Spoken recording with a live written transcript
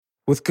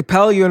With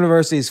Capella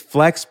University's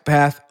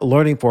FlexPath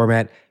learning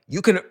format,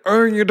 you can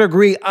earn your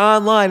degree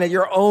online at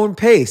your own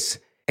pace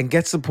and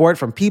get support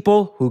from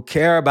people who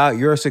care about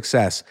your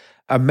success.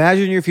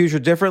 Imagine your future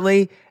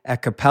differently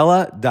at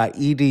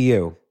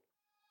capella.edu.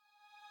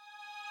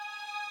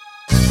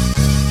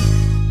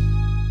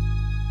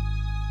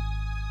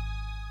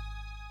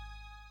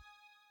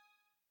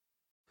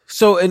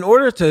 So in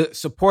order to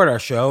support our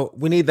show,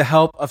 we need the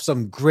help of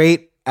some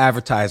great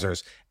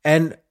advertisers.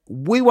 And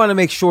we want to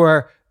make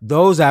sure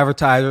those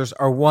advertisers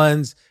are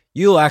ones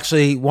you'll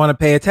actually want to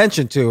pay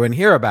attention to and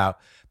hear about.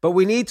 But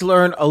we need to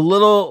learn a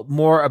little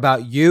more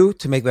about you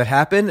to make that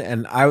happen.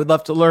 And I would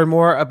love to learn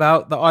more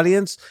about the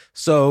audience.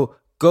 So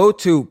go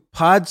to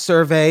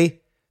PodSurvey,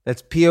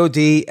 that's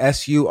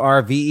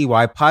PodSurvey,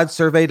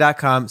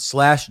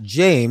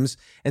 podsurvey.com/James,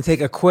 and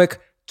take a quick,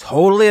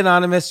 totally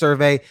anonymous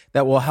survey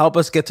that will help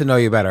us get to know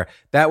you better.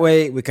 That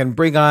way we can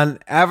bring on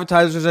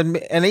advertisers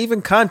and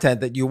even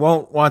content that you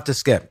won't want to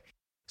skip.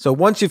 So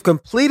once you've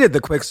completed the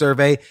quick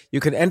survey, you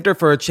can enter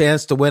for a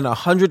chance to win a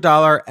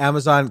 $100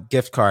 Amazon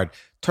gift card.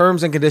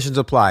 Terms and conditions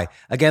apply.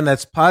 Again,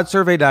 that's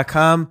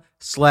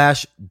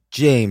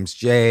podsurvey.com/James,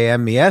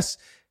 James.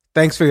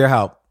 Thanks for your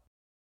help.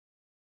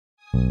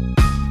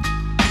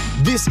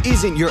 This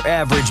isn't your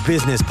average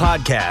business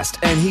podcast,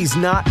 and he's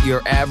not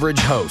your average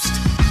host.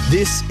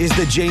 This is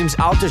the James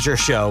Altucher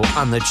Show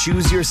on the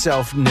Choose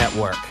Yourself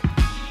Network.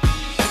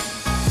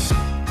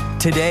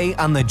 Today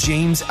on the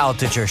James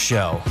Altucher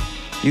Show.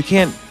 You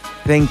can't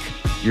think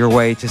your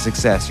way to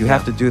success. You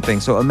have to do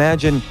things. So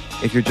imagine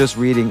if you're just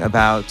reading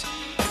about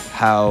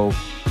how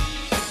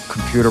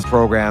computer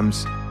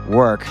programs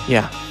work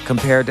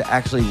compared to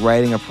actually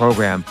writing a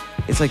program.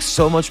 It's like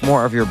so much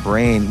more of your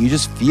brain. You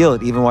just feel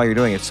it even while you're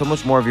doing it. So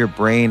much more of your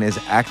brain is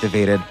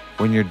activated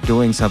when you're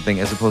doing something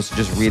as opposed to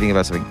just reading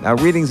about something. Now,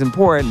 reading's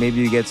important. Maybe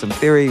you get some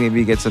theory. Maybe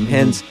you get some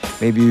hints.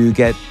 Maybe you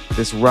get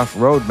this rough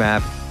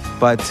roadmap.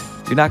 But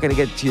you're not going to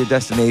get to your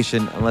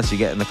destination unless you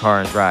get in the car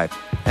and drive.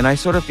 And I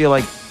sort of feel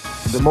like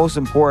the most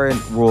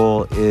important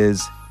rule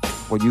is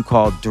what you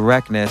call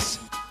directness.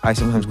 I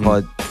sometimes call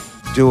it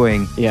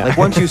doing. Yeah. Like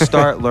once you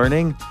start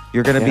learning,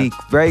 you're going to be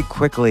very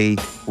quickly,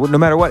 no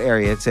matter what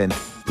area it's in,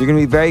 you're going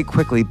to be very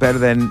quickly better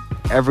than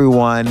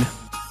everyone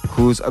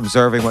who's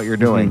observing what you're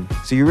doing.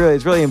 So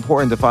it's really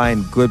important to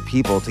find good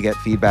people to get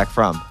feedback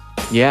from.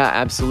 Yeah,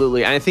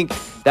 absolutely. And I think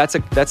that's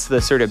the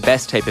sort of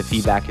best type of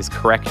feedback is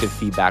corrective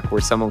feedback, where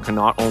someone can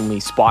not only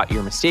spot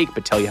your mistake,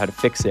 but tell you how to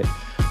fix it.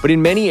 But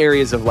in many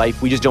areas of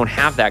life, we just don't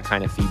have that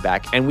kind of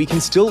feedback. And we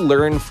can still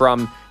learn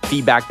from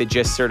feedback that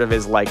just sort of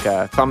is like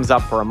a thumbs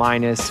up or a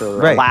minus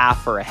or a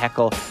laugh or a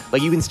heckle.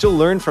 Like you can still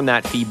learn from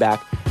that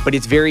feedback, but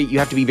you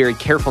have to be very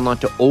careful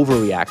not to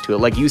overreact to it.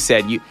 Like you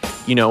said, you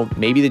know,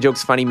 maybe the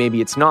joke's funny, maybe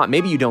it's not.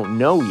 Maybe you don't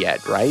know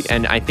yet, right?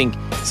 And I think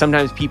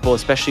sometimes people,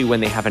 especially when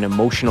they have an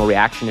emotional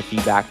reaction to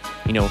feedback,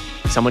 you know,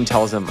 someone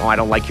tells them, oh, I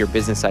don't like your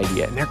business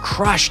idea. And they're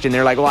crushed and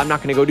they're like, well, I'm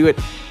not going to go do it.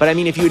 But I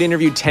mean, if you had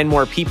interviewed 10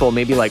 more people,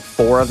 maybe like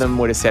 4 of them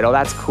would have said, oh,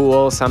 that's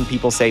cool. Some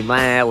people say,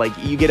 nah, like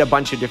you get a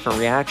bunch of different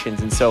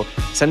reactions. And so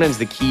sometimes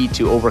the key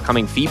to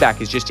overcoming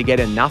feedback is just to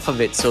get enough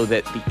of it so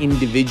that the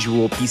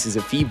individual pieces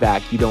of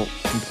feedback, you don't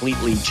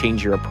completely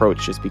change your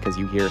approach just because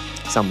you hear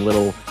some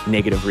little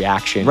negative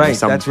reaction. Right, or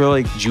some that's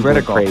really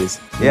critical. Praise.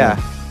 Yeah,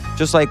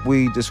 just like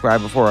we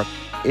described before,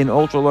 in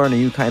Ultralearning,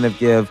 you kind of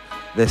give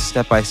this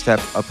step-by-step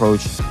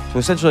approach to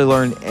essentially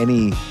learn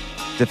any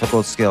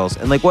difficult skills.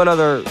 And like, what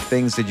other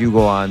things did you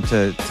go on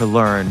to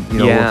learn?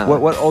 You know,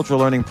 what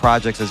Ultralearning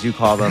projects, as you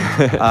call them,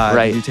 did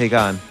you take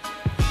on?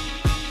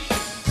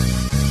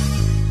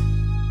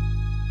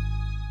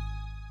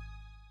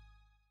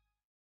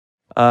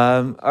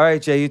 All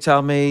right, Jay, you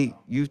tell me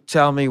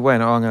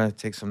when. Oh, I'm gonna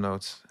take some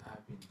notes.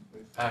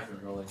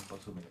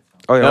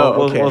 Oh yeah,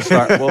 we'll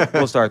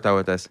start though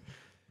with this.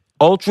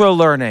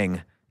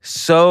 Ultralearning.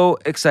 So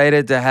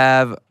excited to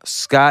have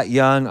Scott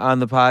Young on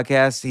the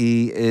podcast.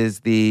 He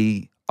is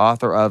the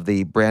author of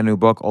the brand new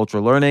book,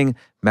 Ultralearning,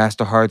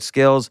 Master Hard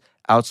Skills,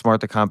 Outsmart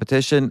the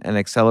Competition, and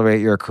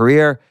Accelerate Your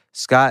Career.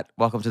 Scott,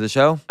 welcome to the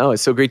show. Oh,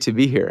 it's so great to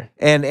be here.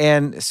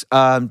 And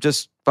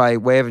just by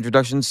way of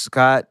introduction,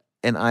 Scott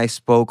and I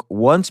spoke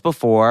once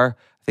before,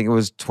 I think it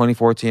was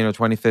 2014 or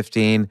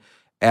 2015,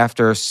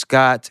 after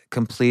Scott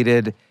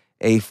completed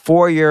a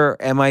 4-year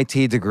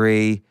MIT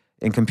degree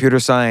in computer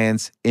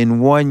science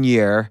in 1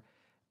 year.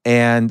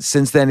 And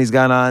since then, he's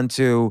gone on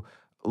to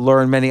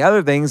learn many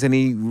other things. And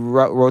he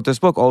wrote this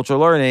book,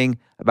 Ultralearning,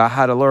 about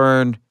how to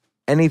learn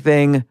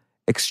anything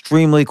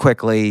extremely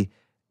quickly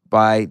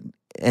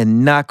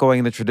and not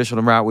going the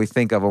traditional route we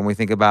think of when we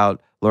think about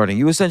learning.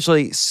 You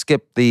essentially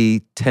skip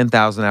the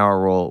 10,000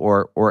 hour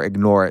rule or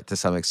ignore it to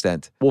some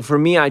extent. Well, for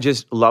me, I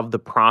just love the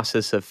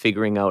process of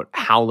figuring out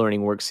how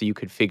learning works so you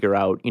could figure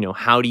out, you know,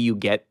 how do you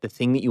get the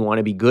thing that you want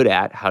to be good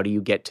at? How do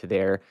you get to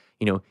there,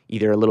 you know,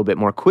 either a little bit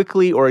more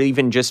quickly or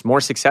even just more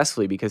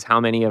successfully? Because how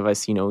many of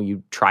us, you know,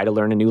 you try to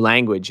learn a new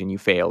language and you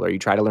fail, or you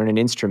try to learn an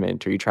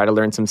instrument, or you try to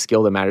learn some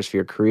skill that matters for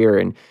your career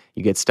and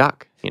you get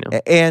stuck, you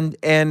know?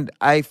 And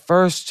I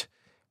first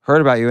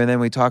heard about you, and then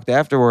we talked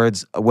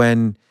afterwards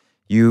when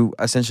you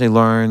essentially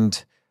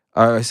learned,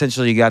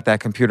 essentially you got that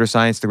computer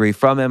science degree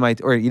from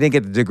MIT, or you didn't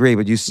get the degree,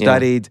 but you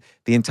studied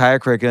the entire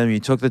curriculum. You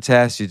took the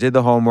test, you did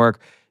the homework,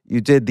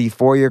 you did the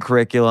 4-year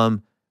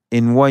curriculum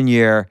in 1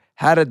 year.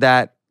 How did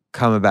that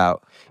come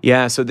about?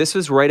 Yeah, so this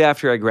was right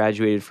after I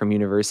graduated from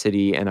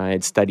university and I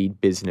had studied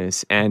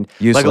business. And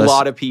Useless. like a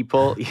lot of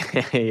people,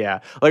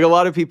 like a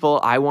lot of people,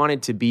 I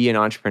wanted to be an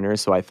entrepreneur.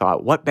 So I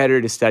thought, what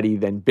better to study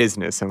than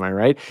business? Am I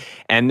right?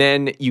 And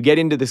then you get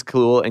into this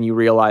school and you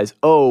realize,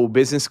 oh,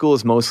 business school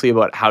is mostly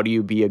about how do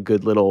you be a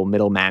good little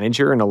middle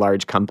manager in a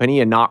large company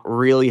and not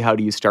really how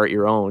do you start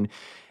your own.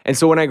 And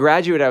so when I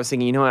graduated, I was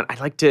thinking, you know what, I'd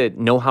like to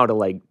know how to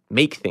like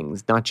make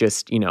things, not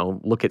just,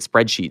 look at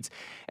spreadsheets.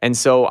 And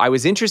so I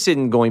was interested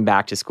in going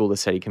back to school to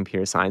study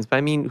computer science. But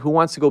I mean, who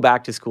wants to go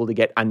back to school to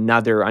get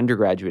another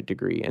undergraduate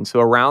degree? And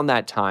so around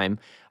that time,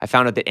 I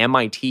found out that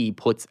MIT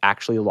puts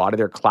actually a lot of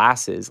their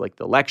classes, like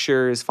the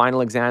lectures,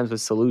 final exams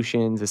with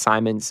solutions,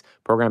 assignments,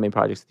 programming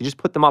projects, they just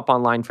put them up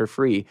online for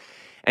free.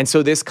 And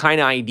so this kind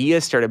of idea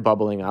started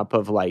bubbling up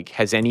of like,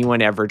 has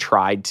anyone ever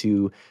tried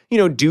to,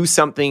 do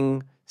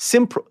something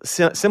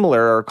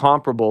similar or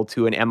comparable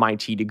to an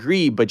MIT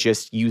degree, but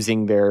just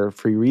using their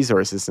free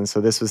resources? And so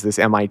this was this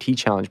MIT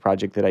challenge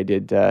project that I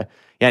did,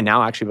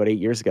 now actually about 8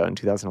 years ago in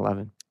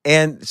 2011.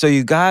 And so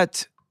you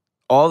got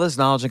all this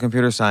knowledge in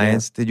computer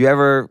science. Yeah. Did you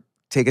ever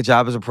take a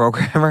job as a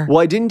programmer? Well,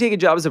 I didn't take a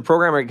job as a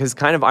programmer because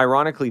kind of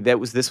ironically,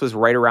 this was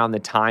right around the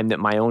time that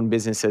my own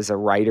business as a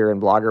writer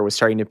and blogger was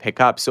starting to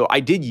pick up. So I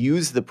did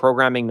use the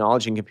programming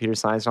knowledge and computer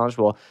science knowledge.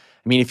 Well,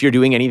 I mean, if you're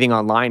doing anything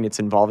online, it's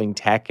involving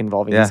tech,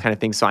 involving these kind of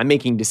things. So I'm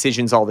making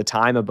decisions all the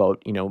time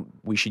about,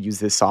 we should use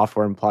this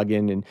software and plug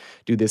in and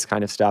do this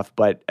kind of stuff.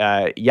 But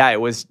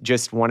it was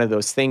just one of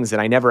those things that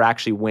I never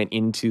actually went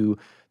into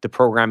the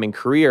programming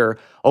career.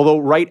 Although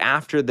right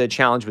after the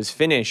challenge was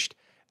finished,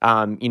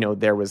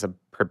 there was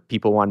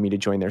people wanted me to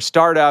join their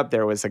startup.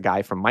 There was a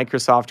guy from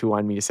Microsoft who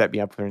wanted me to set me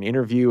up for an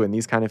interview and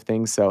these kind of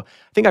things. So I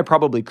think I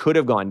probably could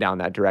have gone down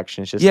that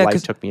direction. It's just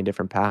life took me a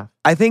different path.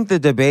 I think the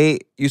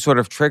debate you sort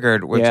of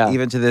triggered, which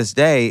even to this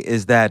day,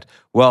 is that,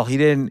 well, he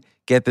didn't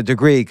get the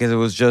degree because it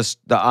was just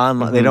the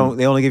online. Mm-hmm.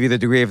 They only give you the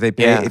degree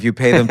if you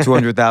pay them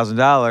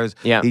 $200,000.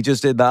 Yeah. He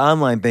just did the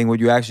online thing. Would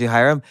you actually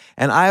hire him?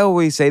 And I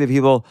always say to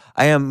people,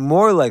 I am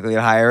more likely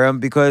to hire him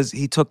because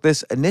he took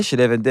this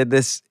initiative and did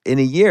this in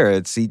a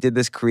year. He did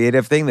this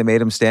creative thing that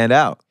made him stand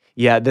out.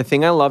 Yeah, the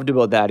thing I loved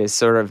about that is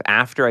sort of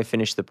after I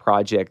finished the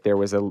project, there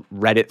was a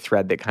Reddit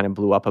thread that kind of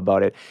blew up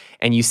about it.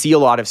 And you see a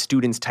lot of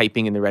students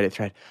typing in the Reddit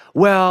thread,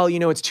 well,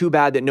 it's too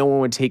bad that no one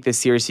would take this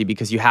seriously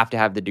because you have to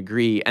have the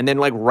degree. And then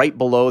like right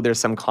below, there's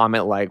some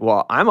comment like,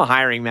 well, I'm a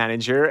hiring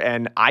manager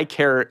and I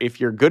care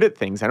if you're good at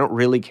things. I don't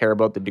really care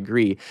about the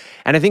degree.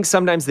 And I think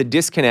sometimes the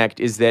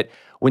disconnect is that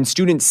when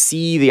students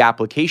see the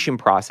application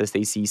process,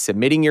 they see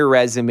submitting your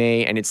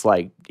resume, and it's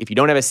like, if you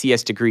don't have a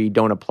CS degree,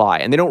 don't apply.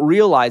 And they don't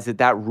realize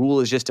that rule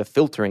is just a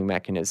filtering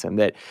mechanism,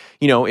 that,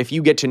 if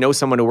you get to know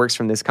someone who works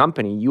from this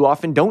company, you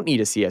often don't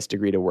need a CS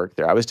degree to work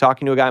there. I was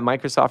talking to a guy at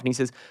Microsoft, and he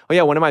says, oh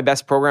yeah, one of my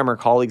best programmer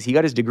colleagues, he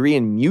got his degree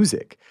in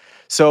music.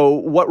 So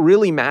what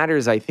really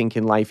matters, I think,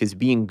 in life is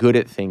being good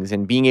at things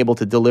and being able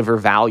to deliver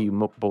value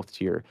both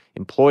to your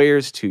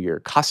employers, to your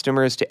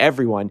customers, to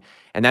everyone.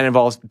 And that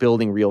involves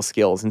building real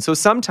skills. And so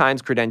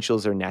sometimes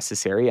credentials are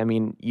necessary. I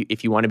mean,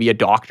 if you want to be a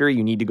doctor,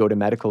 you need to go to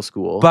medical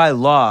school. By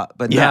law,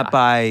 but not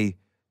by...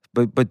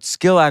 But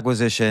skill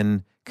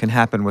acquisition can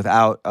happen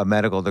without a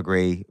medical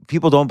degree.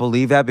 People don't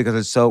believe that because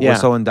we're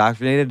so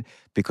indoctrinated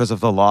because of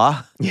the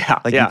law.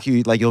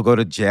 You'll go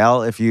to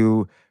jail if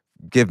you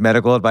give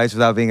medical advice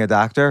without being a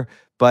doctor.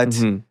 But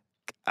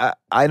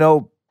I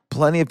know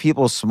plenty of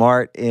people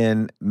smart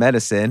in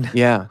medicine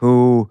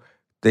who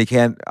they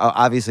can't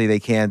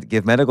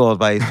give medical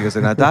advice because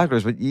they're not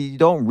doctors, but you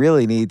don't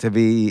really need to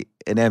be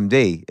an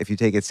MD if you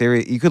take it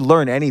serious. You could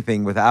learn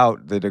anything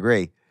without the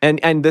degree.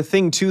 And the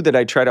thing too that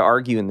I try to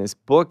argue in this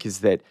book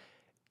is that,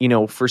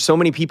 for so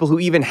many people who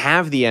even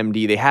have the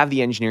MD, they have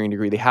the engineering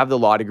degree, they have the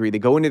law degree, they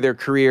go into their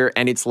career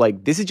and it's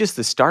like, this is just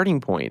the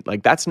starting point.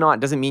 Like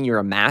doesn't mean you're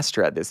a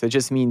master at this. It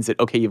just means that,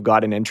 okay, you've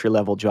got an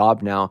entry-level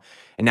job now,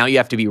 and now you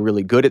have to be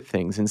really good at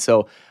things. And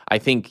so I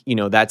think,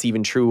 that's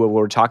even true what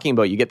we're talking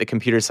about. You get the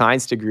computer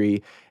science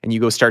degree and you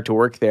go start to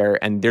work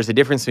there, and there's a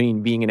difference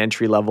between being an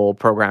entry-level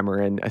programmer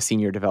and a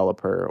senior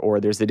developer, or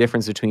there's a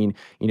difference between,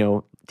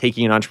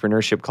 taking an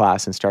entrepreneurship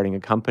class and starting a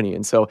company.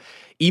 And so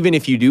even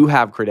if you do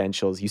have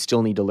credentials, you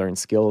still need to learn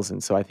skills.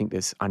 And so I think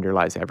this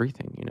underlies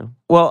everything,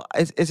 Well,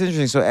 it's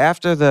interesting. So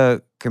after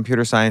the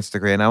computer science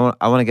degree, and I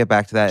want to get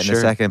back to that in a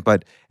second,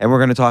 and we're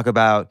going to talk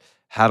about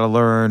how to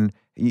learn.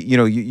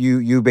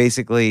 You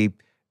basically,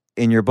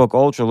 in your book,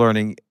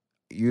 Ultralearning,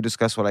 you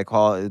discuss what I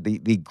call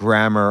the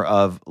grammar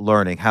of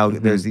learning, how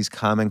there's these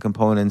common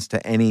components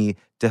to any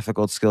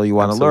difficult skill you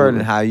want to learn,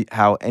 and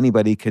how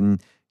anybody can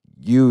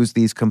use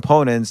these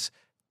components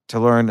to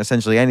learn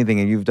essentially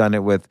anything. And you've done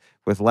it with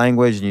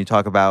language, and you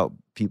talk about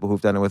people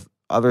who've done it with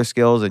other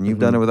skills, and you've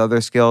done it with other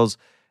skills.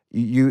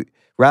 You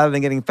rather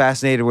than getting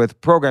fascinated with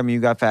programming,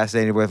 you got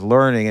fascinated with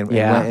learning and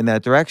went in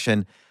that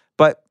direction.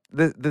 But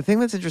the thing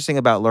that's interesting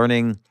about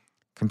learning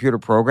computer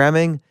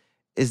programming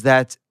is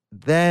that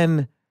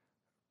then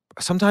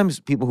sometimes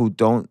people who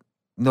don't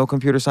know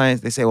computer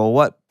science, they say, well,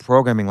 what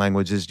programming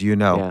languages do you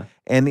know? Yeah.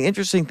 And the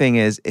interesting thing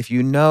is, if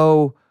you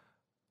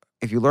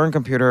learn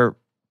computer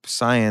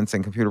science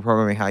and computer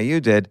programming how you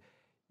did,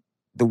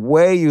 the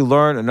way you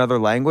learn another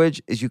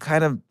language is you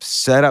kind of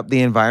set up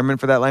the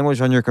environment for that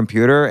language on your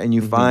computer, and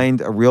you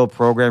find a real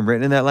program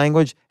written in that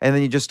language, and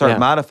then you just start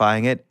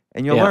modifying it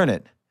and you'll learn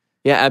it.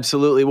 Yeah,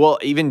 absolutely. Well,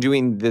 even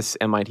doing this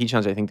MIT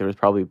challenge, I think there was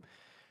probably,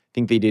 I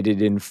think they did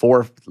it in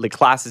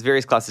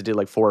various classes did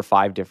like 4 or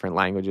 5 different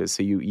languages.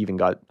 So I even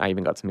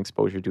got some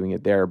exposure doing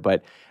it there.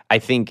 But I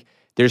think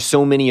there's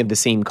so many of the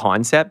same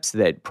concepts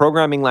that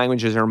programming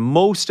languages, or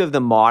most of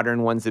the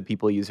modern ones that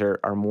people use,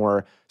 are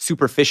more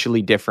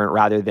superficially different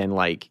rather than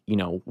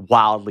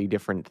wildly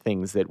different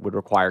things that would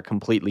require a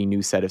completely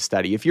new set of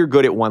study. If you're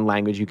good at one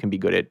language, you can be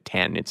good at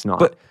 10. It's not.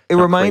 But it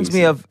not reminds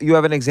crazy. me of, you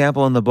have an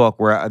example in the book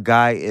where a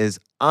guy is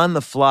on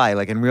the fly,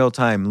 like in real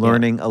time,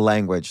 learning a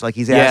language. Like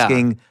he's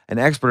asking an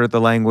expert at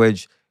the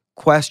language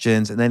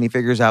questions, and then he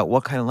figures out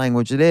what kind of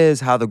language it is,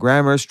 how the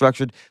grammar is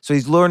structured. So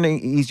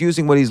he's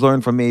using what he's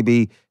learned from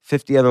maybe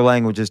 50 other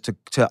languages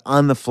to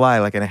on the fly,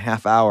 like in a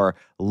half hour,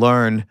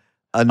 learn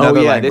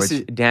another language. This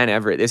is Dan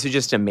Everett. This is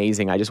just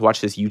amazing. I just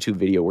watched this YouTube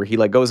video where he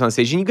goes on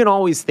stage, and you can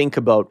always think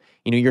about,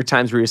 your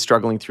times where you're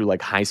struggling through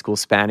like high school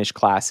Spanish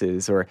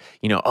classes, or,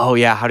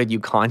 how did you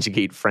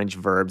conjugate French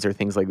verbs or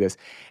things like this.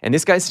 And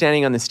this guy's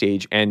standing on the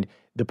stage, and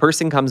the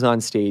person comes on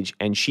stage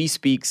and she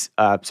speaks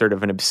sort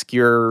of an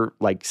obscure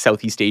like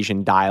Southeast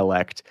Asian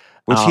dialect,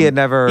 which he had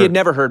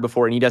never heard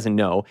before, and he doesn't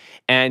know.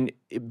 And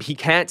he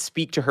can't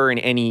speak to her in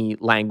any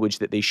language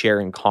that they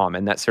share in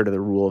common. That's sort of the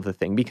rule of the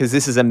thing, because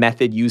this is a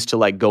method used to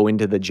like go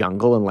into the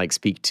jungle and like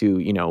speak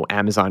to,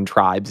 Amazon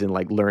tribes and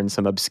like learn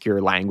some obscure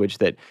language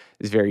that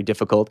is very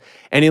difficult.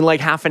 And in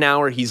like half an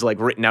hour, he's like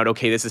written out,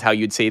 okay, this is how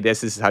you'd say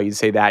this is how you'd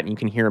say that. And you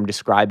can hear him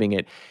describing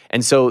it.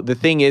 And so the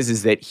thing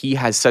is that he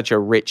has such a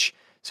rich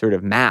sort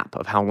of map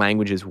of how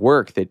languages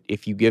work that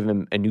if you give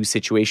him a new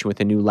situation with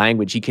a new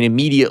language, he can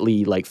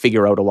immediately like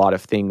figure out a lot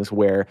of things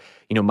where,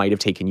 might have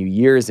taken you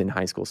years in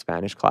high school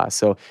Spanish class.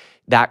 So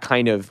that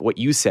kind of what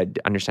you said,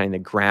 understanding the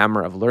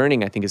grammar of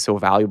learning, I think is so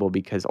valuable,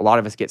 because a lot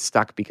of us get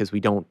stuck because we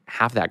don't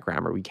have that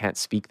grammar. We can't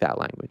speak that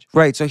language.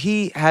 Right. So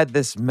he had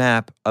this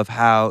map of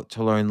how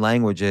to learn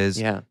languages,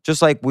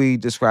 just like we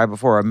described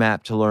before, a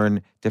map to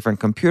learn different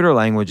computer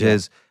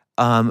languages.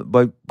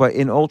 But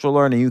in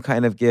Ultralearning, you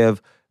kind of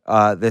give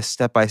this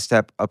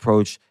step-by-step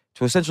approach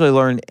to essentially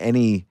learn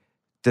any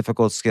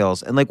difficult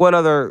skills. And like, what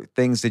other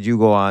things did you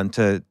go on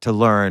to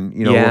learn?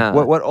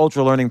 What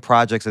Ultralearning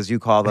projects, as you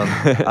call them,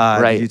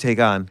 did you take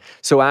on?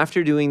 So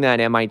after doing that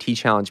MIT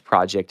challenge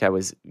project, I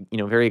was,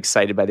 very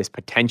excited by this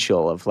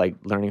potential of like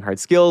learning hard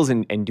skills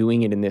and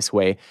doing it in this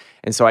way.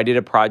 And so I did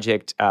a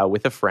project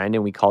with a friend,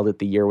 and we called it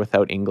the Year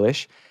Without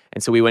English.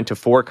 And so we went to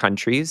 4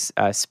 countries,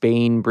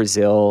 Spain,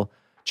 Brazil,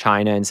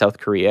 China, and South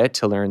Korea,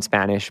 to learn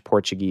Spanish,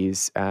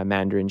 Portuguese,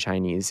 Mandarin,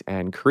 Chinese,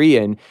 and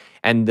Korean.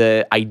 And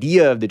the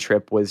idea of the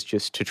trip was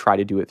just to try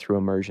to do it through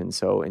immersion.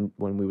 So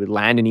when we would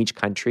land in each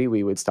country,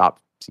 we would stop,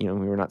 we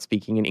were not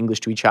speaking in English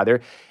to each other,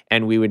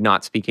 and we would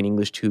not speak in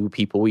English to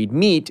people we'd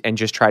meet, and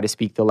just try to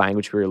speak the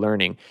language we were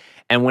learning.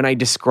 And when I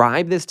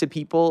describe this to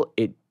people,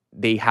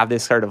 they have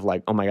this sort of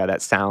like, oh my God,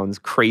 that sounds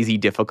crazy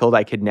difficult.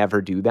 I could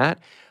never do that.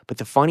 But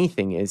the funny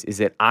thing is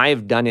that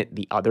I've done it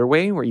the other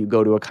way, where you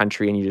go to a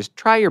country and you just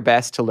try your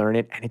best to learn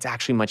it, and it's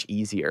actually much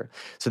easier.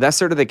 So that's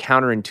sort of the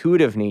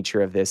counterintuitive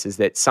nature of this, is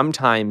that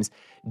sometimes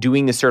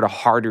doing the sort of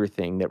harder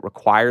thing that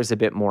requires a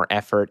bit more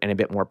effort and a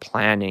bit more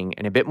planning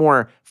and a bit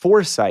more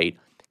foresight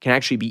can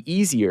actually be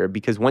easier,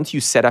 because once you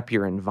set up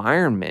your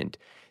environment,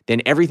 then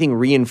everything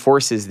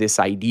reinforces this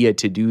idea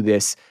to do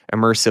this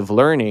immersive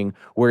learning.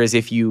 Whereas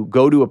if you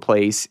go to a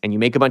place and you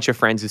make a bunch of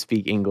friends who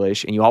speak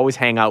English and you always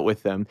hang out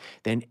with them,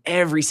 then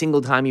every single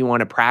time you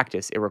want to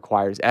practice, it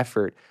requires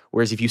effort.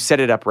 Whereas if you set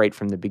it up right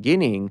from the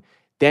beginning,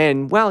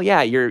 then, well,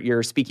 yeah,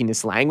 you're speaking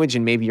this language,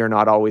 and maybe you're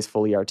not always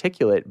fully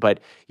articulate, but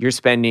you're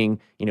spending,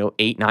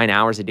 8-9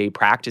 hours a day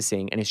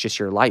practicing, and it's just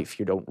your life.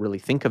 You don't really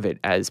think of it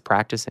as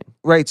practicing.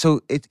 Right. So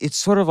it's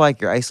sort of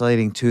like you're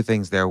isolating 2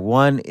 things there.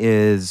 One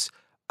is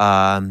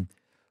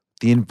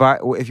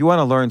if you want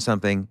to learn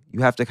something, you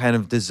have to kind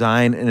of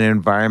design an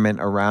environment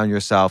around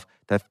yourself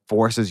that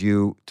forces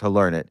you to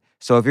learn it.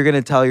 So if you're going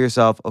to tell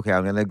yourself, okay,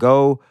 I'm going to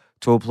go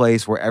to a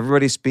place where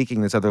everybody's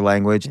speaking this other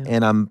language,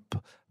 and I'm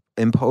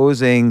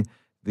imposing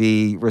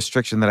the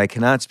restriction that I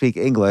cannot speak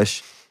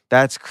English,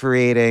 that's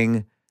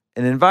creating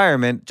an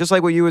environment, just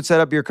like what you would set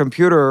up your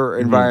computer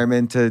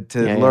environment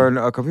to learn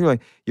a computer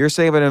language. You're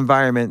setting up an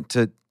environment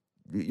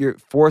you're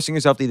forcing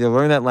yourself to either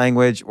learn that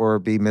language or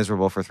be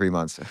miserable for 3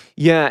 months.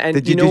 Yeah, and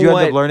did you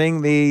end up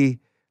learning the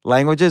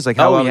languages? Like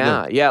how?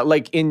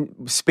 Like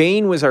in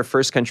Spain was our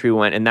first country we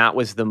went, and that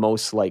was the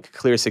most like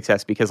clear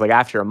success, because like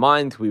after a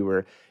month we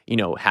were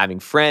having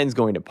friends,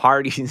 going to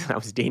parties. I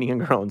was dating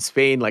a girl in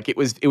Spain. Like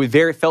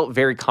it felt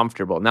very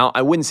comfortable. Now,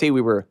 I wouldn't say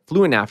we were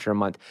fluent after a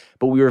month,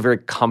 but we were very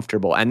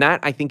comfortable. And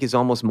that I think is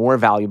almost more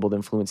valuable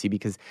than fluency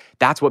because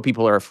that's what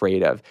people are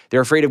afraid of.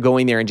 They're afraid of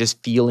going there and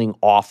just feeling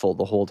awful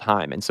the whole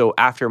time. And so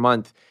after a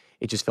month,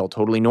 it just felt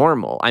totally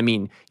normal. I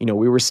mean,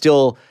 we were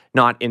still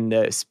not in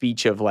the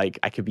speech of like,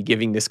 I could be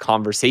giving this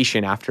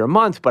conversation after a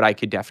month, but I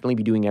could definitely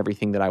be doing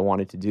everything that I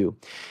wanted to do.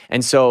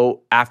 And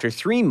so after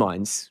 3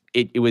 months,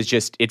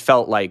 it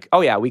felt like,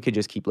 oh yeah, we could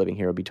just keep living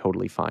here. It'll be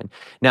totally fine.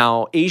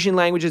 Now, Asian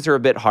languages are a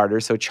bit harder.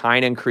 So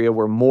China and Korea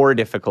were more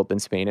difficult than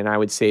Spain. And I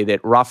would say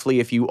that roughly,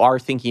 if you are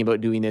thinking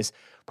about doing this,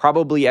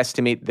 probably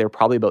estimate they're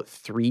probably about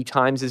 3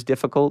 times as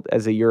difficult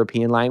as a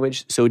European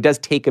language. So it does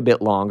take a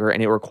bit longer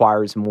and it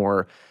requires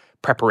more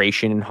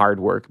preparation and hard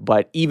work.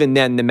 But even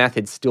then, the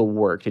method still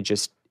worked. It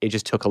just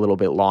took a little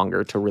bit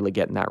longer to really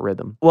get in that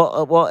rhythm.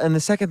 Well, and the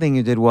second thing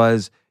you did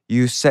was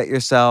you set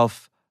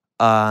yourself,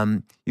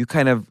 you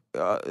kind of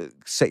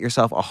set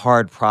yourself a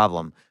hard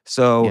problem.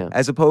 So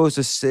as opposed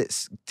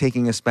to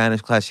taking a Spanish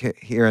class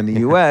here in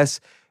the U.S.,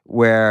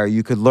 where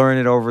you could learn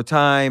it over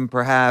time,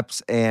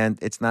 perhaps, and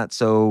it's not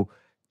so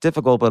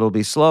difficult, but it'll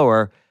be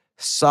slower.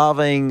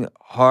 Solving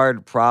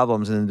hard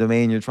problems in the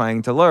domain you're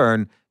trying to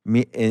learn,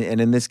 and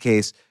in this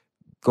case,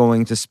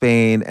 going to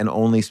Spain and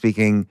only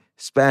speaking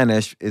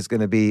Spanish is going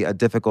to be a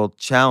difficult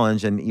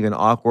challenge and even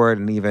awkward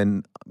and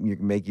even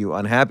make you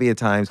unhappy at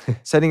times.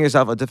 Setting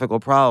yourself a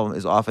difficult problem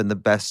is often the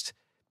best.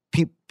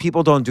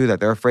 People don't do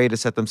that. They're afraid to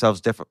set themselves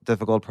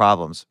difficult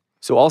problems.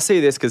 So I'll say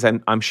this because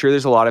I'm sure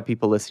there's a lot of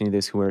people listening to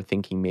this who are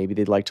thinking maybe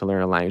they'd like to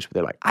learn a language, but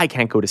they're like, I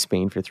can't go to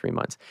Spain for 3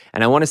 months.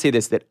 And I want to say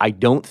this, that I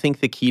don't think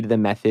the key to the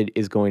method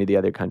is going to the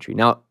other country.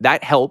 Now,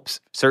 that helps,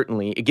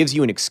 certainly. It gives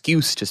you an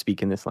excuse to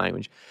speak in this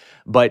language.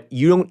 But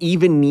you don't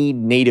even need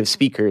native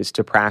speakers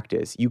to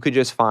practice. You could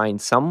just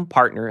find some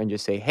partner and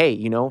just say, hey,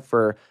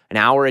 for an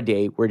hour a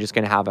day, we're just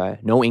going to have a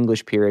no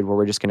English period where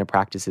we're just going to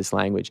practice this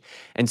language.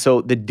 And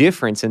so the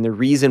difference and the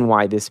reason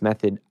why this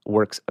method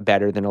works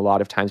better than a lot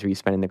of times where you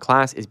spend in the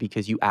class is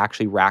because you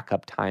actually rack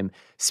up time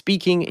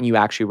speaking and you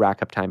actually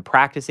rack up time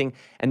practicing.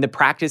 And the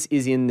practice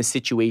is in the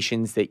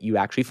situations that you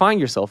actually find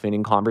yourself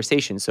in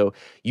conversation. So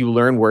you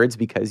learn words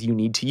because you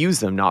need to use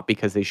them, not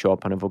because they show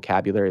up on a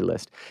vocabulary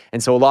list.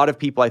 And so a lot of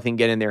people, I think,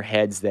 get in their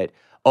heads that,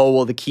 oh,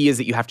 well, the key is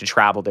that you have to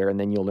travel there and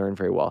then you'll learn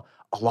very well.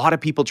 A lot of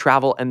people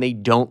travel and they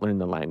don't learn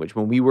the language.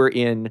 When we were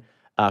in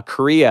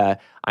Korea,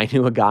 I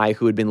knew a guy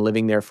who had been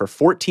living there for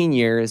 14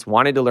 years,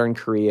 wanted to learn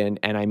Korean,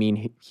 and I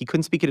mean, he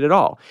couldn't speak it at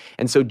all.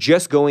 And so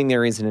just going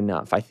there isn't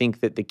enough. I think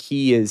that the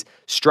key is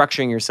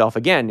structuring yourself.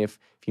 Again, if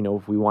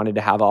we wanted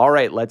to have, all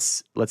right,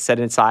 let's set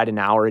aside an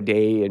hour a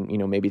day, and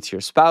maybe it's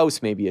your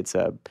spouse, maybe it's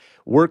a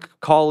work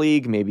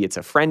colleague, maybe it's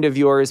a friend of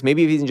yours,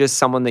 maybe even just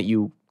someone that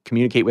you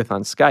communicate with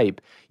on Skype,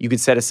 you could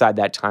set aside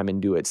that time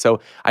and do it.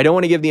 So I don't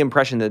want to give the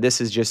impression that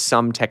this is just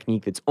some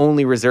technique that's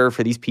only reserved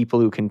for these people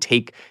who can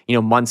take,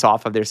 months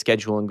off of their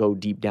schedule and go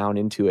deep down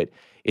into it.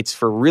 It's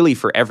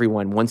for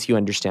everyone once you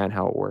understand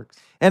how it works.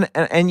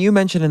 And you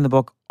mentioned in the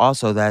book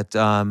also that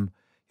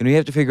you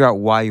have to figure out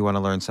why you want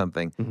to learn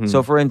something. Mm-hmm.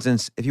 So for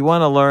instance, if you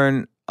want to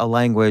learn a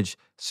language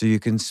so you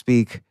can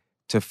speak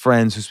to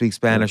friends who speak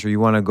Spanish, or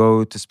you want to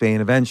go to Spain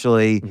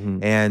eventually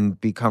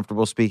and be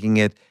comfortable speaking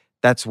it,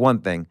 that's one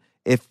thing.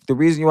 If the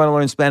reason you want to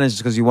learn Spanish is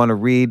because you want to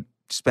read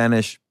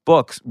Spanish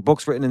books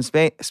written in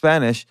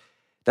Spanish,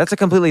 that's a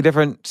completely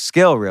different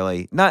skill,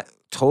 really. Not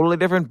totally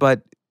different,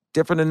 but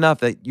different enough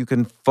that you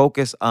can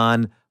focus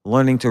on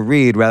learning to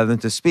read rather than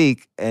to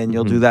speak, and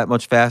you'll do that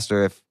much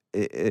faster.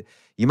 If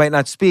you might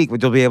not speak, but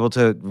you'll be able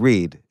to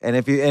read. And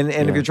if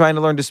you're trying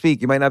to learn to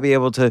speak, you might not be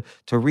able to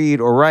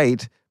read or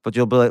write, but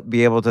you'll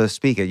be able to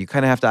speak it. You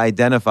kind of have to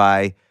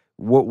identify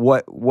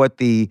what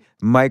the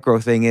micro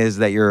thing is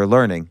that you're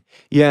learning.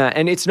 Yeah,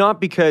 and it's not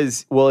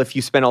because, well, if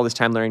you spend all this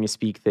time learning to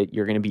speak that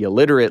you're going to be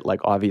illiterate. Like,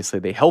 obviously,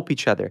 they help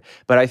each other.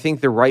 But I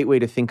think the right way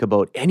to think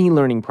about any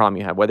learning problem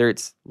you have, whether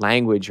it's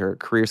language or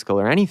career skill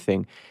or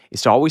anything,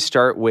 is to always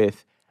start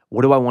with,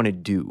 what do I want to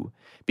do?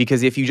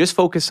 Because if you just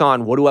focus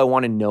on what do I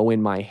want to know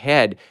in my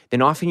head,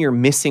 then often you're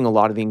missing a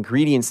lot of the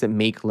ingredients that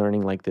make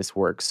learning like this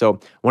work. So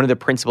one of the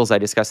principles I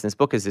discuss in this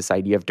book is this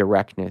idea of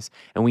directness.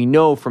 And we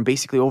know from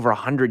basically over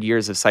 100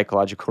 years of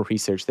psychological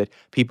research that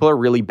people are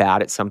really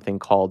bad at something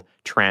called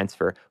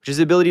transfer, which is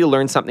the ability to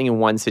learn something in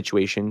one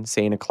situation,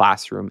 say in a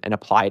classroom, and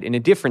apply it in a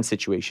different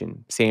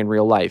situation, say in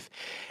real life.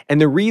 And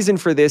the reason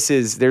for this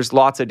is there's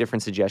lots of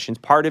different suggestions.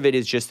 Part of it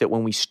is just that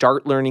when we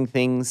start learning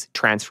things,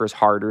 transfer is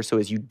harder. So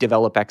as you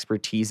develop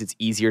expertise, it's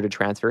easier to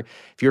transfer.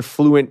 If you're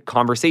fluent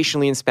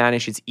conversationally in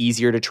Spanish, it's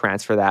easier to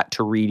transfer that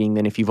to reading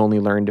than if you've only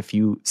learned a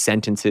few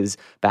sentences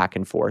back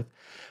and forth.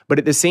 But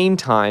at the same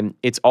time,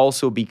 it's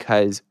also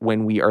because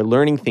when we are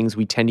learning things,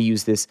 we tend to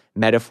use this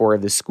metaphor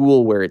of the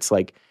school where it's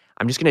like,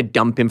 I'm just going to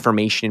dump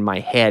information in my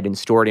head and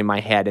store it in my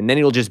head, and then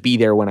it'll just be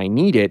there when I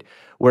need it.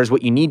 Whereas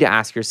what you need to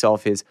ask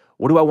yourself is,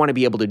 what do I want to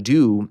be able to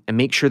do, and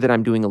make sure that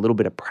I'm doing a little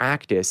bit of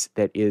practice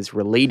that is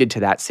related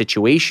to that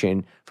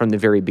situation from the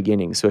very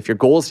beginning. So if your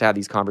goal is to have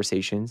these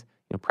conversations,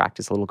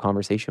 practice a little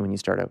conversation when you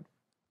start out.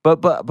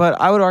 But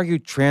I would argue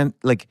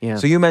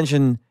so you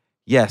mentioned,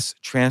 yes,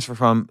 transfer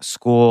from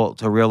school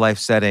to real life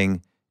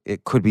setting,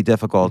 it could be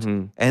difficult.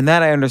 Mm-hmm. And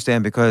that I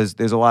understand because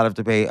there's a lot of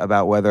debate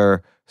about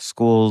whether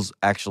schools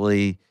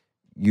actually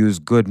use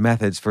good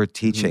methods for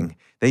teaching. Mm-hmm.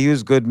 They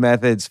use good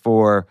methods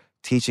for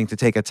teaching to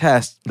take a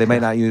test. They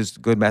might not use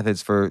good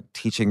methods for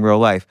teaching real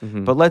life.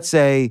 Mm-hmm. But let's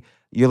say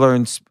you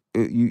learn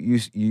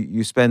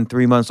you spend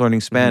 3 months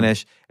learning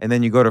Spanish and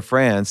then you go to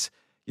France,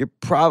 you're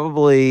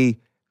probably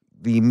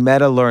the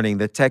meta learning,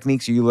 the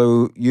techniques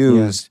you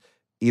used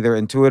either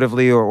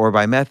intuitively or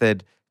by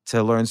method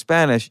to learn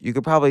Spanish, you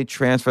could probably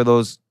transfer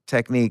those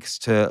techniques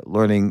to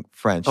learning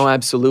French. Oh,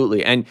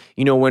 absolutely. And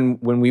when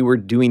we were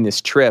doing this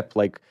trip,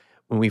 like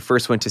when we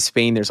first went to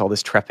Spain, there's all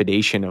this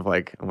trepidation of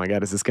like, oh my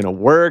God, is this going to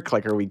work?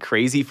 Like, are we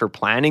crazy for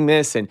planning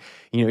this? And,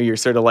 you're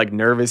sort of like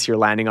nervous. You're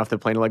landing off the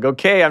plane like,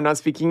 okay, I'm not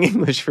speaking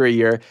English for a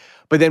year.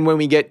 But then when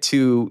we get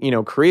to,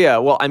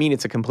 Korea, well, I mean,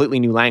 it's a completely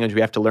new language.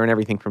 We have to learn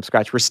everything from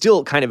scratch. We're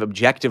still kind of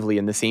objectively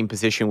in the same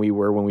position we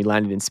were when we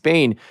landed in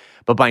Spain.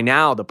 But by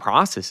now, the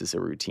process is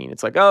a routine.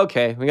 It's like, oh,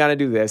 okay, we got to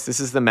do this. This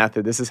is the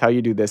method. This is how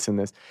you do this and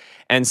this.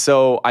 And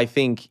so I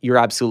think you're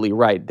absolutely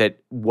right that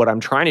what I'm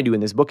trying to do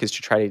in this book is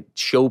to try to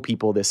show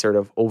people this sort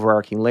of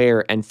overarching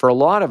layer. And for a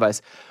lot of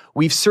us,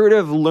 we've sort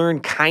of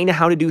learned kind of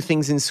how to do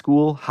things in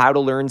school, how to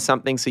learn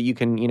something so you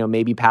can,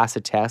 maybe pass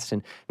a test.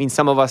 And I mean,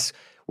 some of us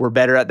were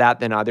better at that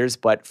than others.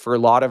 But for a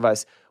lot of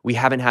us, we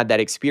haven't had that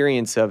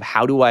experience of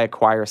how do I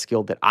acquire a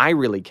skill that I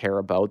really care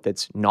about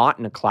that's not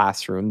in a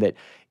classroom, that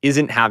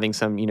isn't having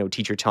some,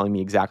 teacher telling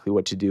me exactly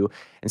what to do.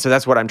 And so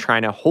that's what I'm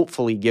trying to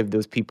hopefully give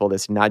those people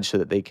this nudge so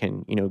that they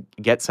can,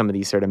 get some of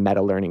these sort of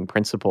meta learning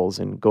principles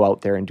and go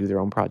out there and do their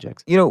own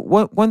projects.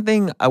 One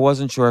thing I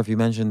wasn't sure if you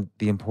mentioned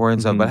the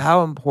importance of, but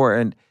how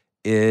important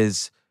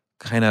is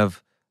kind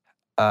of,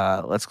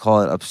 let's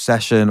call it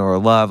obsession or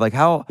love? Like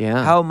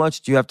how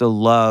much do you have to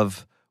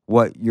love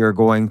what you're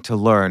going to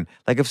learn?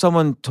 Like if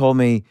someone told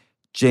me,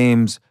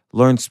 James,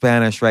 learn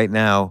Spanish right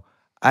now,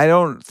 I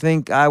don't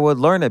think I would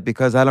learn it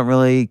because I don't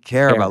really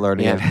care about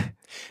learning it.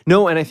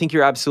 No, and I think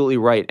you're absolutely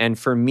right. And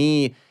for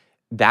me,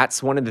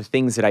 that's one of the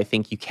things that I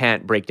think you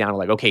can't break down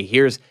like, okay,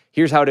 here's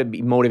how to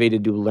be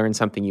motivated to learn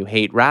something you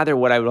hate. Rather,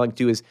 what I would like to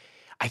do is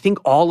I think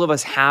all of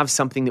us have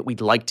something that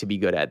we'd like to be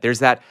good at. There's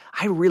that,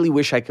 I really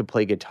wish I could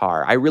play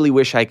guitar. I really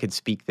wish I could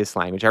speak this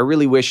language. I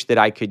really wish that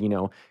I could,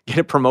 get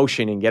a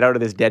promotion and get out of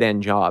this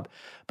dead-end job.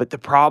 But the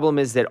problem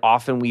is that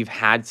often we've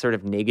had sort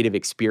of negative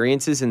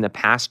experiences in the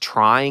past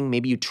trying.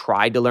 Maybe you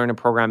tried to learn a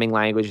programming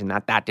language and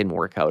that didn't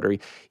work out. Or,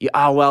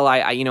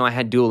 I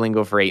had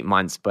Duolingo for 8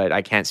 months, but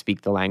I can't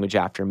speak the language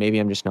after. Maybe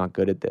I'm just not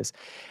good at this.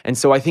 And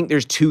so I think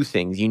there's two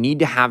things. You need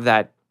to have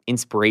that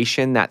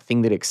inspiration, that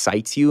thing that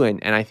excites you. And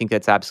I think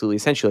that's absolutely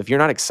essential. If you're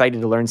not excited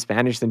to learn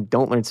Spanish, then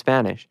don't learn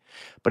Spanish.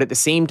 But at the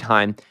same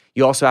time,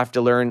 you also have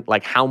to learn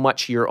like how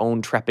much your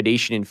own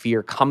trepidation and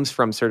fear comes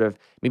from sort of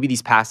maybe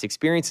these past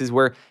experiences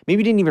where maybe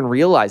you didn't even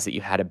realize that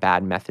you had a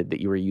bad method that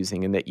you were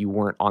using and that you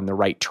weren't on the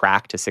right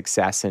track to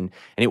success. And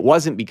it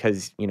wasn't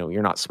because,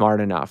 you're not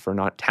smart enough or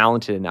not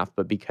talented enough,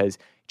 but because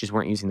you just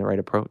weren't using the right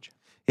approach.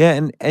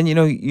 Yeah. And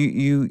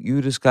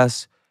you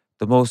discuss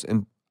the most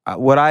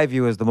what I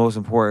view as the most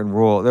important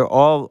rule. They're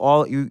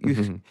all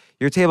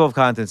your table of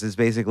contents is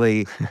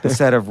basically the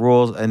set of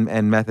rules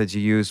and methods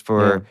you use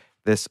for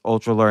this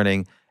ultra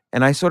learning.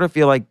 And I sort of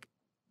feel like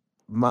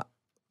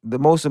the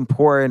most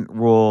important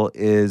rule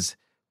is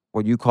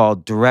what you call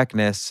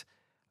directness.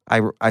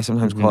 I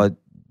sometimes call it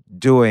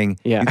doing.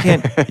 Yeah.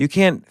 You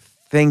can't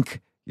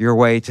think your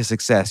way to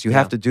success. You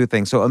have to do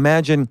things. So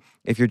imagine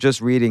if you're just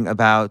reading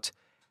about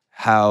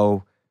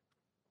how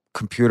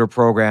computer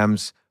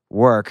programs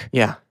work.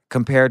 Yeah.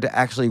 Compared to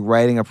actually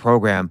writing a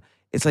program,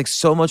 it's like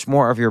so much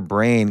more of your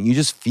brain. You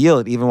just feel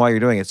it even while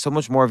you're doing it. So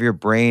much more of your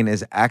brain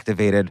is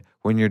activated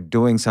when you're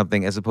doing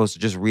something as opposed to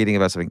just reading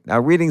about something. Now,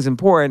 reading's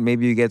important.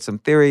 Maybe you get some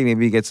theory.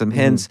 Maybe you get some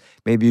hints.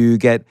 Maybe you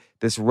get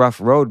this rough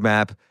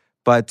roadmap,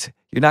 but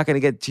you're not going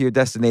to get to your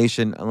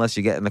destination unless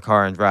you get in the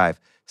car and drive.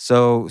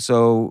 So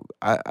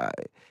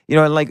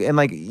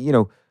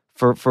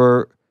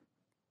for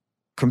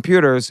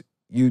computers,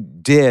 you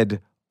did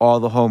all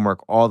the homework,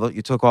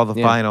 you took all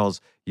the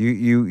finals,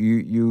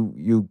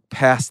 you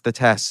passed the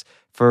tests.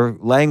 For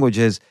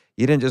languages,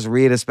 you didn't just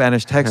read a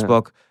Spanish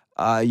textbook,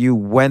 you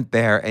went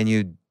there and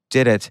you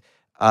did it.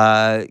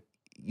 In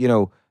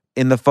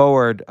the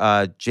forward,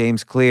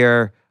 James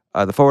Clear,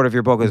 the forward of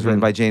your book is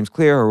written by James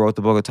Clear, who wrote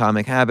the book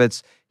Atomic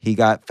Habits. He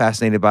got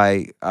fascinated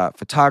by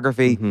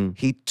photography.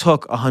 He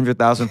took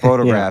 100,000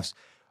 photographs.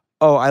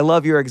 Oh, I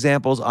love your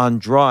examples on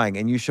drawing,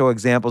 and you show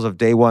examples of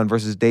day 1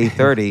 versus day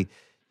 30.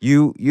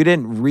 You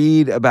didn't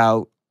read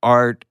about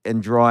art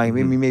and drawing.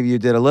 Maybe you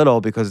did a little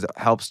because it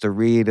helps to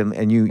read.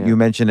 And you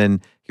mentioned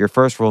in your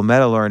first rule,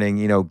 meta learning,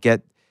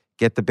 get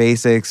the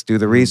basics, do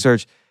the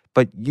research.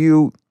 But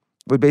you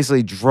would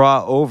basically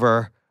draw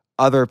over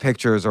other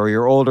pictures or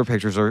your older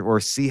pictures or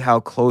see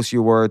how close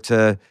you were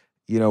to,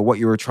 what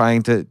you were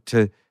trying to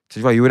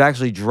draw. You would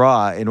actually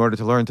draw in order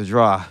to learn to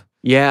draw.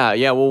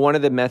 Yeah. Well, one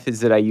of the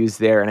methods that I use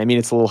there, and I mean,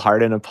 it's a little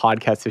hard in a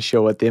podcast to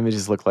show what the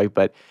images look like,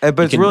 but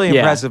it's really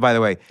impressive, by the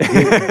way.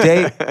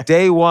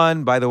 Day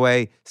one, by the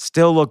way,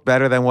 still looked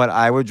better than what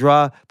I would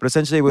draw, but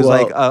essentially it was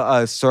like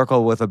a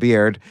circle with a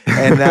beard.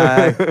 And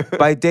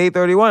by day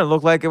 31, it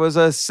looked like it was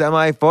a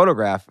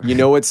semi-photograph. You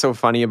know what's so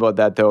funny about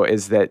that, though,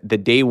 is that the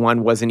day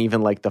one wasn't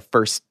even like the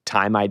first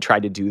time I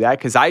tried to do that,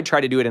 because I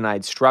tried to do it and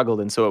I'd struggled.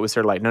 And so it was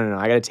sort of like, no,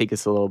 I got to take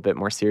this a little bit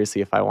more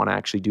seriously if I want to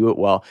actually do it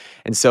well.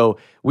 And so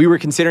we were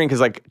considering, because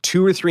like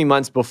 2 or 3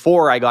 months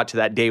before I got to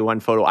that day one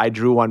photo, I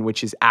drew one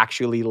which is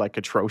actually like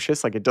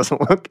atrocious. Like it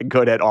doesn't look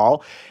good at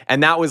all.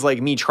 And that was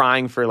like me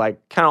trying for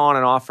like kind of on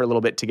and off for a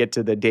little bit to get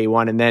to the day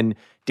one. And then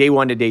day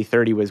 1 to day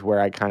 30 was where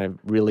I kind of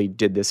really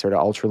did this sort of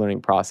ultra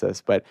learning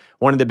process. But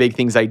one of the big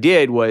things I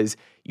did was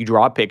you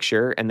draw a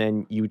picture and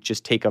then you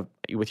just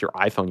with your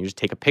iPhone, you just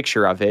take a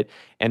picture of it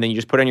and then you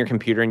just put it on your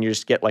computer and you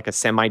just get like a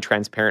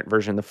semi-transparent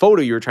version of the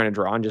photo you were trying to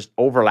draw and just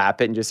overlap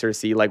it and just sort of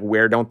see like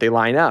where don't they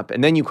line up.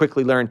 And then you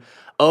quickly learn,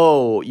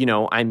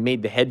 I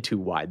made the head too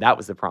wide. That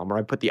was the problem. Or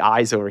I put the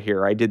eyes over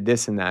here. Or I did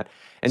this and that.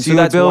 And so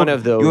that's one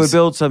of those. You would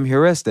build some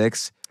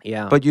heuristics.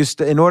 Yeah. But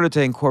in order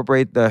to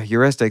incorporate the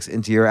heuristics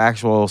into your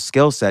actual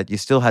skill set, you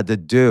still had to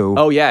do.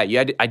 Oh yeah,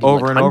 I did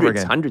over like and over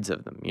again. hundreds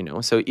of them.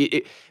 So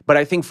but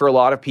I think for a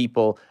lot of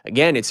people,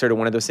 again, it's sort of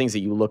one of those things that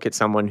you look at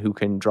someone who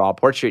can draw a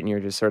portrait and you're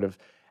just sort of,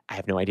 I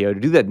have no idea how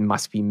to do that. It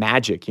must be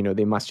magic.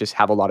 They must just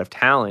have a lot of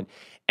talent.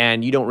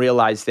 And you don't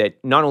realize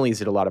that not only is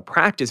it a lot of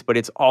practice, but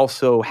it's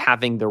also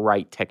having the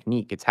right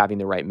technique. It's having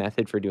the right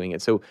method for doing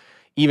it. So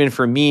even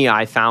for me,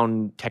 I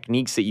found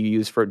techniques that you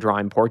use for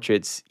drawing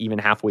portraits even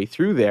halfway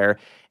through there,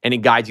 and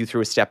it guides you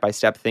through a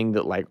step-by-step thing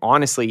that, like,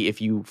 honestly,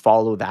 if you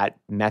follow that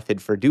method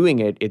for doing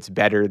it, it's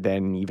better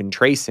than even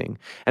tracing.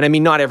 And I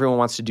mean, not everyone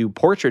wants to do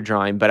portrait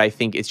drawing, but I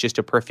think it's just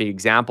a perfect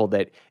example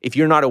that if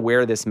you're not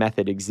aware this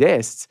method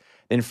exists,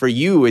 then for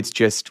you, it's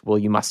just, well,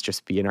 you must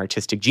just be an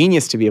artistic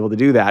genius to be able to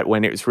do that,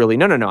 when it's really,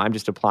 no, I'm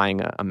just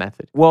applying a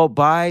method. Well,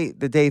 by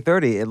the day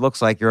 30, it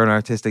looks like you're an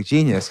artistic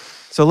genius.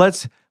 So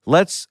let's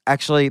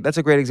actually, that's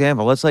a great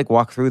example. Let's like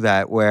walk through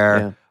that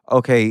where,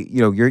 okay,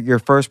 your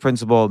first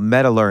principle,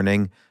 meta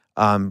learning,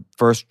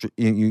 first,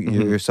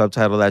 your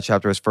subtitle of that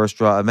chapter is First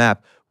Draw a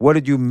Map. What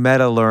did you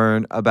meta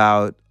learn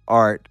about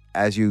art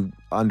as you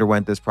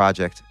underwent this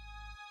project?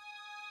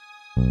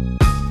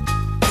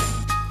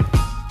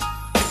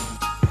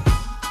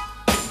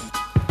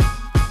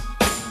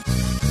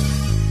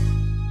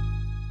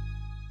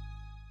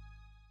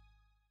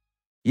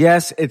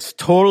 Yes, it's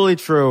totally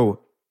true.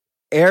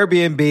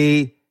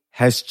 Airbnb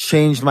has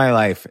changed my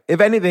life. If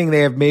anything,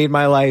 they have made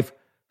my life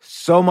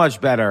so much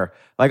better.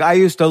 Like, I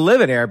used to live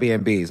in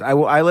Airbnbs.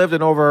 I lived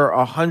in over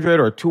 100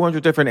 or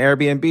 200 different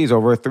Airbnbs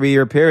over a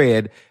 3-year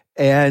period,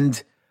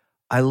 and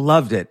I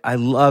loved it.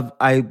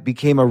 I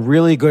became a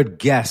really good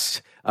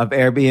guest of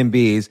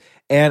Airbnbs,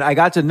 and I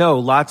got to know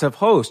lots of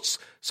hosts.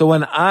 So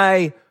when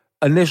I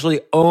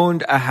initially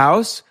owned a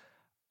house,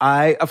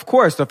 of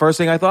course, the first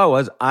thing I thought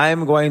was,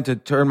 I'm going to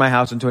turn my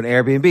house into an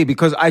Airbnb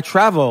because I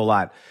travel a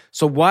lot.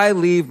 So why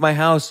leave my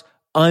house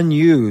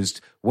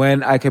unused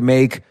when I can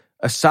make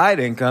a side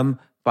income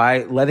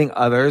by letting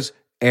others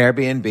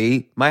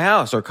Airbnb my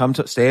house or come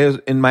to stay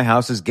in my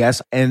house as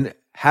guests? And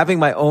having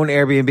my own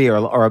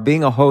Airbnb or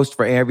being a host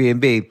for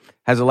Airbnb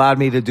has allowed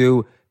me to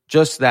do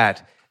just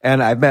that.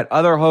 And I've met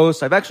other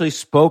hosts. I've actually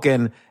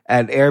spoken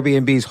at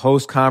Airbnb's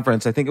host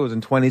conference. I think it was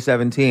in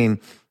 2017.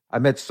 I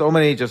met so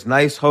many just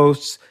nice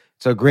hosts.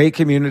 It's a great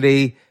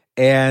community.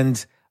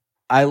 And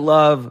I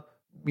love,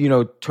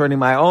 turning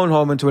my own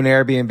home into an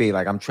Airbnb.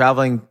 Like, I'm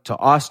traveling to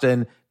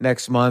Austin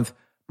next month.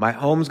 My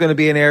home's going to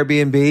be an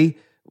Airbnb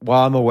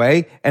while I'm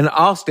away, and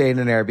I'll stay in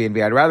an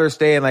Airbnb. I'd rather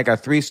stay in like a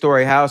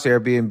 3-story house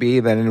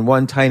Airbnb than in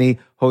one tiny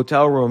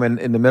hotel room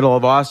in the middle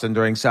of Austin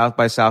during South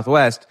by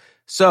Southwest.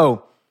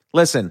 So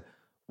listen,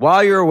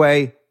 while you're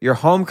away, your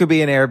home could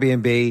be an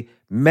Airbnb.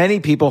 Many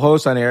people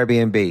host on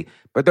Airbnb,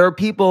 but there are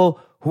people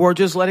who are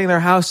just letting their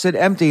house sit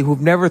empty, who've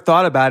never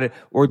thought about it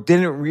or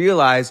didn't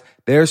realize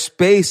their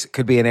space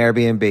could be an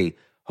Airbnb.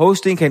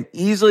 Hosting can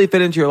easily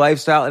fit into your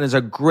lifestyle and is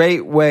a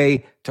great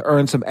way to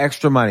earn some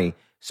extra money.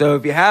 So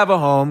if you have a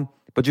home,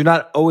 but you're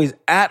not always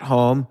at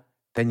home,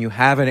 then you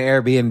have an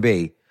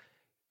Airbnb.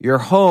 Your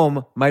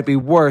home might be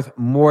worth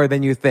more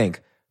than you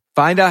think.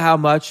 Find out how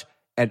much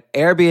at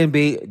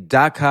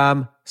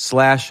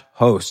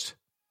airbnb.com/host.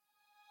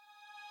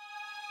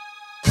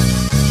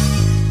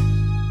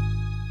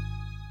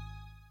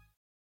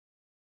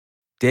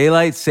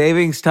 Daylight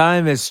savings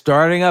time is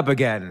starting up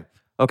again.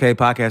 Okay,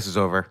 podcast is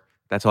over.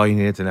 That's all you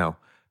needed to know.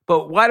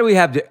 But why do we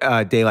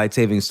have daylight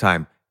savings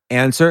time?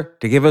 Answer: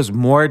 to give us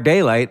more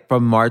daylight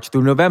from March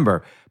through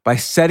November. By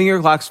setting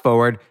your clocks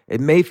forward, it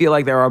may feel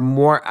like there are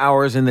more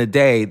hours in the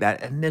day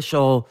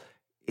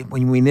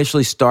when we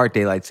initially start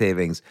daylight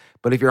savings.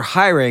 But if you're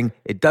hiring,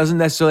 it doesn't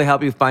necessarily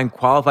help you find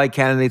qualified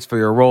candidates for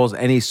your roles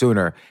any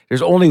sooner.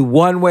 There's only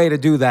one way to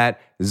do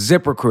that: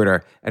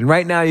 ZipRecruiter. And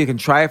right now you can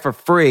try it for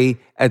free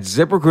at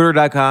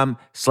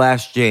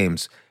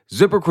ZipRecruiter.com/James.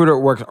 ZipRecruiter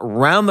works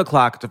around the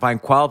clock to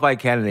find qualified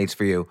candidates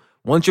for you.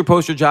 Once you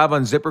post your job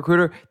on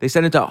ZipRecruiter, they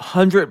send it to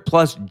 100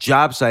 plus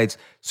job sites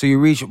so you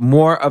reach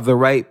more of the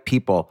right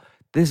people.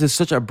 This is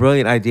such a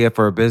brilliant idea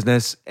for a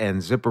business, and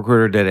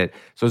ZipRecruiter did it.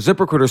 So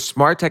ZipRecruiter's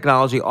smart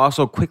technology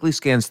also quickly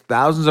scans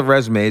thousands of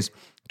resumes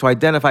to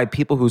identify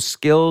people whose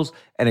skills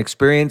and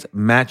experience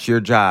match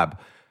your job.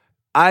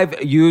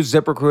 I've used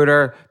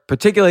ZipRecruiter,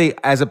 particularly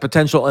as a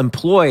potential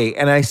employee,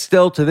 and I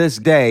still, to this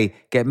day,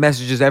 get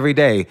messages every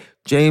day.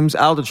 James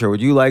Altucher,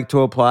 would you like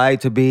to apply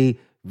to be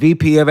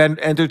VP of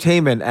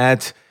Entertainment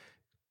at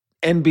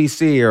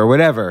NBC or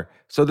whatever?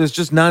 So there's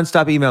just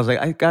nonstop emails. Like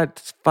I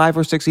got 5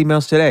 or 6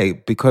 emails today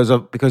because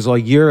a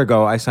year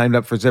ago I signed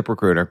up for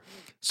ZipRecruiter.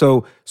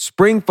 So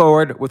spring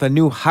forward with a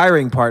new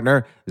hiring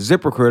partner,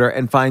 ZipRecruiter,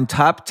 and find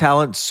top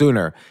talent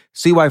sooner.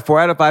 See why 4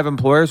 out of 5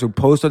 employers who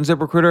post on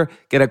ZipRecruiter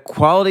get a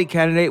quality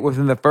candidate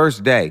within the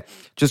first day.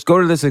 Just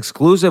go to this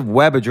exclusive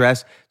web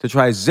address to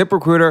try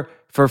ZipRecruiter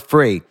for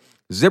free.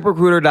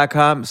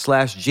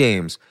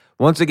 ZipRecruiter.com/James.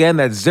 Once again,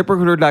 that's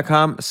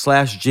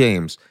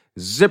ZipRecruiter.com/James.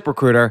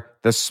 ZipRecruiter,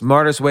 the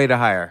smartest way to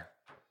hire.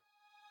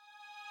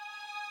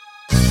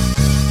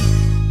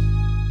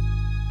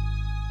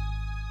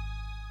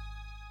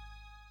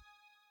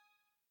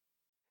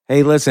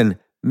 Hey, listen,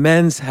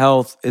 men's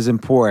health is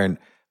important.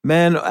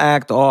 Men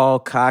act all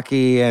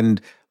cocky and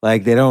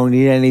like they don't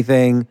need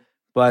anything.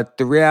 But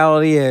the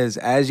reality is,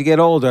 as you get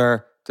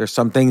older, there's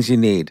some things you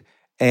need.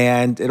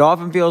 And it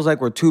often feels like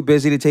we're too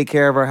busy to take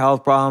care of our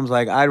health problems.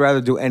 Like I'd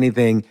rather do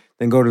anything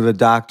than go to the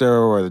doctor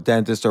or the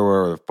dentist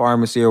or the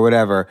pharmacy or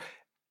whatever.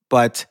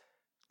 But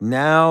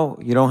now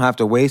you don't have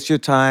to waste your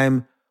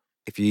time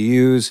if you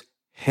use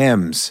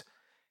Hims.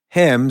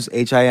 Hims,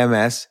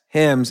 H-I-M-S,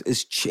 Hims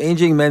is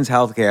changing men's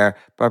healthcare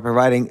by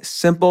providing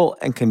simple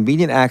and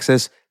convenient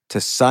access to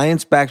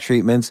science-backed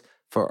treatments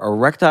for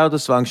erectile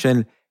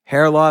dysfunction,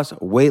 hair loss,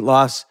 weight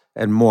loss,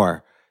 and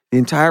more. The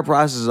entire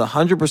process is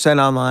 100%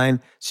 online,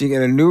 so you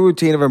get a new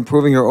routine of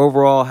improving your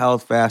overall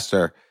health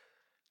faster.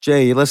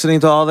 Jay, you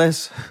listening to all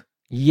this?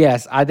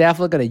 Yes, I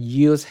definitely gonna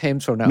use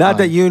Hims from now Not on.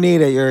 that you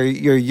need it.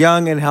 You're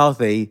young and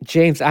healthy.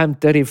 James, I'm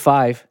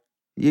 35.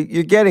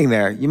 You're getting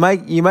there. You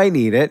might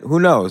need it. Who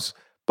knows?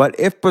 But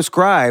if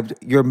prescribed,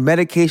 your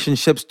medication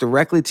ships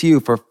directly to you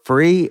for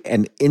free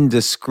and in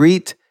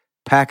discreet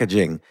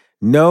packaging.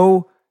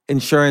 No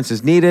insurance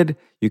is needed.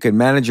 You can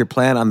manage your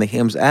plan on the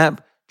Hims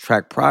app,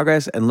 track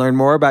progress, and learn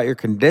more about your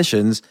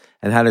conditions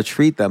and how to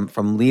treat them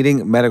from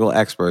leading medical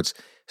experts.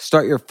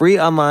 Start your free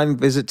online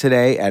visit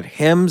today at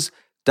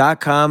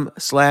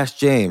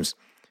hims.com/James.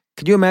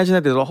 Could you imagine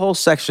that? There's a whole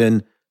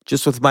section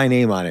just with my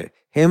name on it.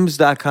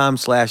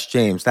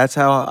 hims.com/James. That's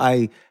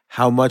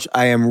how much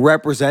I am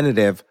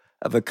representative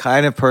of the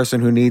kind of person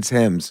who needs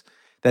Hims.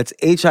 That's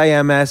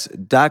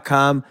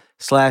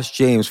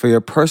HIMS.com/James for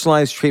your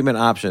personalized treatment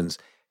options.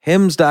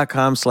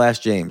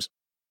 HIMS.com/James.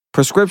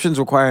 Prescriptions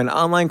require an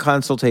online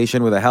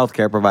consultation with a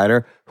healthcare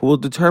provider who will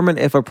determine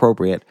if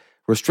appropriate.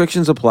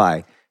 Restrictions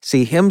apply.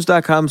 See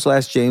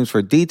HIMS.com/James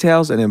for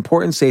details and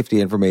important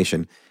safety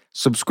information.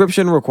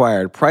 Subscription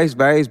required. Price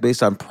varies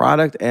based on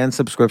product and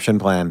subscription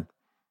plan.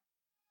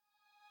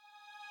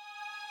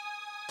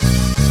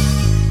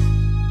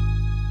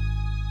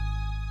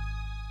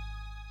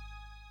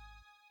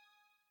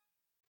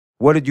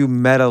 What did you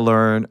meta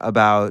learn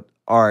about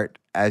art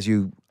as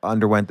you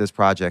underwent this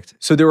project?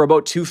 So there were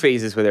about 2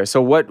 phases with there.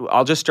 So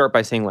I'll just start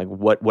by saying like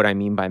what I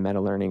mean by meta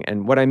learning.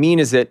 And what I mean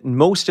is that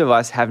most of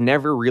us have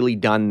never really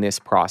done this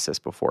process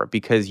before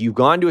because you've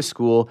gone to a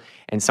school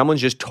and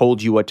someone's just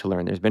told you what to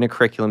learn. There's been a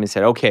curriculum and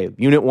said, okay,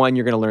 unit 1,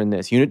 you're going to learn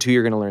this. Unit 2,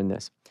 you're going to learn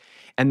this.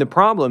 And the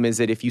problem is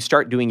that if you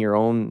start doing your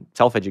own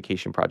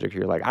self-education project,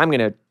 you're like, I'm going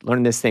to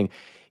learn this thing.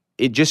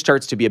 It just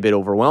starts to be a bit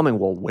overwhelming.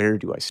 Well, where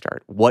do I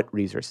start? What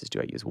resources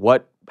do I use?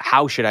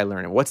 How should I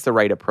learn it? What's the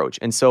right approach?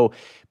 And so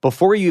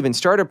before you even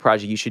start a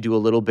project, you should do a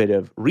little bit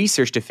of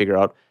research to figure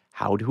out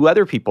how do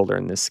other people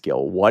learn this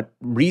skill? What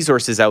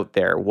resources out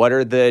there? What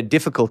are the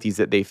difficulties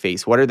that they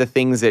face? What are the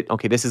things that,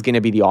 okay, this is going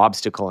to be the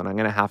obstacle and I'm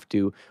going to have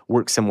to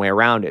work some way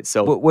around it.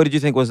 So what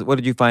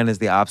did you find as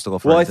the obstacle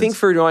for Well, instance? I think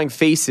for drawing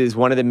faces,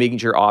 one of the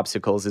major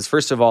obstacles is,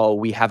 first of all,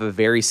 we have a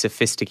very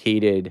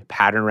sophisticated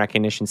pattern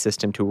recognition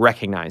system to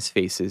recognize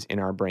faces in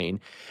our brain.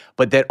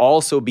 But that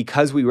also,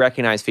 because we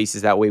recognize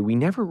faces that way, we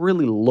never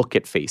really look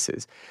at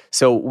faces.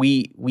 So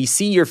we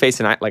see your face,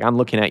 and I'm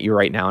looking at you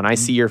right now, and I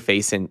see your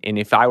face, and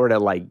if I were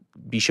to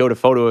be showed a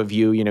photo of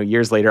you,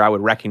 years later, I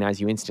would recognize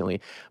you instantly.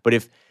 But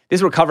if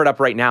this were covered up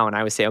right now, and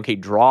I would say, okay,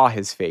 draw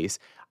his face,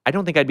 I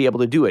don't think I'd be able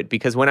to do it,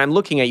 because when I'm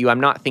looking at you, I'm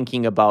not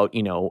thinking about,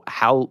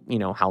 how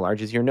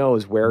large is your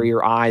nose? Where are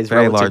your eyes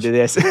Very relative large. to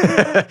this?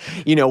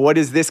 What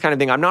is this kind of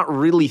thing? I'm not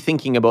really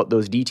thinking about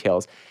those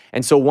details.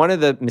 And so one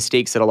of the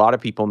mistakes that a lot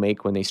of people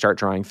make when they start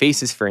drawing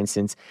faces, for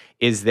instance,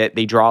 is that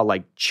they draw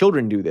like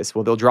children do this.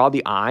 Well, they'll draw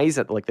the eyes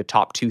at like the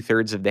top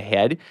 2/3 of the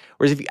head.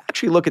 Whereas if you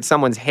actually look at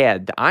someone's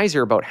head, the eyes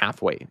are about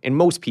halfway in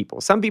most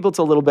people. Some people it's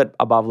a little bit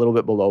above, a little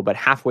bit below, but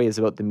halfway is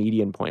about the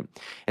median point.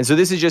 And so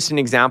this is just an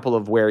example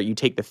of where you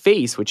take the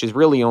face, which is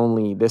really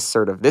only this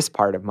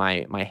part of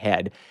my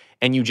head,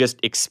 and you just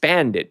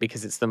expand it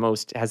because has the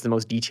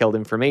most detailed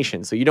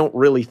information. So you don't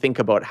really think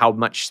about how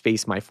much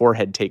space my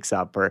forehead takes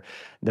up or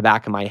the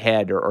back of my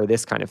head or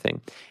this kind of thing.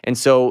 And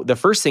so the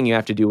first thing you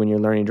have to do when you're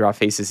learning to draw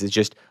faces is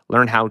just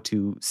learn how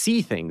to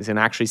see things and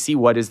actually see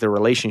what is the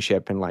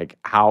relationship and like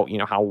how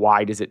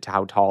wide is it to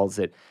how tall is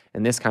it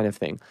and this kind of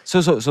thing. So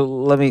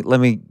let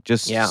me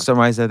just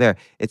summarize that there.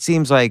 It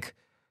seems like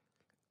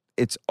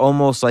it's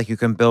almost like you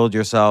can build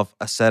yourself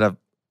a set of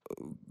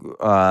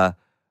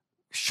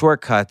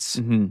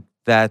shortcuts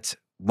that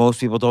most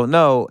people don't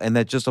know, and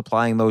that just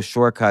applying those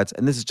shortcuts,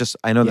 and this is just,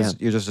 I know this,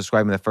 you're just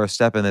describing the first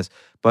step in this,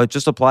 but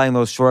just applying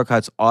those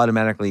shortcuts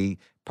automatically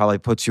probably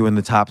puts you in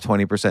the top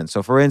 20%.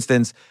 So for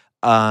instance,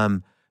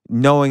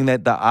 knowing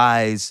that the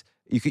eyes,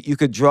 you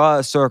could draw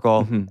a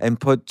circle and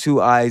put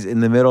two eyes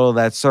in the middle of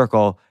that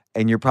circle,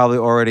 and you're probably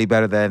already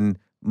better than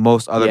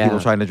most other people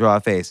trying to draw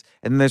a face.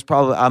 And there's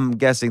probably, I'm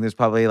guessing there's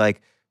probably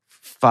like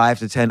 5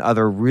 to 10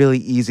 other really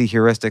easy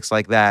heuristics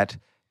like that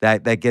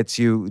gets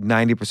you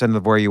 90%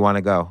 of where you want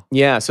to go.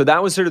 Yeah, so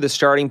that was sort of the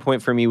starting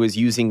point for me, was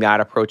using that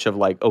approach of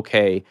like,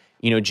 okay,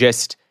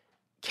 just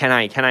can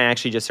I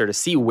actually just sort of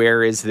see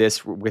where is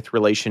this with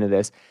relation to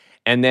this?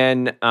 And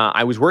then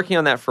I was working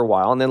on that for a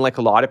while. And then like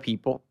a lot of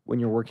people, when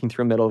you're working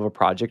through the middle of a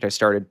project, I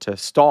started to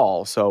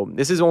stall. So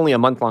this is only a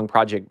month-long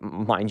project,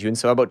 mind you. And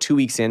so about 2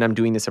 weeks in, I'm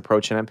doing this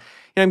approach and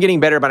I'm getting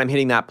better, but I'm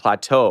hitting that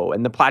plateau.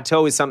 And the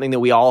plateau is something that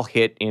we all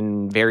hit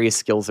in various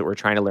skills that we're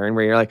trying to learn,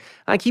 where you're like,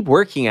 I keep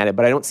working at it,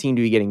 but I don't seem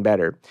to be getting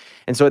better.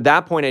 And so at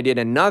that point, I did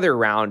another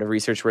round of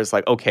research where it's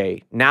like,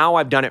 okay, now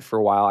I've done it for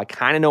a while. I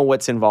kind of know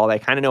what's involved. I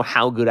kind of know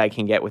how good I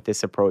can get with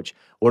this approach.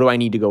 What do I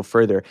need to go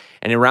further?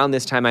 And around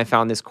this time, I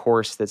found this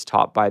course that's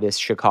taught by this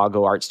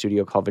Chicago art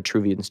studio called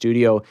Vitruvian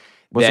Studio.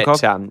 What's it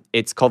called?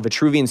 It's called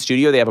Vitruvian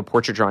Studio. They have a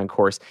portrait drawing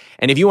course.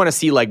 And if you want to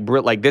see like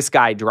this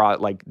guy draw,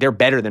 like they're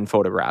better than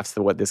photographs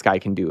than what this guy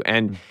can do.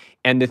 And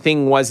the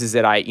thing is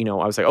that I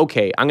was like,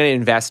 okay, I'm going to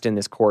invest in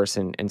this course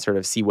and sort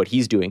of see what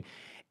he's doing.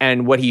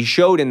 And what he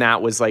showed in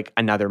that was like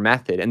another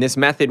method. And this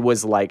method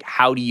was like,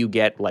 how do you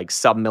get like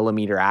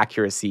sub-millimeter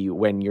accuracy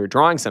when you're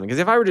drawing something? Because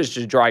if I were just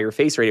to draw your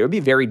face right, it would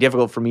be very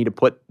difficult for me to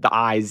put the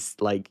eyes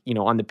like,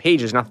 on the page.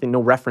 There's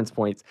no reference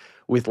points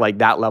with like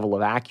that level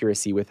of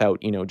accuracy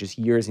without, just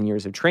years and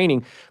years of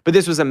training. But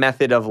this was a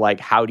method of like,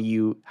 how do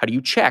you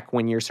check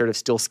when you're sort of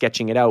still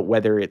sketching it out,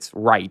 whether it's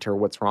right or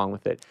what's wrong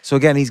with it? So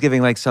again, he's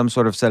giving like some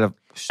sort of set of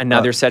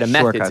another set of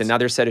methods, shortcuts.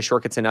 another set of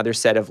shortcuts, another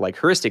set of like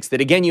heuristics that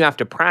again, you have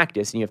to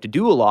practice and you have to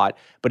do a lot,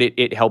 but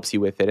it helps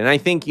you with it. And I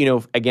think,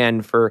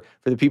 again, for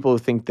the people who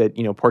think that,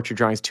 portrait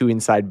drawing is too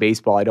inside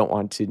baseball, I don't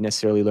want to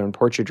necessarily learn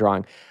portrait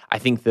drawing. I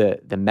think the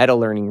meta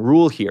learning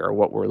rule here,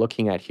 what we're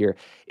looking at here,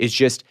 is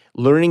just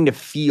learning to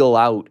feel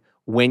out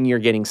when you're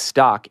getting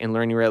stuck and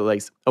learning to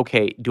realize,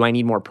 okay, do I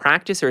need more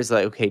practice, or is it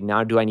like, okay,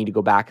 now do I need to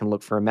go back and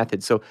look for a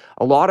method? So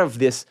a lot of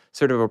this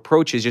sort of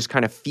approach is just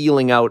kind of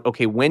feeling out,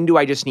 okay, when do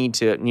I just need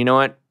to, you know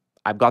what,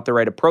 I've got the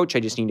right approach, I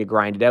just need to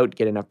grind it out,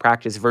 get enough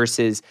practice,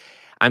 versus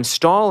I'm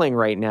stalling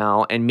right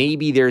now, and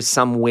maybe there's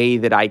some way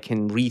that I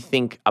can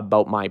rethink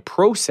about my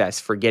process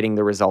for getting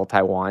the result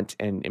I want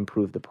and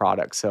improve the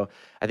product. So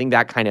I think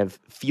that kind of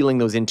feeling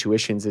those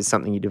intuitions is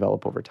something you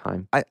develop over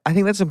time. I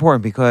think that's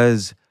important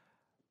because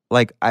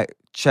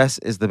chess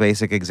is the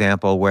basic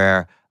example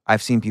where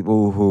I've seen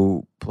people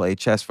who play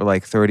chess for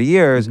like 30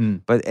 years,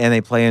 and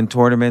they play in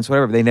tournaments,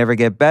 whatever, they never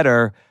get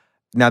better.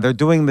 Now they're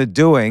doing the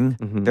doing,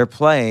 they're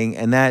playing,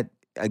 and that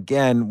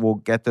again will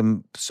get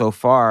them so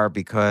far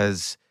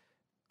because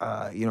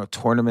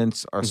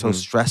tournaments are so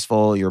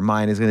stressful. Your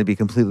mind is going to be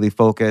completely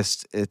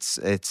focused.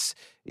 It's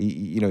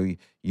you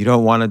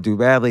don't want to do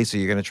badly, so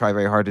you're going to try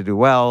very hard to do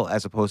well,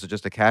 as opposed to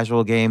just a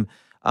casual game.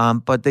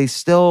 But they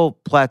still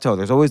plateau.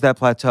 There's always that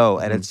plateau,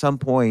 and at some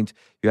point,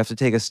 you have to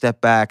take a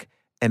step back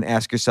and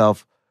ask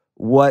yourself,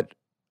 what,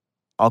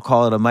 I'll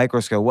call it a micro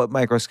skill, what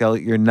micro skill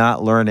you're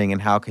not learning,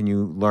 and how can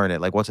you learn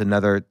it? Like, what's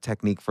another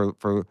technique for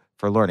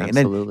learning?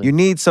 Absolutely. And then you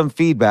need some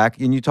feedback,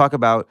 and you talk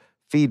about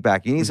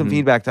feedback. You need some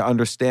feedback to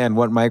understand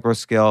what micro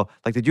skill.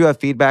 Like, did you have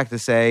feedback to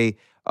say,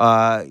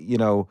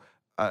 you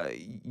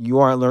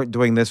aren't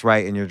doing this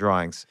right in your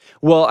drawings?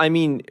 Well, I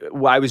mean,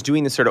 I was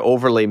doing this sort of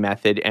overlay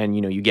method, and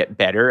you get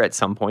better at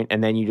some point,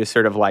 and then you just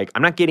sort of like,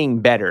 I'm not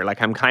getting better.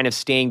 Like, I'm kind of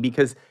staying,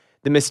 because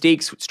the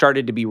mistakes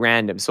started to be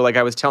random. So like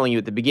I was telling you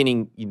at the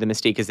beginning, the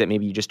mistake is that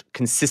maybe you just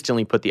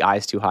consistently put the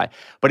eyes too high.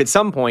 But at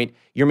some point,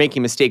 you're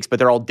making mistakes, but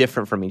they're all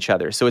different from each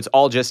other. So it's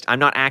all just, I'm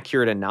not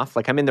accurate enough.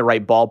 Like, I'm in the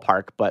right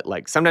ballpark, but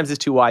like sometimes it's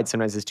too wide,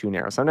 sometimes it's too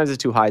narrow, sometimes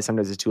it's too high,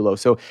 sometimes it's too low.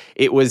 So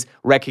it was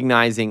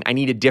recognizing I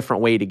need a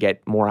different way to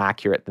get more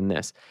accurate than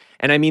this.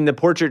 And I mean, the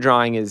portrait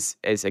drawing is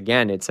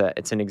again, it's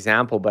an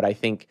example, but I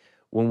think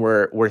when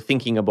we're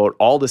thinking about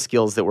all the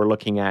skills that we're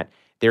looking at,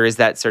 there is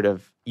that sort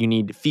of, you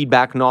need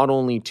feedback not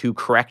only to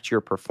correct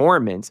your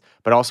performance,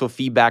 but also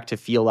feedback to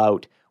feel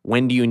out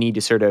when do you need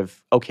to sort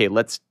of, okay,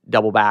 let's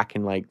double back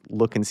and like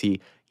look and see,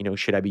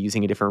 should I be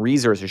using a different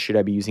resource or should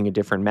I be using a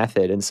different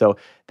method? And so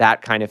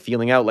that kind of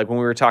feeling out, like when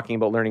we were talking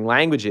about learning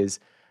languages,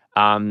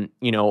 when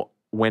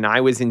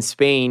I was in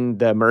Spain,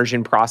 the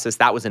immersion process,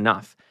 that was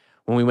enough.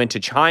 when we went to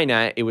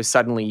China, it was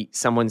suddenly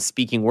someone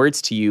speaking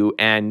words to you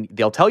and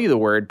they'll tell you the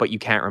word, but you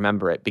can't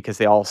remember it because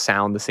they all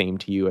sound the same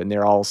to you and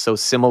they're all so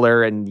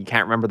similar and you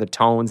can't remember the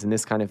tones and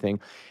this kind of thing.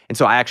 And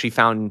so I actually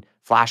found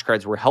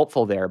flashcards were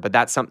helpful there, but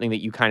that's something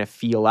that you kind of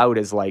feel out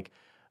as like,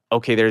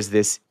 okay, there's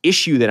this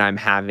issue that I'm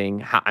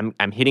having.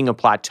 I'm hitting a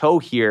plateau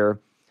here.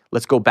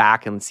 Let's go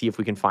back and see if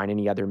we can find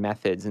any other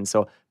methods. And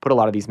so put a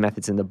lot of these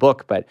methods in the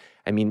book, but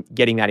I mean,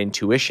 getting that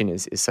intuition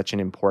is such an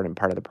important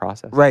part of the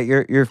process. Right.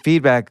 Your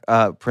feedback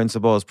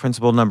principle is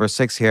principle number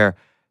 6 here.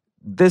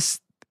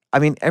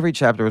 Every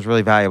chapter was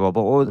really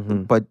valuable,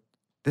 but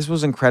this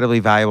was incredibly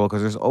valuable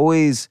because there's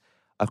always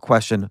a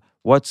question,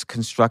 what's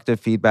constructive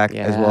feedback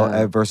as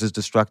well versus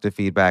destructive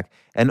feedback?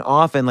 And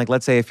often, like,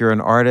 let's say if you're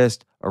an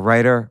artist, a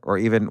writer, or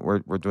even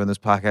we're doing this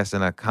podcast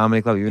in a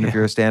comedy club, even if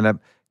you're a stand-up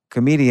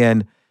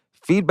comedian,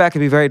 feedback can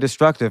be very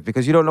destructive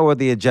because you don't know what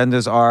the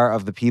agendas are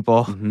of the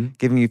people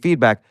giving you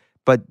feedback.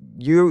 But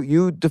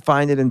you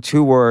defined it in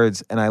 2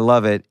 words, and I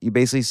love it. You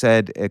basically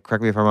said,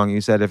 correct me if I'm wrong,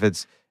 you said if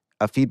it's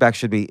a feedback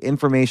should be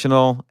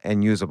informational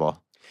and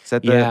usable. Is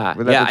that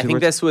I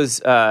think this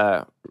was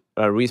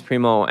Ruiz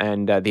Primo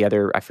and the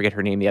other, I forget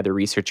her name, the other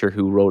researcher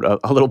who wrote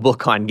a little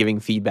book on giving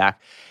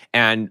feedback.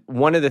 And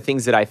one of the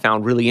things that I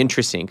found really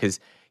interesting, because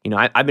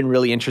I've been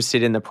really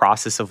interested in the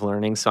process of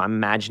learning, so I'm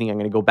imagining I'm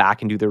going to go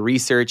back and do the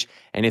research,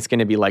 and it's going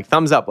to be like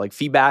thumbs up, like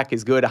feedback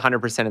is good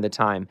 100% of the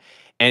time.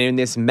 And in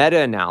this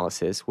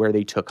meta-analysis, where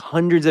they took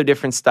hundreds of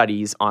different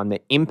studies on the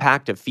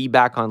impact of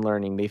feedback on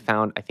learning, they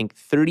found, I think,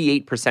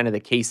 38% of the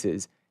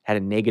cases had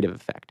a negative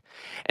effect.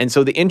 And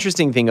so the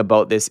interesting thing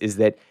about this is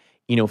that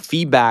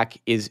feedback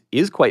is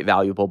quite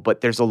valuable,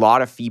 but there's a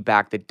lot of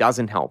feedback that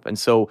doesn't help. And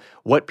so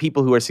what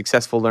people who are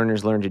successful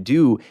learners learn to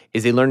do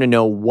is they learn to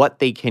know what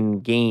they can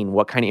gain,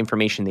 what kind of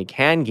information they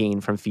can gain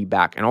from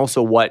feedback, and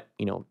also what,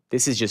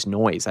 this is just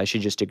noise. I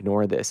should just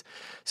ignore this.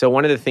 So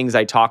one of the things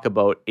I talk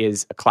about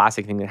is a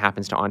classic thing that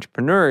happens to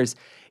entrepreneurs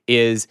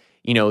is,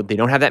 they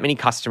don't have that many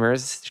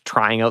customers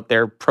trying out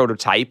their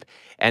prototype.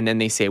 And then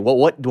they say, well,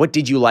 what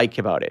did you like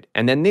about it?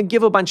 And then they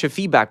give a bunch of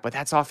feedback, but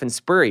that's often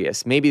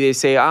spurious. Maybe they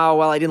say, oh,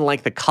 well, I didn't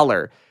like the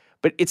color.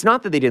 But it's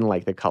not that they didn't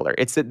like the color.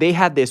 It's that they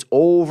had this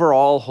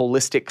overall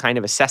holistic kind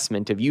of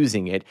assessment of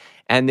using it.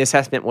 And the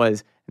assessment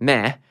was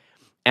meh.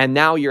 And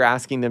now you're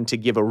asking them to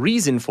give a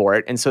reason for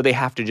it. And so they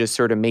have to just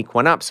sort of make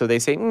one up. So they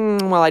say,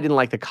 well, I didn't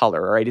like the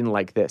color, or I didn't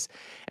like this.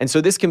 And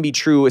so this can be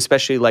true,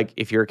 especially like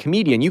if you're a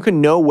comedian. You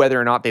can know whether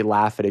or not they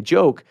laugh at a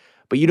joke,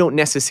 but you don't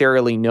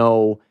necessarily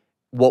know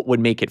what would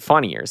make it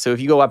funnier. So if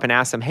you go up and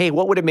ask them, hey,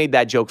 what would have made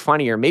that joke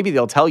funnier? Maybe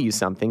they'll tell you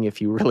something if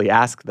you really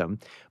ask them.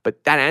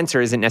 But that answer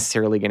isn't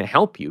necessarily going to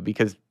help you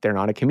because they're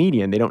not a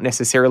comedian. They don't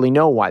necessarily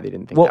know why they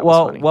didn't think that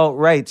was funny. Well,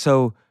 right.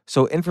 So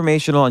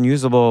informational and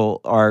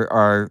usable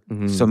are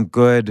some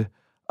good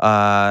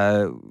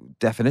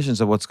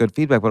definitions of what's good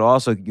feedback, but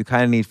also you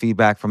kind of need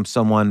feedback from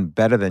someone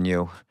better than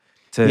you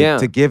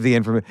to give the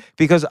information.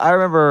 Because I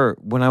remember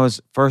when I was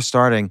first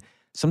starting,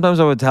 sometimes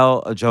I would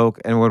tell a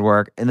joke and it would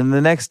work. And then the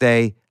next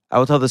day, I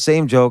would tell the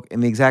same joke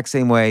in the exact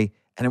same way,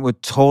 and it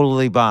would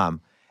totally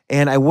bomb.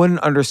 And I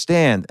wouldn't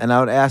understand. And I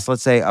would ask,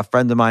 let's say, a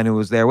friend of mine who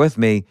was there with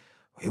me,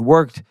 it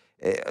worked.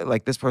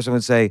 Like this person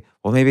would say,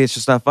 well, maybe it's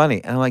just not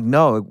funny. And I'm like,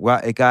 no,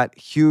 it got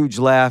huge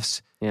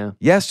laughs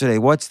yesterday.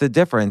 What's the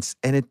difference?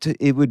 And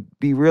it would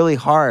be really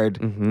hard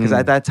because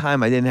at that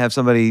time, I didn't have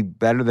somebody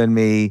better than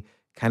me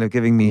kind of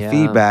giving me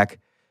feedback.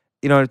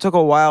 It took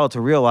a while to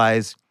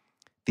realize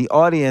the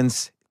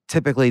audience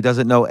typically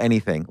doesn't know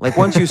anything. Like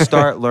once you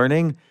start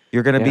learning,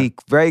 you're going to be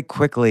very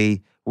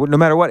quickly, no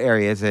matter what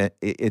area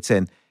it's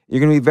in, you're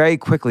going to be very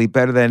quickly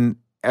better than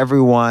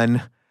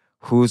everyone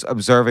who's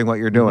observing what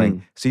you're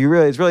doing. So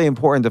it's really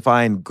important to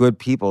find good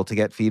people to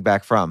get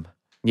feedback from.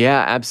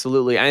 Yeah,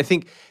 absolutely. And I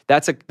think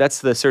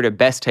that's the sort of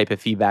best type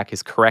of feedback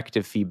is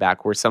corrective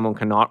feedback, where someone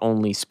can not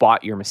only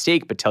spot your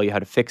mistake, but tell you how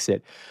to fix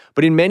it.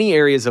 But in many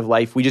areas of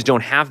life, we just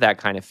don't have that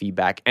kind of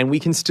feedback. And we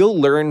can still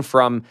learn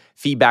from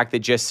feedback that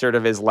just sort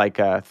of is like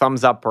a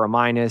thumbs up or a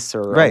minus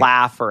or a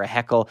laugh or a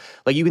heckle.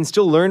 Like you can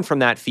still learn from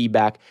that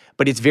feedback,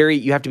 but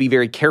you have to be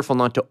very careful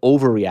not to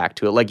overreact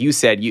to it. Like you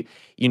said,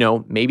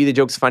 maybe the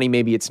joke's funny,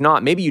 maybe it's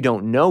not. Maybe you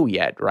don't know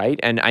yet, right?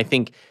 And I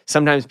think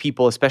sometimes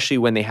people, especially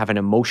when they have an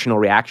emotional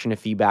reaction to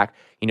feedback,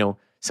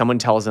 someone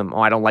tells them,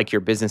 oh, I don't like your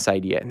business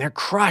idea. And they're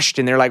crushed.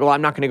 And they're like, well,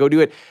 I'm not going to go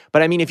do it.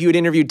 But I mean, if you had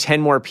interviewed 10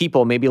 more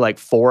people, maybe like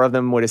 4 of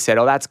them would have said,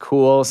 oh, that's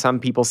cool. Some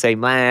people say,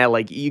 meh.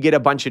 Like you get a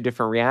bunch of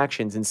different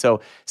reactions. And so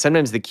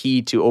sometimes the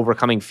key to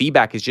overcoming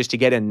feedback is just to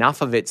get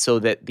enough of it so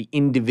that the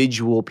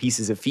individual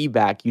pieces of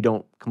feedback, you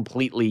don't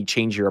completely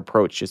change your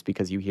approach just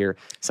because you hear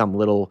some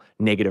little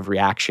negative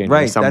reaction.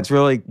 Right. Or some that's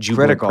really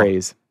critical.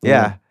 Praise.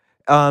 Yeah.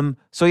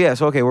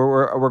 So okay,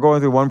 we're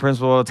going through one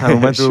principle at a time.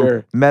 We went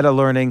through meta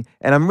learning,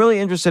 and I'm really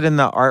interested in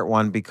the art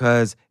one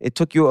because it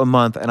took you a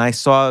month, and I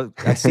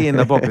see in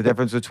the book the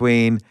difference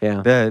between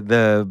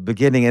the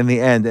beginning and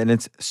the end, and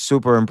it's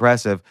super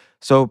impressive.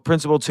 So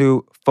principle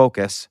 2,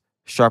 focus,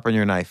 sharpen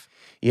your knife.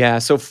 Yeah,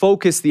 so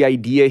focus, the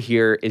idea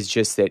here is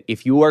just that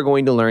if you are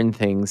going to learn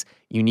things,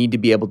 you need to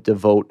be able to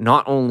devote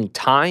not only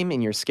time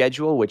in your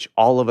schedule, which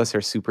all of us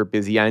are super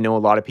busy. I know a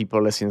lot of people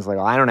are listening, it's like,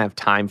 oh, I don't have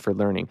time for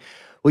learning.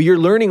 Well, you're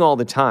learning all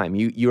the time.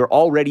 You're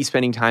already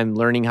spending time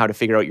learning how to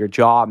figure out your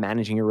job,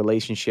 managing your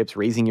relationships,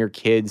 raising your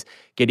kids,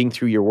 getting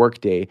through your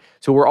workday.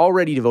 So we're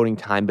already devoting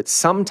time, but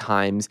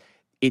sometimes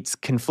it's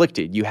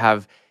conflicted. You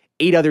have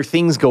 8 other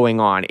things going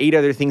on, 8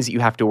 other things that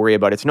you have to worry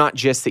about. It's not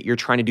just that you're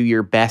trying to do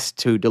your best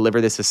to deliver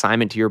this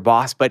assignment to your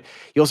boss, but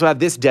you also have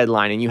this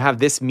deadline and you have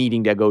this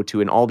meeting to go to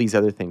and all these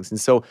other things.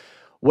 And so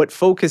what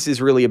focus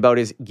is really about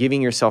is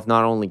giving yourself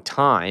not only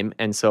time,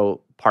 and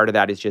so part of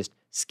that is just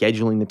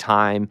scheduling the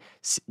time,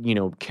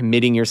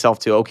 committing yourself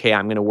to, okay,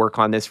 I'm going to work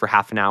on this for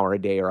half an hour a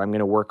day, or I'm going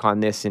to work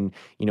on this and,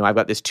 I've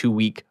got this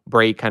 2-week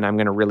break and I'm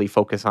going to really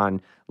focus on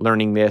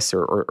learning this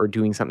or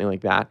doing something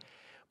like that.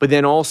 But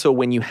then also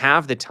when you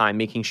have the time,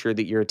 making sure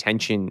that your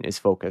attention is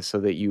focused so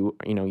that you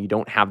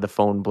don't have the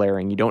phone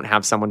blaring, you don't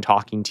have someone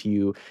talking to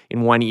you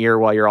in one ear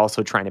while you're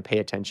also trying to pay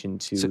attention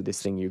to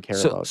this thing you care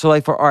about. So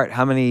like for art,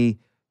 how many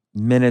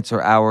minutes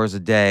or hours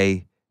a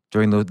day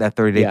during that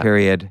 30-day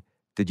period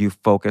did you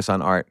focus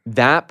on art?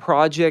 That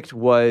project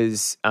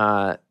was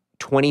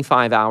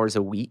 25 hours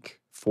a week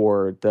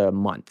for the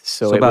month.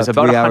 So it was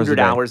about 100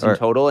 hours in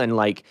total. And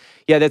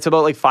that's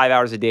about like 5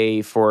 hours a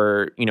day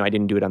for, I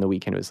didn't do it on the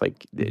weekend. It was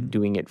like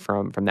doing it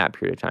from that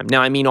period of time.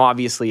 Now, I mean,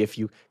 obviously, if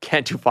you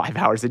can't do 5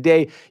 hours a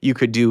day, you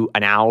could do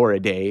an hour a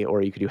day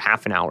or you could do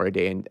half an hour a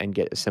day and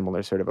get a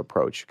similar sort of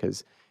approach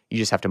because you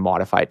just have to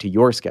modify it to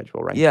your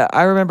schedule, right? Yeah,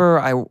 I remember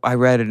I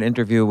read an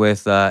interview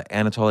with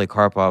Anatoly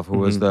Karpov, who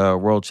was the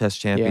world chess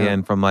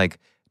champion from like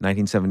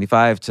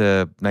 1975 to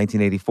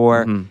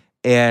 1984.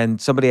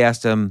 And somebody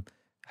asked him,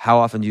 how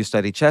often do you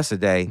study chess a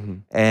day?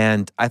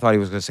 And I thought he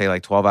was going to say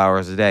like 12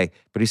 hours a day,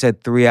 but he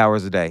said 3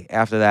 hours a day.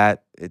 After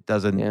that, it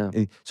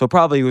doesn't. So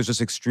probably he was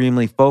just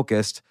extremely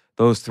focused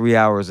those 3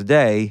 hours a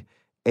day.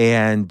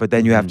 But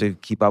then you have to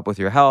keep up with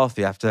your health.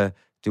 You have to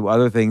do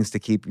other things to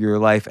keep your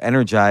life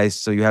energized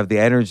so you have the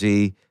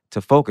energy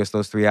to focus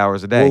those 3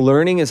 hours a day. Well,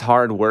 learning is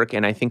hard work,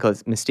 and I think a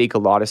mistake a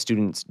lot of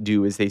students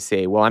do is they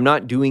say, well, I'm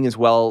not doing as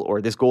well,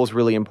 or this goal is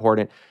really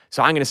important,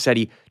 so I'm going to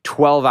study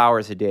 12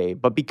 hours a day.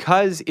 But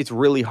because it's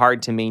really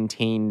hard to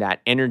maintain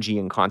that energy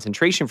and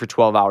concentration for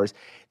 12 hours,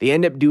 they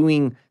end up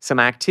doing some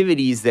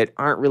activities that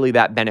aren't really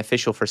that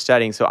beneficial for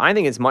studying. So I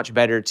think it's much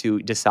better to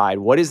decide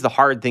what is the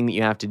hard thing that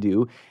you have to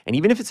do, and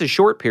even if it's a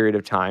short period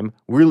of time,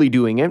 really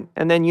doing it,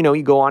 and then,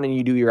 you go on and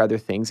you do your other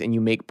things, and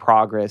you make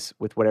progress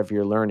with whatever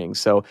you're learning.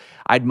 So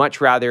I'd much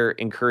rather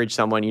encourage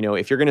someone,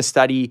 if you're going to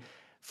study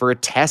for a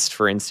test,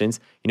 for instance,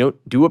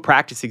 do a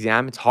practice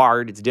exam. It's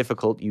hard. It's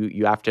difficult.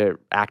 You have to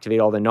activate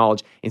all the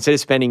knowledge. Instead of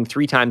spending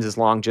 3 times as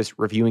long just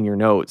reviewing your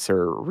notes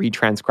or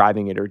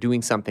retranscribing it or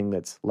doing something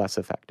that's less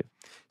effective.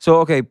 So,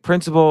 okay,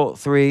 principle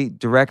 3,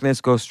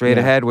 directness, go straight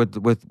ahead with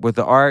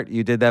the art.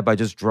 You did that by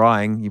just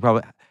drawing. You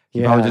probably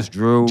just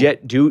drew.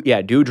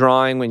 Do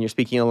drawing when you're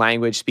speaking a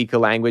language, speak a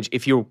language.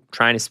 If you're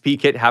trying to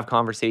speak it, have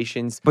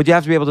conversations. But you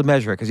have to be able to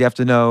measure it because you have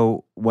to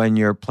know when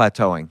you're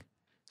plateauing.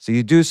 So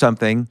you do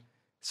something.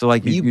 So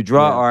like you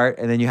draw art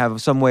and then you have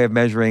some way of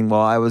measuring,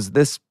 well, I was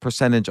this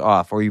percentage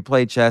off. Or you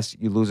play chess,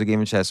 you lose a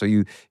game of chess. Or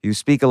you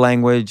speak a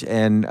language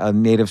and a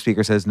native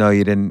speaker says, no,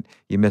 you didn't,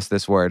 you missed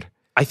this word.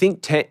 I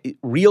think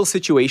real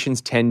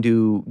situations tend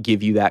to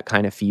give you that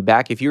kind of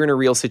feedback. If you're in a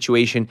real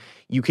situation,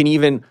 you can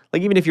even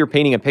if you're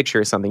painting a picture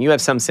or something, you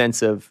have some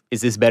sense of,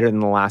 is this better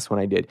than the last one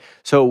I did?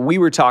 So we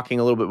were talking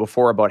a little bit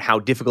before about how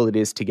difficult it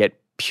is to get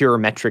pure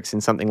metrics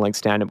in something like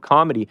stand-up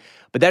comedy,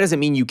 but that doesn't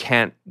mean you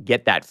can't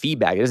get that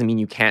feedback. It doesn't mean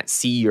you can't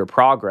see your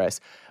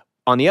progress.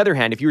 On the other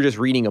hand, if you're just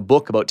reading a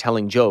book about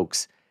telling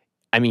jokes,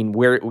 I mean,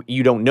 where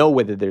you don't know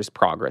whether there's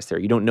progress there.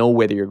 You don't know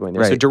whether you're going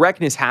there. Right. So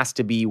directness has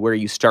to be where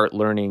you start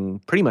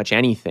learning pretty much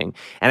anything.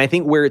 And I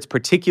think where it's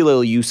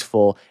particularly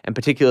useful and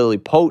particularly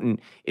potent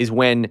is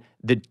when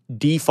the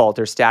default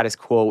or status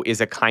quo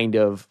is a kind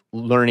of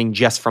learning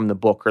just from the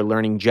book or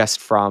learning just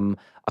from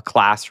a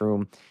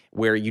classroom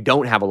where you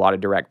don't have a lot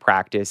of direct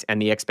practice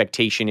and the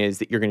expectation is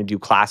that you're going to do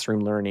classroom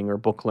learning or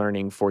book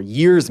learning for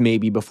years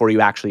maybe before you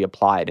actually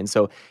apply it. And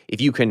so if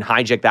you can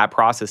hijack that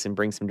process and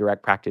bring some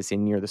direct practice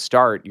in near the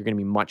start, you're going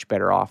to be much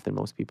better off than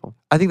most people.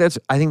 I think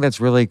that's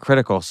really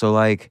critical. So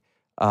like,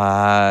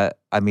 I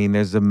mean,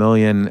 there's a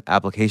million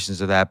applications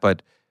of that,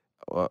 but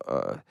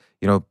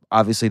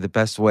obviously the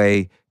best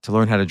way to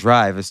learn how to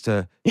drive is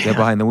to get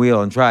behind the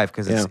wheel and drive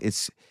because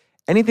it's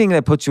anything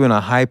that puts you in a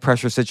high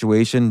pressure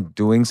situation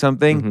doing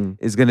something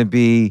is going to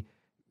be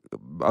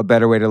a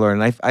better way to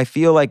learn. And I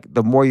feel like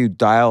the more you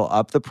dial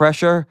up the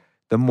pressure,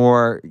 the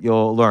more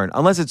you'll learn.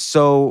 Unless it's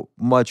so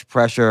much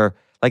pressure,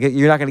 like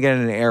you're not going to get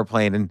in an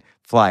airplane and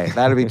fly it.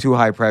 That'll be too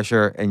high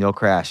pressure and you'll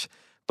crash.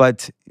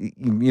 But,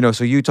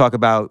 so you talk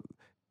about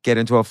get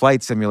into a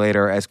flight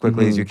simulator as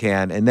quickly as you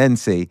can and then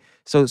see.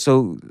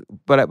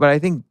 But I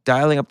think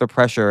dialing up the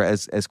pressure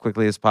as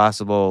quickly as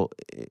possible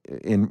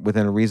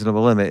within a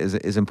reasonable limit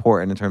is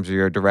important in terms of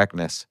your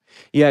directness.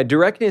 Yeah,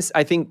 directness,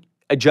 I think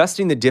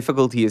adjusting the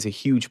difficulty is a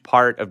huge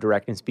part of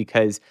directness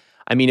because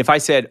I mean, if I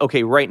said,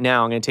 okay, right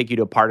now I'm going to take you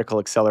to a particle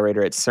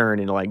accelerator at CERN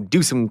and like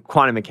do some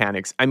quantum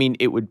mechanics, I mean,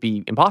 it would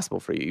be impossible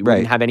for you. You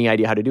wouldn't have any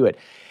idea how to do it.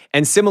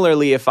 And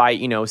similarly, if I,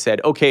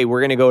 said, okay, we're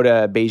going to go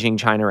to Beijing,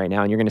 China right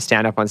now, and you're going to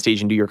stand up on stage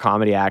and do your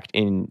comedy act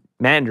in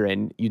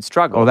Mandarin, you'd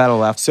struggle. Oh, that'll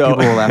laugh. People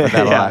will laugh at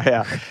that a lot.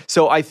 Yeah.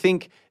 So I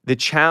think the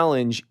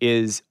challenge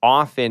is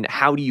often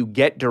how do you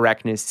get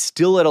directness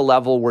still at a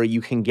level where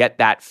you can get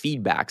that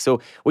feedback? So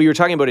what you were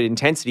talking about at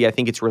intensity, I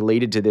think it's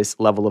related to this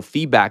level of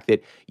feedback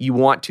that you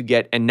want to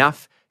get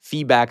enough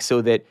feedback so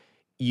that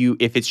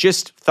if it's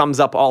just thumbs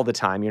up all the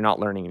time, you're not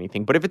learning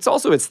anything. But if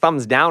it's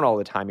thumbs down all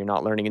the time, you're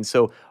not learning. And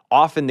so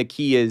often the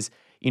key is,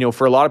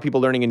 for a lot of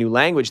people learning a new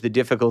language, the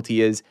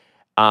difficulty is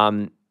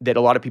that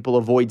a lot of people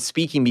avoid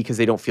speaking because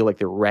they don't feel like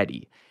they're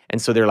ready. And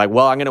so they're like,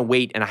 well, I'm going to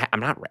wait and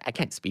I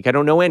can't speak. I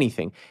don't know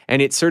anything.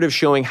 And it's sort of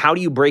showing how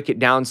do you break it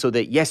down so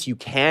that, yes, you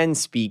can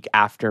speak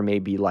after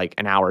maybe like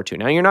an hour or two.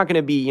 Now, you're not going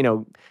to be,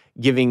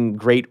 giving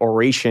great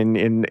oration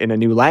in a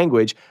new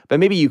language, but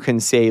maybe you can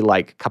say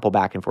like a couple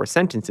back and forth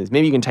sentences.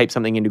 Maybe you can type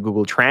something into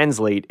Google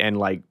Translate and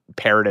like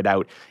parrot it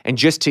out. And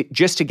just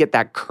to get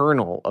that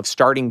kernel of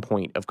starting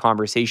point of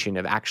conversation,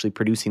 of actually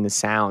producing the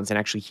sounds and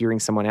actually hearing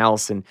someone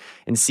else and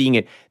seeing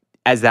it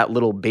as that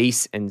little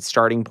base and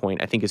starting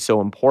point, I think is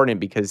so important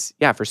because,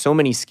 for so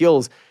many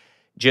skills,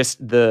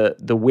 just the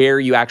where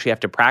you actually have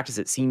to practice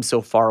it seems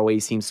so far away,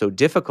 seems so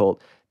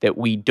difficult that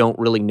we don't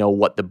really know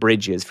what the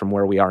bridge is from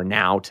where we are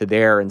now to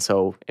there. And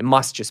so it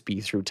must just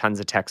be through tons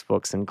of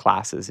textbooks and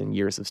classes and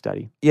years of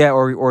study. Yeah,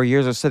 or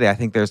years of study. I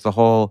think there's the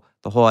whole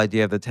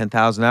idea of the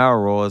 10,000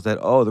 hour rule is that,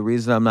 the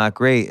reason I'm not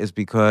great is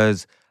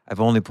because I've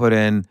only put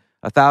in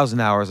 1,000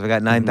 hours. I've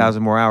got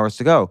 9,000 more hours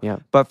to go. Yeah.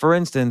 But for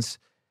instance,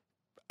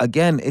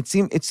 again, it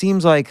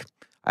seems like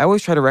I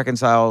always try to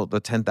reconcile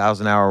the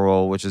 10,000 hour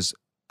rule, which is,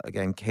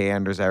 again, K.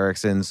 Anders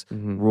Ericsson's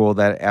rule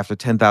that after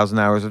 10,000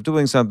 hours of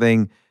doing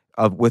something,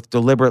 with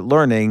deliberate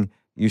learning,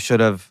 you should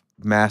have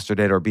mastered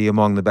it or be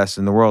among the best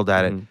in the world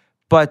at it.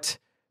 But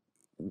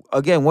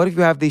again, what if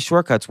you have these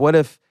shortcuts? What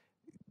if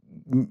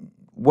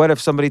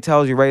somebody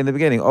tells you right in the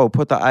beginning,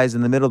 put the eyes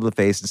in the middle of the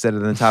face instead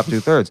of in the top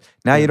 2/3?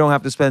 Now you don't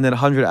have to spend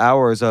 100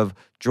 hours of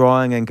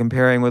drawing and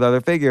comparing with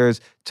other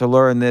figures to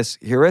learn this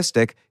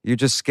heuristic. You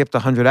just skipped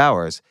 100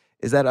 hours.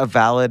 Is that a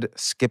valid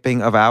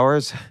skipping of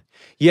hours?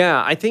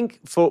 Yeah, I think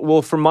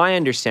from my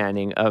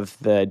understanding of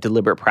the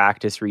deliberate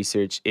practice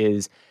research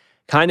is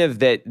kind of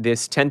that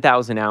this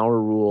 10,000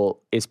 hour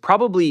rule is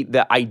probably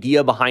the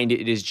idea behind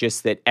it is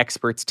just that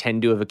experts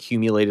tend to have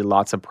accumulated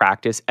lots of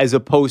practice as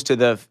opposed to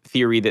the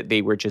theory that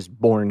they were just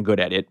born good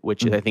at it,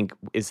 which I think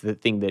is the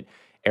thing that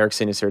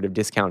Ericsson is sort of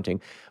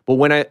discounting. But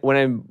when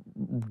I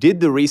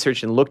did the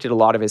research and looked at a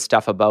lot of his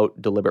stuff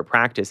about deliberate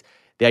practice,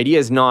 the idea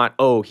is not,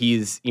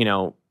 he's,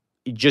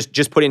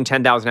 just put in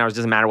 10,000 hours,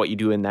 doesn't matter what you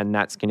do, and then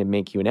that's going to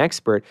make you an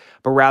expert,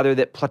 but rather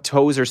that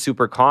plateaus are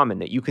super common,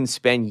 that you can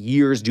spend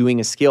years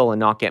doing a skill and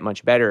not get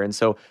much better. And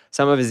so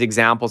some of his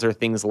examples are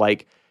things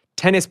like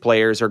tennis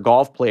players or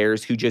golf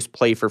players who just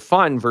play for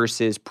fun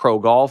versus pro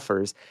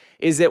golfers,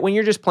 is that when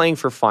you're just playing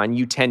for fun,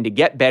 you tend to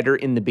get better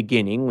in the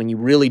beginning when you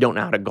really don't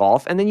know how to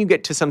golf, and then you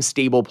get to some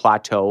stable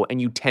plateau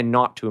and you tend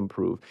not to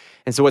improve.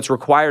 And so what's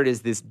required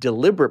is this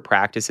deliberate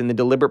practice, and the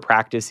deliberate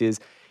practice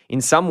is in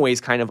some ways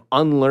kind of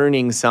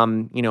unlearning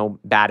some,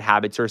 bad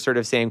habits, or sort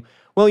of saying,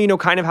 well,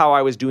 kind of how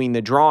I was doing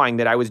the drawing,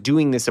 that I was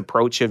doing this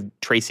approach of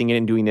tracing it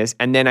and doing this,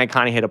 and then I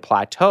kind of hit a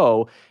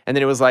plateau, and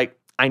then it was like,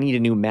 I need a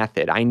new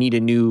method. I need a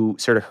new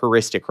sort of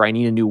heuristic, or I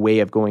need a new way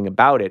of going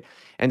about it.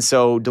 And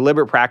so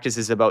deliberate practice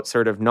is about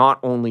sort of not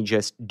only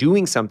just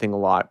doing something a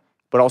lot,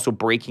 but also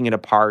breaking it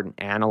apart and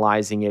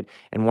analyzing it.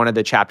 And one of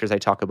the chapters I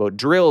talk about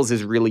drills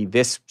is really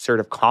this sort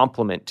of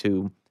complement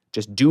to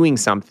just doing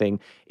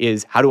something,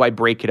 is how do I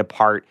break it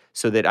apart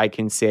so that I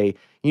can say,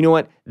 you know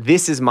what,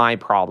 this is my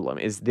problem,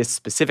 is this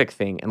specific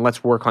thing, and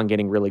let's work on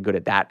getting really good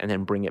at that, and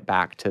then bring it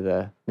back to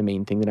the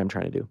main thing that I'm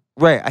trying to do.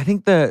 Right. I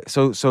think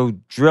so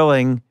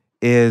drilling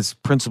is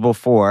principle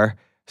 4.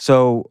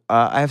 So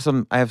I have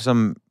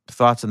some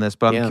thoughts on this,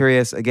 but I'm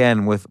curious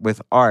again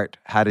with art.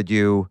 How did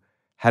you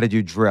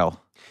drill?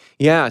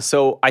 Yeah.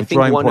 So I think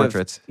drawing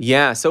portraits.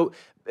 So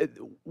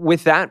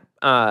with that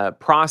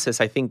process,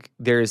 I think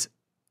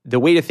the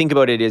way to think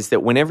about it is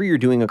that whenever you're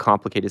doing a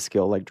complicated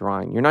skill like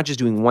drawing, you're not just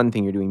doing one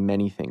thing, you're doing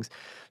many things.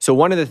 So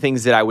one of the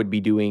things that I would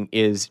be doing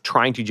is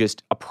trying to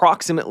just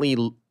approximately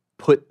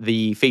put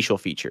the facial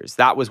features.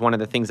 That was one of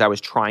the things I was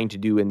trying to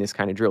do in this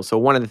kind of drill. So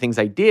one of the things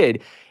I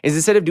did is,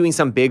 instead of doing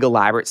some big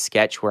elaborate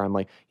sketch where I'm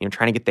like,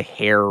 trying to get the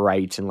hair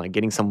right and like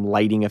getting some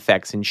lighting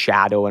effects and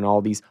shadow and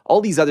all these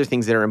other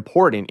things that are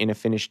important in a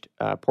finished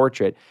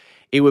portrait,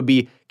 it would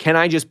be, can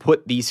I just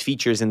put these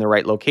features in the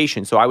right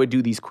location? So I would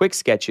do these quick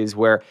sketches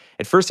where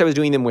at first I was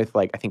doing them with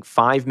I think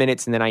 5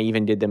 minutes, and then I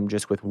even did them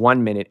just with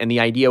 1 minute. And the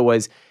idea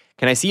was,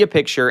 can I see a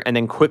picture and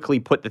then quickly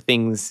put the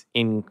things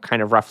in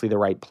kind of roughly the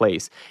right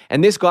place?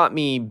 And this got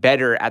me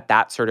better at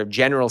that sort of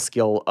general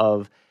skill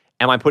of,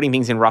 am I putting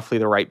things in roughly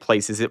the right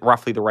place? Is it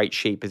roughly the right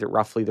shape? Is it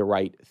roughly the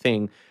right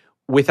thing?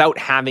 without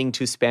having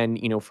to spend,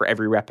 for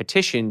every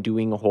repetition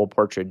doing a whole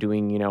portrait,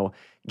 doing,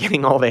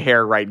 getting all the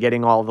hair right,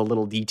 getting all the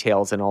little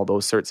details and all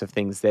those sorts of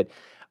things that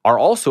are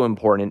also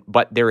important,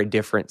 but they're a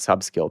different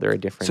subskill. They're a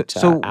different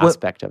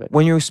aspect of it.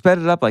 When you sped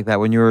it up like that,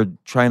 when you were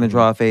trying to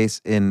draw a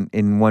face in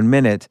 1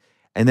 minute,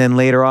 and then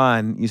later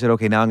on you said,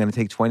 okay, now I'm going to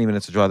take 20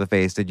 minutes to draw the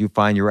face, did you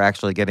find you were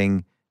actually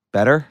getting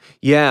better?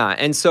 Yeah.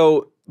 And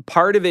so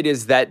part of it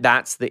is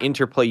that's the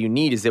interplay you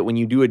need, is that when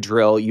you do a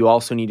drill, you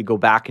also need to go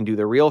back and do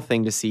the real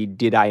thing to see,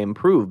 did I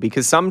improve?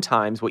 Because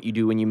sometimes what you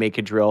do when you make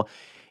a drill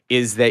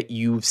is that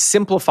you've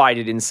simplified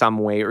it in some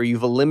way, or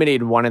you've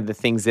eliminated one of the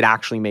things that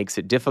actually makes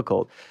it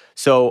difficult.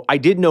 So I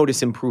did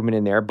notice improvement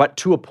in there, but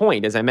to a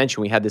point. As I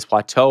mentioned, we had this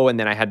plateau, and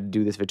then I had to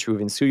do this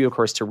Vitruvian Studio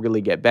course to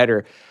really get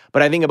better.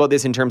 But I think about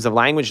this in terms of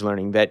language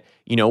learning, that,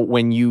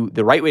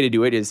 the right way to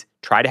do it is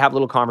try to have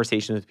little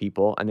conversations with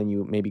people, and then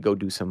you maybe go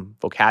do some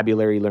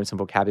vocabulary, learn some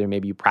vocabulary,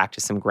 maybe you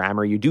practice some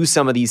grammar, you do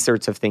some of these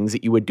sorts of things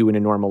that you would do in a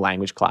normal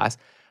language class.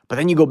 But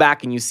then you go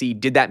back and you see,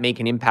 did that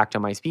make an impact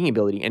on my speaking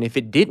ability? And if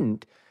it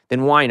didn't,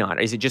 then why not?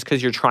 Is it just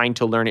because you're trying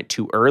to learn it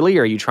too early?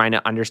 Are you trying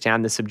to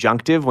understand the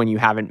subjunctive when you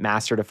haven't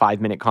mastered a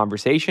 5-minute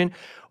conversation?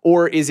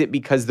 Or is it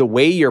because the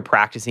way you're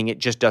practicing it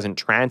just doesn't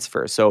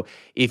transfer? So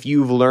if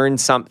you've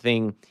learned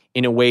something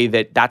in a way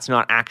that's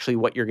not actually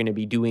what you're going to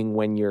be doing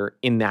when you're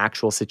in the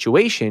actual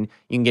situation,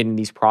 you can get in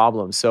these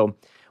problems. So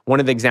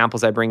one of the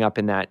examples I bring up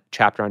in that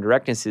chapter on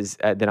directness is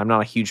that I'm not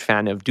a huge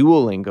fan of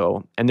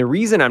Duolingo. And the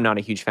reason I'm not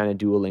a huge fan of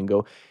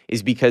Duolingo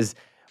is because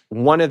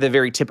one of the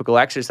very typical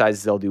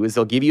exercises they'll do is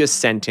they'll give you a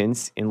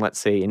sentence in, let's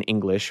say, in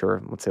English, or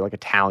let's say like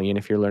Italian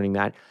if you're learning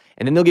that.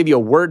 And then they'll give you a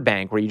word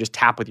bank where you just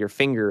tap with your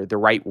finger the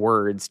right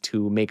words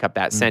to make up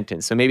that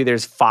sentence. So maybe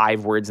there's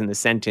 5 words in the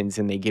sentence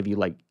and they give you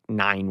like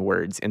 9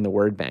 words in the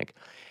word bank.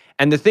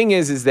 And the thing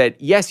is that,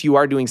 yes, you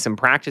are doing some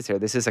practice there.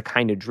 This is a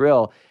kind of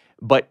drill,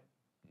 but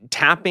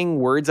tapping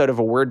words out of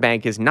a word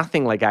bank is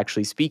nothing like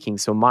actually speaking.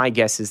 So my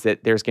guess is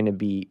that there's going to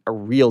be a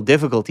real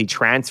difficulty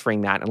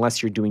transferring that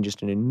unless you're doing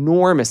just an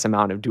enormous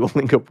amount of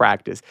Duolingo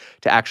practice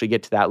to actually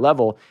get to that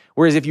level.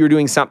 Whereas if you're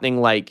doing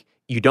something like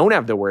you don't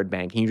have the word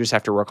bank and you just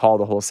have to recall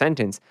the whole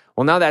sentence,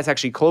 well, now that's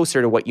actually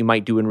closer to what you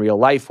might do in real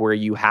life, where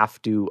you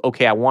have to,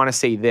 okay, I want to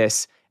say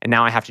this, and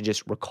now I have to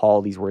just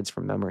recall these words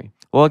from memory.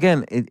 Well,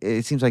 again,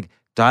 it seems like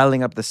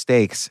dialing up the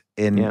stakes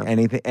in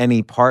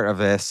any part of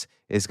this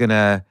is going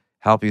to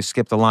help you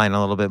skip the line a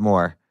little bit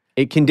more.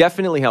 It can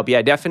definitely help.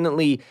 Yeah,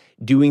 definitely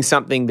doing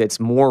something that's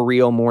more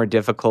real, more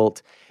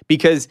difficult.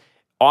 Because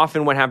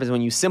often what happens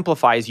when you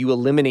simplify is you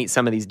eliminate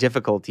some of these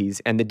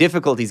difficulties. And the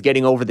difficulties,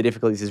 getting over the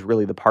difficulties, is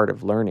really the part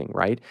of learning,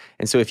 right?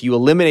 And so if you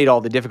eliminate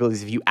all the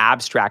difficulties, if you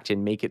abstract it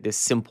and make it this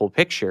simple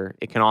picture,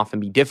 it can often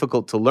be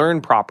difficult to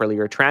learn properly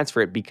or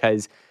transfer it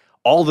because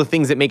all the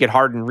things that make it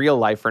hard in real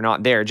life are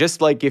not there. Just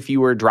like if you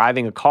were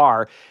driving a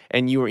car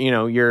and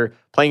you're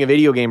playing a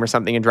video game or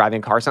something and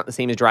driving a car, it's not the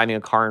same as driving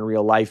a car in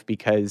real life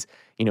because,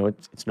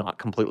 it's not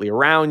completely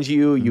around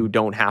you. You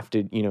don't have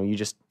to, you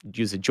just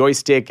use a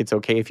joystick. It's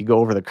okay if you go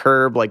over the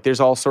curb. Like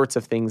there's all sorts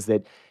of things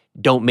that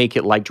don't make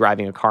it like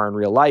driving a car in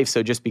real life.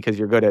 So just because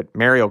you're good at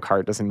Mario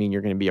Kart doesn't mean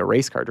you're going to be a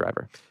race car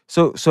driver.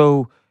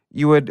 So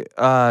you would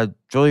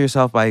drill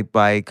yourself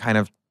by kind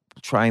of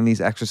trying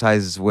these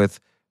exercises with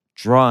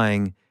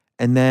drawing.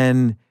 And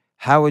then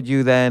how would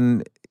you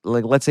then,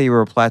 like, let's say you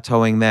were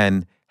plateauing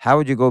then, how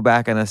would you go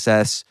back and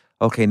assess,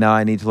 okay, now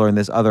I need to learn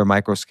this other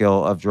micro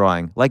skill of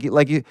drawing?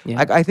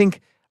 Yeah. I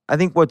think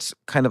what's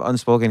kind of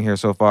unspoken here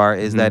so far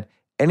is that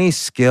any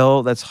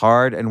skill that's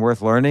hard and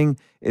worth learning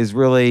is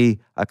really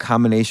a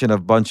combination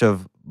of a bunch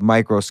of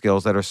micro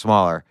skills that are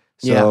smaller.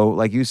 So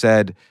like you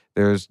said,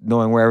 there's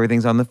knowing where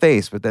everything's on the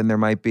face, but then there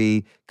might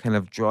be kind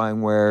of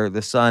drawing where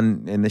the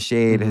sun in the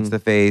shade hits the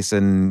face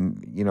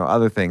and,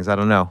 other things. I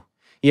don't know.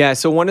 Yeah,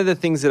 so one of the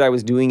things that I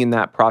was doing in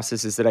that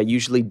process is that I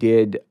usually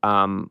did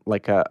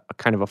like a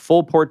kind of a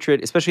full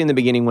portrait, especially in the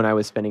beginning when I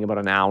was spending about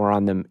an hour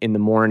on them in the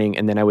morning,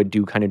 and then I would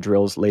do kind of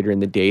drills later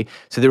in the day.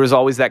 So there was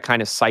always that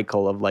kind of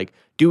cycle of like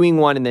doing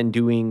one and then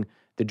doing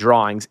the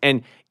drawings.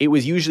 And it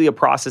was usually a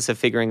process of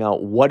figuring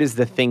out what is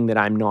the thing that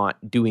I'm not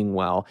doing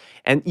well.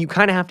 And you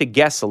kind of have to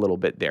guess a little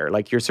bit there.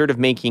 Like you're sort of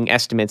making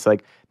estimates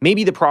like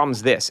maybe the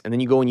problem's this. And then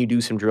you go and you do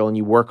some drill and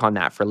you work on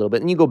that for a little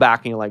bit. And you go back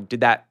and you're like,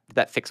 did that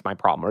fix my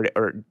problem?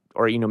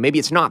 Or maybe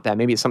it's not that,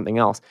 maybe it's something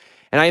else.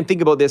 And I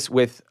think about this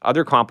with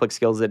other complex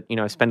skills that,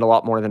 I spend a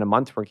lot more than a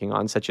month working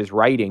on, such as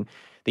writing,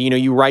 that,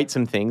 you write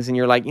some things and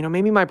you're like,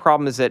 maybe my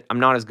problem is that I'm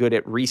not as good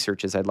at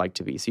research as I'd like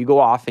to be. So you go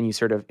off and you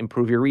sort of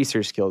improve your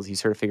research skills. You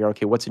sort of figure,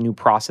 okay, what's a new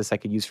process I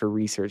could use for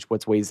research?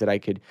 What's ways that I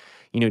could,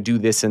 do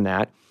this and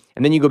that?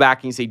 And then you go back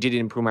and you say, did it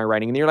improve my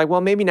writing? And then you're like,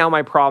 well, maybe now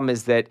my problem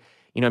is that,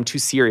 I'm too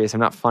serious. I'm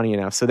not funny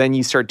enough. So then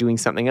you start doing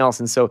something else.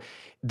 And so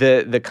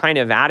the kind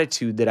of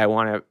attitude that I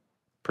want to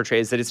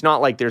portray is that it's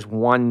not like there's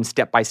one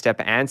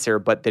step-by-step answer,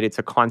 but that it's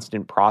a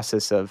constant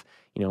process of,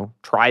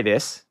 try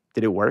this,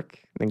 did it work?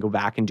 And then go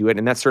back and do it.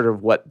 And that's sort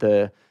of what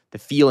the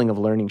feeling of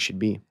learning should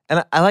be.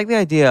 And I like the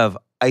idea of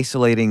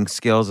isolating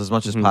skills as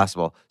much as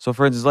possible. So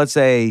for instance, let's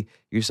say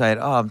you decide,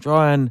 I'm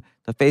drawing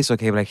the face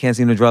okay, but I can't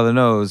seem to draw the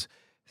nose.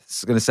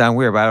 is going to sound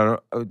weird, but I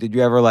don't know, did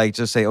you ever like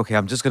just say, okay,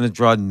 I'm just going to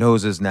draw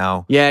noses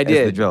now? Yeah, I as the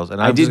did. drills,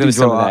 and I I'm did just going do to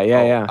draw some of that.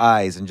 Yeah.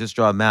 eyes and just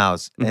draw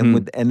mouths.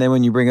 Mhm. And then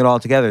when you bring it all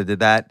together, did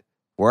that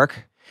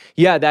work?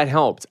 Yeah, that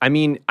helped. I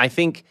mean, I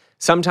think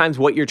sometimes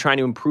what you're trying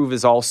to improve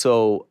is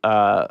also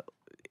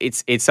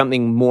it's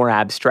something more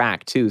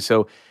abstract too.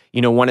 So,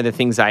 one of the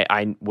things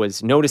I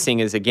was noticing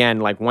is, again,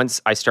 like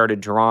once I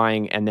started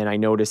drawing, and then I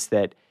noticed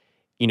that,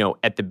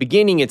 at the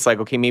beginning, it's like,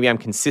 okay, maybe I'm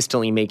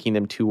consistently making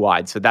them too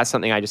wide. So that's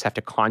something I just have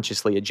to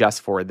consciously adjust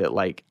for, that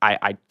like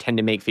I tend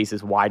to make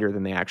faces wider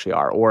than they actually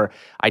are. Or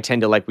I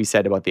tend to, like we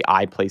said about the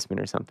eye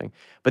placement or something.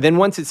 But then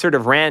once it's sort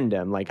of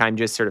random, like I'm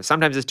just sort of,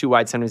 sometimes it's too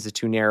wide, sometimes it's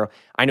too narrow.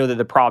 I know that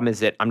the problem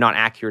is that I'm not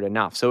accurate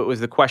enough. So it was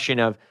the question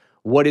of,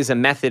 what is a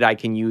method I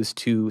can use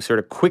to sort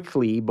of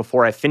quickly,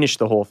 before I finish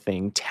the whole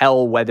thing,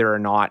 tell whether or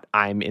not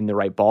I'm in the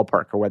right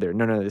ballpark, or whether,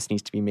 no, this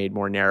needs to be made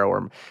more narrow.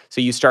 Or, so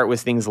you start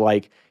with things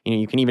like,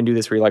 you can even do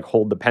this where you like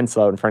hold the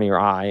pencil out in front of your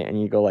eye and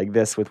you go like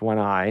this with one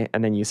eye,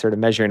 and then you sort of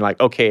measure and like,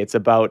 okay, it's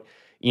about,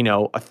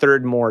 a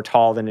third more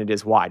tall than it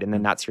is wide. And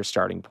then that's your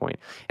starting point.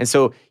 And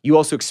so you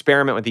also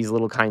experiment with these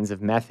little kinds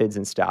of methods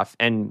and stuff.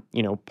 And,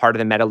 part of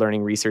the meta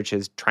learning research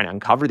is trying to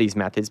uncover these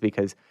methods,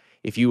 because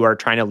if you are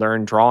trying to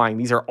learn drawing,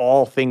 these are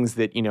all things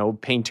that,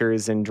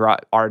 painters and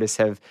artists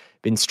have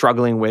been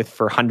struggling with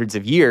for hundreds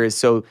of years.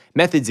 So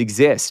methods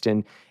exist,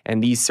 and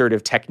these sort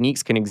of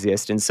techniques can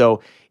exist. And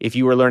so if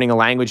you were learning a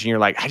language and you're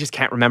like, I just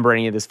can't remember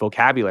any of this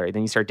vocabulary,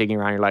 then you start digging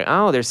around, you're like,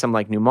 oh, there's some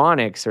like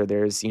mnemonics, or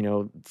there's,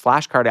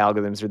 flashcard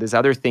algorithms, or there's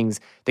other things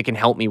that can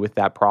help me with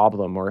that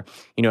problem. Or,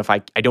 if I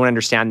don't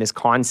understand this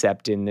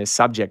concept in this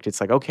subject,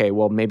 it's like, okay,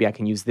 well, maybe I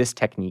can use this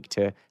technique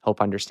to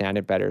help understand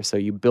it better. So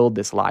you build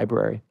this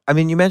library. I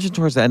mean, you mentioned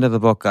towards the end of the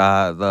book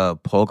the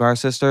Polgar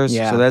sisters.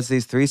 Yeah. So that's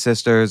these three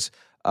sisters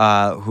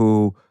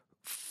who,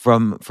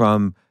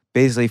 from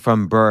basically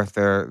from birth,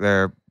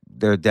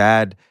 their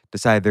dad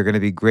decided they're going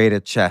to be great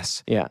at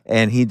chess. Yeah.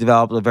 And he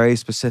developed a very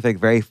specific,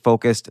 very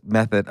focused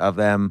method of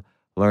them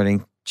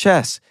learning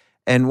chess.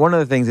 And one of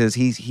the things is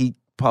he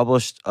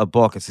published a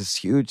book. It's this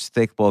huge,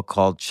 thick book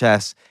called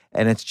Chess,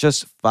 and it's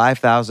just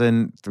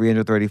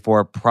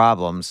 5,334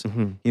 problems.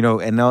 And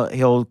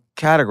he'll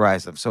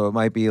categorize them. So it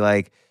might be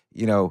like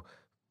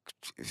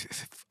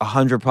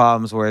 100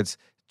 problems where it's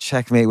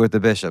checkmate with the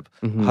bishop,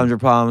 100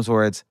 problems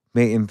where it's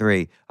mate in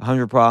 3,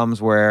 100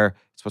 problems where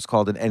it's what's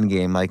called an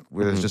endgame, like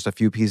where there's just a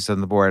few pieces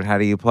on the board, and how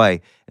do you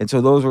play? And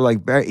so those were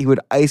like he would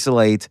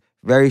isolate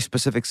very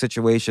specific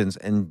situations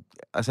and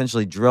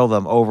essentially drill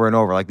them over and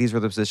over. Like these were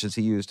the positions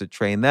he used to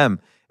train them,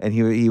 and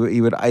he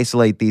would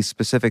isolate these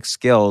specific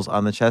skills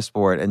on the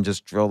chessboard and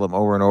just drill them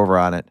over and over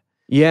on it.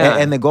 Yeah.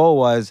 And the goal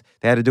was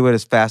they had to do it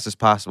as fast as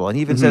possible. And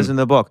he even says in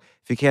the book,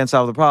 if you can't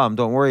solve the problem,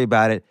 don't worry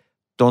about it.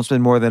 Don't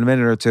spend more than a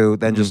minute or two,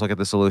 then just look at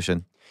the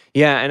solution.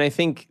 Yeah, and I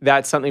think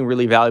that's something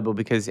really valuable,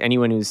 because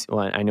anyone who's,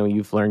 well, I know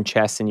you've learned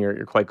chess and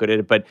you're quite good at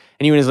it, but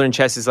anyone who's learned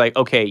chess is like,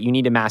 okay, you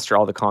need to master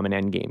all the common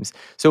end games.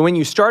 So when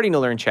you're starting to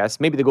learn chess,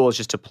 maybe the goal is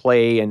just to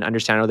play and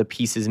understand how the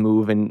pieces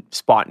move and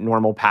spot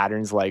normal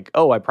patterns, like,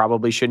 oh, I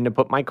probably shouldn't have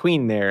put my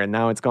queen there and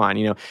now it's gone,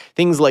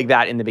 things like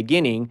that in the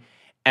beginning.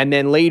 And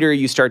then later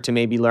you start to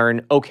maybe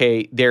learn,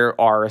 okay, there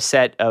are a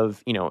set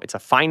of, it's a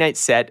finite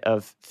set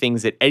of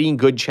things that any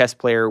good chess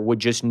player would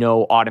just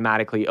know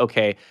automatically.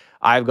 Okay,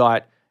 I've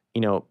got,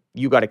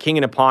 you got a king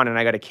and a pawn and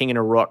I got a king and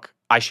a rook.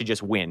 I should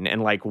just win.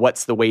 And like,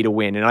 what's the way to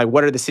win? And like,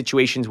 what are the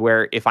situations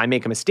where if I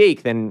make a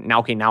mistake, then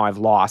now I've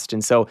lost.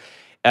 And so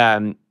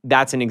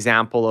that's an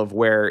example of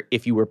where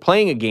if you were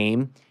playing a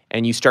game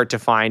and you start to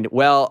find,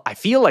 well, I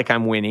feel like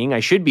I'm winning, I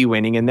should be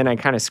winning, and then I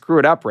kind of screw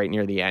it up right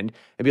near the end,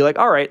 I'd be like,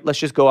 all right, let's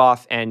just go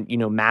off and,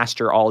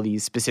 master all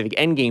these specific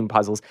endgame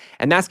puzzles.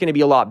 And that's going to be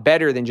a lot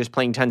better than just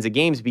playing tons of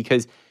games,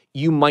 because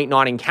you might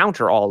not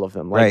encounter all of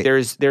them. Like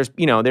there's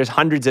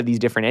hundreds of these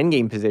different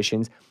endgame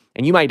positions,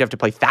 and you might have to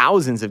play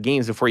thousands of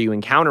games before you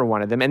encounter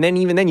one of them. And then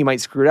even then you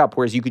might screw it up,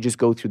 whereas you could just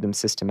go through them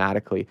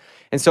systematically.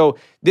 And so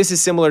this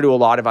is similar to a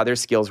lot of other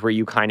skills where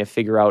you kind of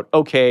figure out,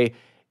 okay,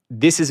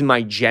 this is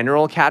my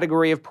general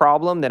category of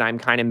problem that I'm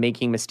kind of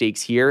making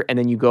mistakes here. And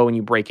then you go and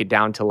you break it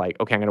down to like,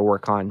 okay, I'm going to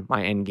work on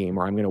my end game,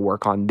 or I'm going to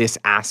work on this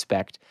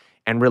aspect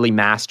and really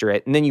master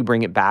it. And then you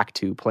bring it back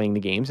to playing the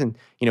games. And,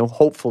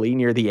 hopefully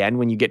near the end,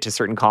 when you get to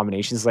certain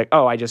combinations, it's like,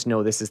 oh, I just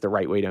know this is the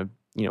right way to,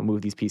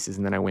 move these pieces,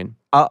 and then I win.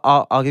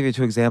 I'll give you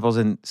 2 examples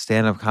in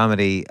stand-up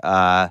comedy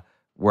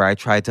where I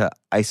tried to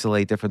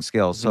isolate different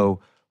skills. So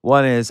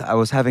one is I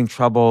was having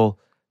trouble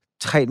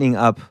tightening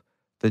up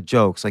the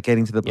jokes, like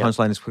getting to the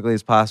punchline as quickly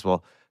as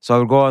possible. So I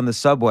would go on the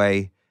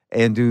subway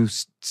and do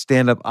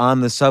stand-up on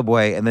the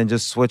subway and then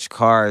just switch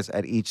cars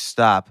at each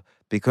stop,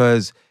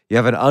 because you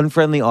have an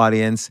unfriendly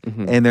audience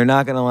and they're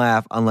not going to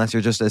laugh unless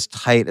you're just as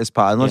tight as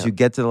possible, unless you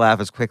get to the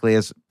laugh as quickly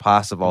as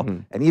possible.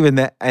 And even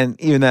then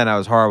I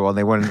was horrible and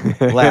they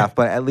wouldn't laugh,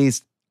 but at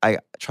least I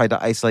tried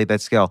to isolate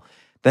that skill.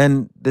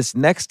 Then this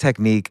next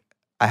technique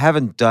I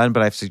haven't done,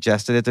 but I've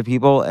suggested it to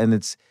people, and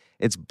it's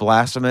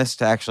blasphemous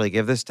to actually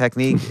give this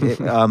technique.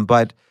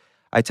 But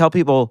I tell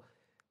people,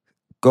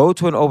 go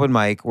to an open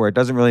mic where it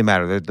doesn't really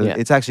matter. Yeah.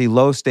 It's actually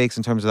low stakes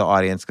in terms of the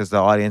audience because the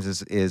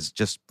audience is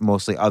just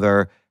mostly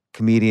other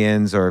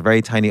comedians or a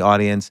very tiny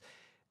audience,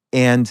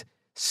 and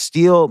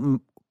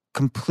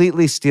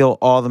completely steal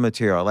all the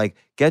material. Like,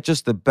 get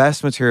just the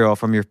best material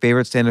from your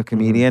favorite stand-up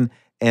comedian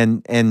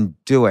and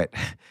do it.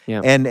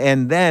 Yeah.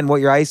 And then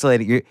what you're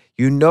isolating,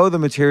 you know the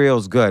material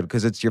is good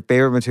because it's your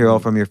favorite material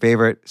from your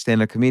favorite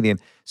stand-up comedian.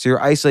 So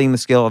you're isolating the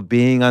skill of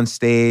being on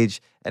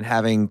stage and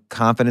having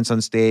confidence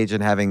on stage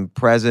and having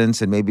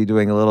presence and maybe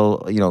doing a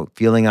little,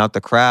 feeling out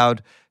the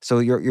crowd. So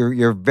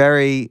you're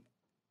very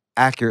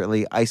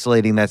accurately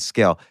isolating that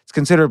skill. It's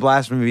considered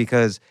blasphemy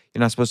because you're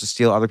not supposed to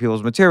steal other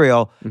people's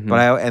material,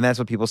 and that's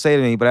what people say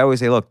to me. But I always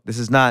say, look, this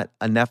is not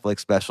a Netflix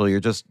special. You're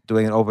just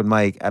doing an open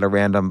mic at a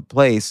random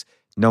place.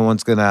 No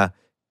one's gonna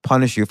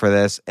punish you for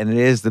this, and it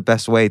is the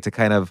best way to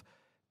kind of,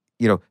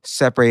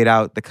 separate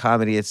out the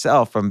comedy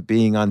itself from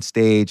being on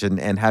stage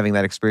and having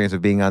that experience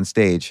of being on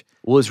stage.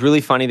 Well, it's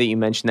really funny that you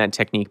mentioned that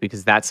technique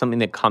because that's something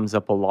that comes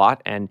up a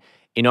lot. And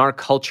in our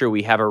culture,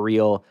 we have a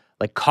real,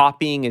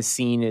 copying is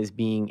seen as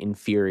being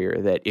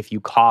inferior, that if you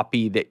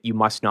copy, that you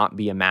must not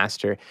be a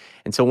master.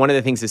 And so one of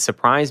the things that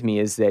surprised me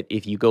is that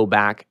if you go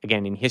back,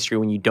 again, in history,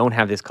 when you don't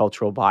have this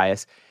cultural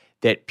bias,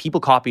 that people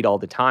copied all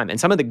the time. And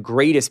some of the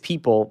greatest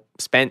people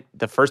spent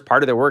the first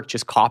part of their work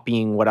just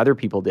copying what other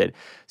people did.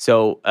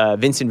 So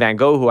Vincent van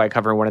Gogh, who I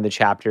cover in one of the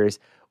chapters,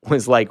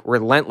 was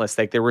relentless.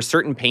 There were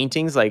certain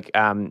paintings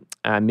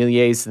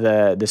Millier's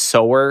the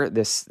sower,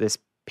 this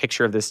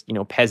picture of this,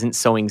 peasant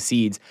sowing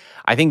seeds.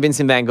 I think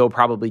Vincent van Gogh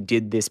probably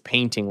did this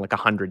painting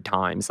 100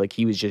 times.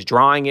 He was just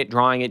drawing it,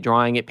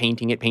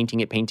 painting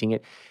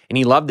it. And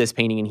he loved this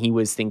painting and he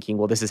was thinking,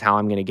 well, this is how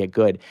I'm going to get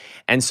good.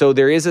 And so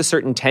there is a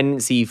certain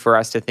tendency for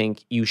us to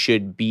think you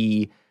should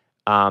be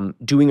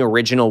doing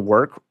original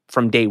work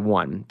from day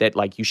one,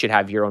 that you should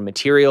have your own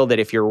material, that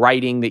if you're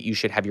writing, that you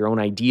should have your own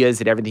ideas,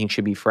 that everything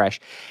should be fresh.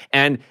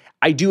 And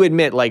I do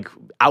admit,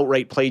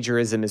 outright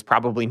plagiarism is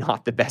probably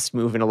not the best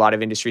move in a lot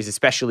of industries,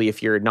 especially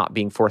if you're not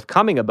being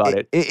forthcoming about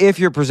it. If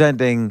you're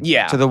presenting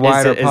to the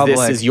wider public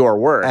this is your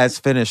work. As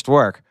finished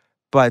work.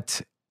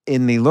 But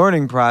in the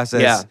learning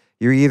process,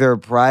 you're either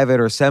private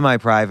or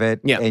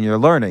semi-private and you're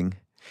learning.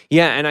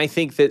 Yeah, and I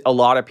think that a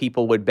lot of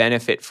people would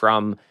benefit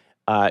from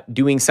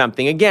doing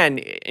something, again,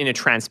 in a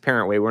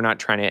transparent way. We're not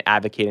trying to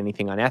advocate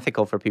anything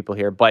unethical for people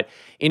here, but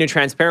in a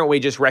transparent way,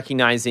 just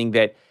recognizing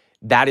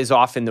that is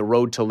often the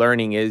road to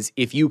learning is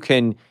if you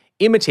can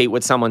imitate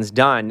what someone's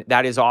done,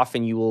 that is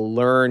often you will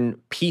learn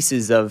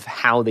pieces of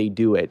how they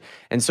do it.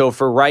 And so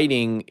for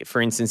writing,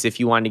 for instance, if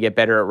you wanted to get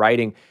better at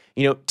writing,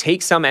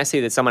 take some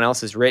essay that someone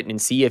else has written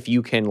and see if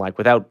you can,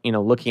 without,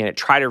 looking at it,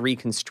 try to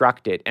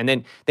reconstruct it. And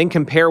then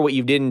compare what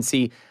you did and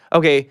see,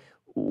 okay,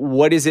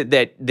 what is it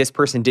that this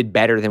person did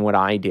better than what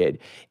I did?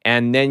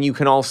 And then you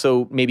can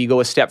also maybe go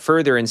a step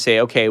further and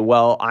say, okay,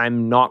 well,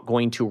 I'm not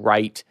going to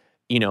write,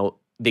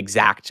 the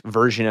exact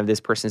version of this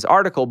person's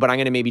article, but I'm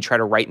going to maybe try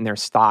to write in their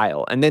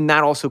style. And then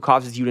that also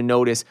causes you to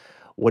notice,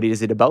 what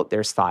is it about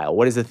their style?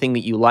 What is the thing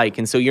that you like?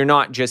 And so you're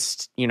not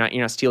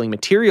stealing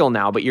material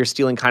now, but you're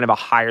stealing kind of a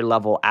higher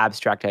level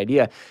abstract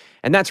idea.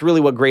 And that's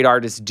really what great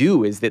artists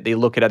do, is that they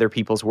look at other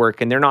people's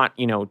work and they're not,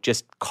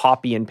 just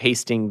copy and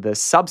pasting the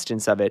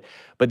substance of it,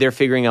 but they're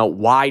figuring out,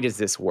 why does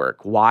this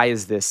work? Why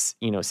is this,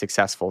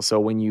 successful?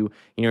 So when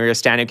you're a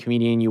stand-up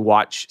comedian, you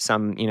watch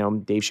some,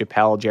 Dave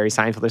Chappelle, Jerry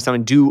Seinfeld, or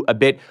someone do a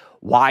bit,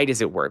 why does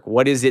it work?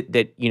 What is it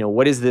that,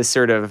 what is this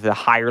sort of the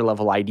higher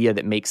level idea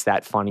that makes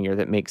that funny or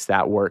that makes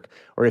that work?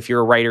 Or if you're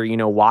a writer,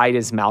 why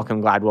does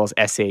Malcolm Gladwell's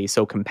essay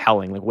so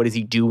compelling? What is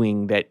he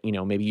doing that,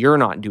 maybe you're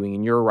not doing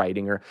in your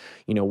writing? Or,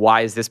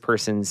 why is this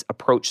person's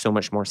approach so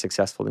much more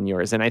successful than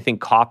yours? And I think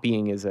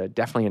copying is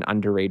definitely an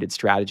underrated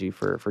strategy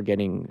for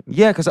getting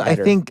because I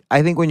think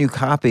when you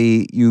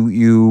copy,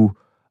 you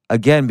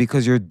again,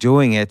 because you're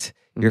doing it,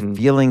 you're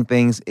feeling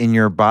things in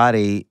your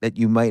body that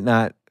you might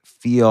not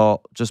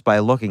feel just by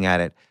looking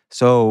at it.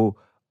 So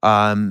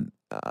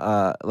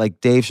like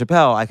Dave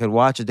Chappelle, I could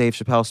watch a Dave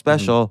Chappelle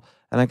special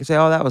and I could say,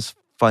 oh, that was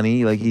funny.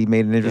 He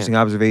made an interesting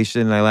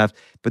observation and I laughed.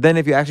 But then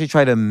if you actually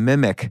try to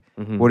mimic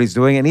what he's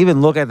doing and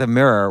even look at the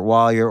mirror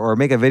or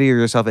make a video of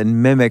yourself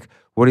and mimic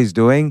what he's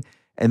doing,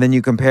 and then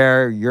you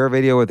compare your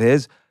video with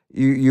his,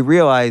 you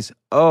realize,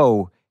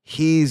 oh,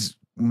 he's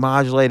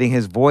modulating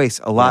his voice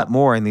a lot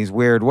more in these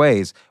weird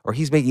ways, or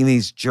he's making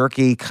these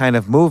jerky kind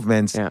of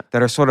movements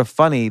that are sort of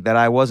funny that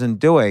I wasn't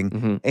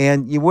doing.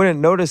 And you wouldn't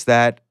notice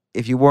that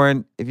if you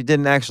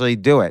didn't actually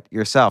do it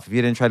yourself, if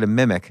you didn't try to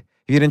mimic,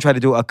 if you didn't try to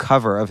do a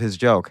cover of his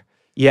joke.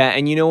 Yeah,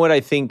 and you know what? I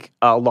think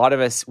a lot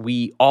of us,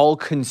 we all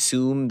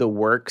consume the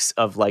works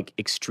of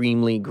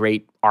extremely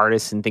great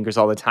artists and thinkers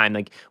all the time.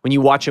 When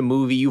you watch a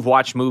movie, you've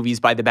watched movies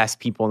by the best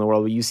people in the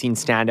world. You've seen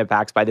stand-up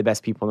acts by the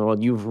best people in the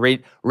world. You've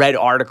read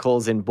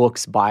articles and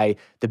books by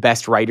the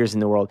best writers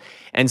in the world.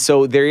 And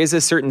so there is a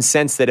certain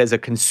sense that as a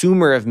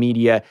consumer of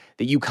media,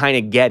 that you kind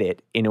of get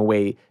it in a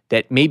way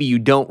that maybe you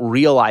don't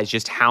realize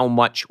just how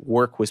much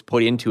work was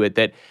put into it,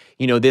 that,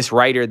 this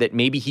writer, that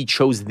maybe he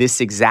chose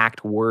this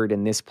exact word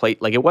in this place.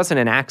 Like, it wasn't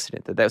an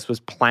accident, that this was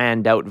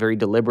planned out very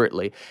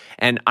deliberately.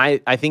 And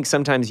I think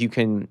sometimes you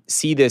can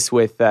see this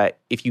with,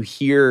 if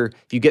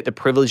you get the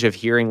privilege of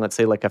hearing, let's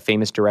say, like a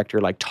famous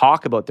director, like,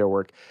 talk about their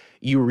work,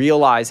 you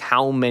realize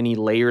how many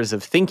layers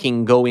of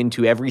thinking go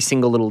into every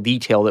single little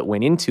detail that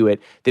went into it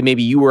that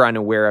maybe you were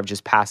unaware of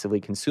just passively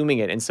consuming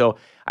it. And so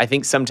I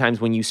think sometimes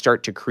when you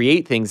start to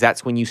create things,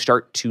 that's when you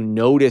start to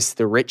notice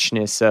the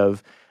richness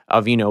of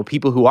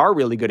people who are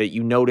really good at it.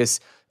 You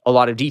notice a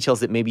lot of details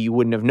that maybe you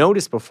wouldn't have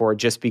noticed before,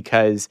 just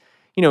because,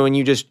 and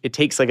it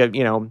takes like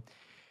a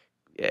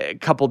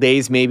couple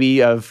days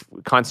maybe of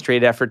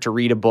concentrated effort to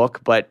read a book,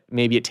 but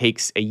maybe it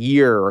takes a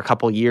year or a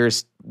couple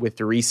years with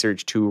the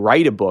research to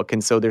write a book.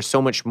 And so there's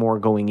so much more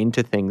going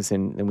into things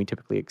than we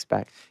typically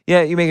expect.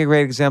 Yeah, you make a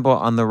great example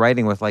on the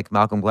writing with like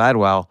Malcolm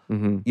Gladwell.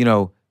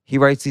 Mm-hmm. He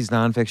writes these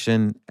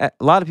nonfiction. A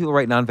lot of people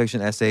write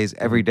nonfiction essays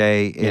every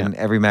day in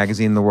every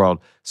magazine in the world.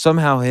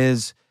 Somehow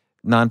his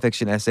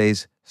nonfiction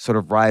essays sort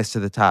of rise to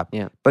the top.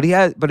 Yeah. But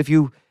if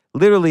you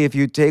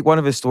take one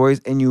of his stories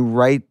and you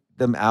write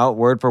them out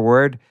word for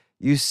word,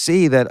 you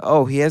see that,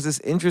 he has this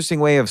interesting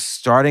way of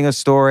starting a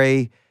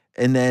story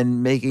and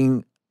then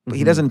making,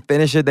 he doesn't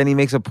finish it, then he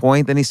makes a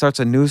point, then he starts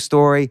a new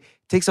story.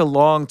 It takes a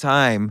long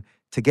time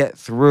to get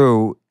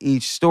through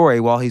each story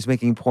while he's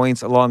making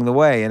points along the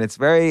way. And it's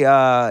very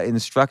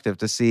instructive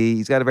to see.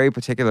 He's got a very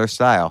particular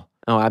style.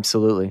 Oh,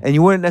 absolutely. And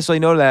you wouldn't necessarily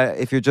know that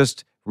if you're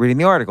just reading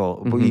the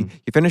article. You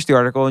finish the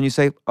article and you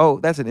say,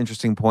 that's an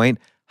interesting point.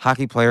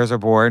 Hockey players are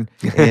born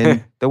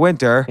in the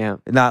winter,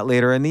 not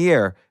later in the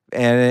year.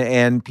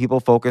 And people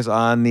focus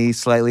on the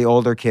slightly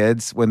older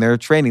kids when they're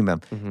training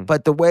them.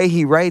 But the way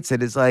he writes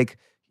it is like,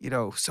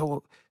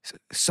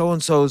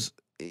 so-and-so's,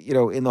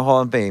 in the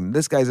Hall of Fame.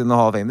 This guy's in the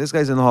Hall of Fame. This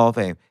guy's in the Hall of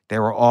Fame. They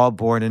were all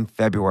born in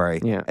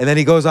February. Yeah. And then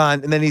he goes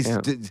on, and then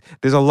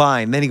there's a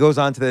line. And then he goes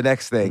on to the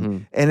next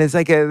thing. And it's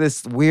like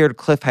this weird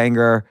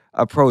cliffhanger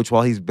approach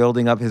while he's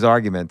building up his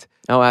argument.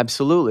 Oh,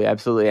 absolutely.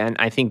 Absolutely. And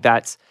I think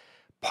that's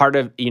part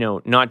of,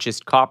 not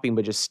just copying,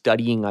 but just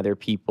studying other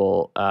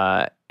people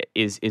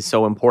is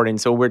so important.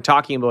 So we're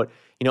talking about,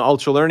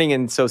 ultralearning.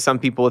 And so some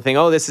people will think,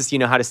 this is,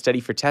 how to study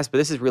for tests. But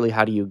this is really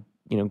how do you,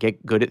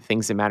 get good at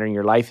things that matter in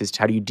your life, is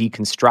how do you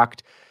deconstruct,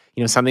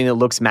 something that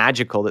looks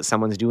magical that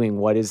someone's doing.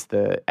 What is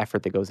the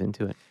effort that goes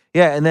into it?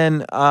 Yeah. And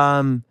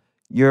then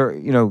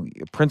your,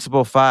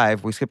 principle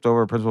 5, we skipped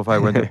over principle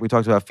 5. We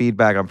talked about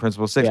feedback on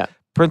principle 6. Yeah.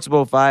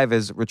 Principle 5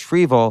 is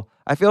retrieval.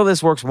 I feel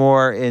this works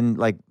more in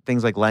like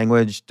things like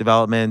language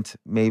development,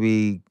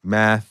 maybe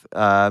math,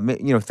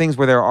 things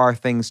where there are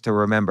things to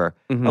remember.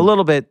 A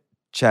little bit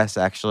chess,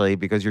 actually,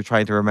 because you're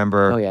trying to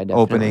remember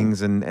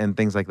openings and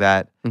things like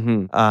that.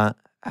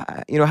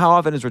 How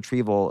often is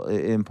retrieval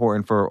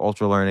important for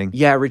ultralearning?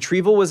 Yeah,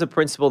 retrieval was a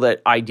principle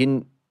that I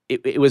didn't.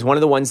 It was one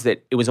of the ones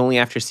that it was only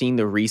after seeing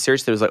the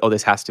research that was like,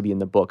 this has to be in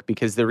the book,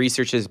 because the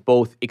research is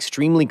both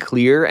extremely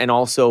clear and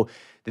also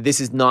that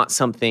this is not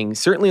something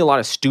certainly a lot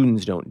of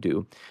students don't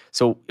do.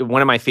 So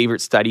one of my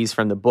favorite studies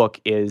from the book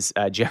is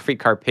Jeffrey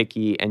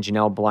Karpicki and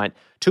Janelle Blunt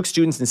took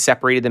students and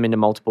separated them into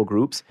multiple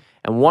groups.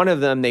 And one of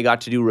them, they got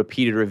to do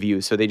repeated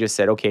reviews. So they just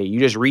said, okay, you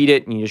just read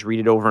it and you just read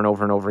it over and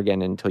over and over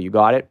again until you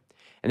got it.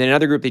 And then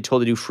another group they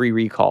told to do free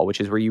recall,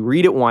 which is where you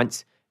read it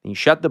once and you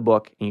shut the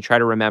book and you try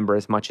to remember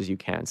as much as you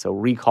can. So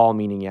recall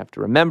meaning you have to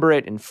remember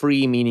it, and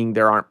free meaning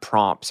there aren't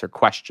prompts or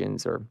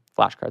questions or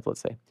flashcards, let's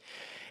say.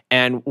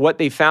 And what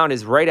they found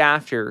is right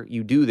after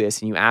you do this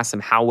and you ask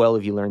them how well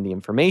have you learned the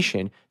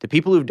information, the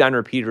people who've done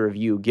repeated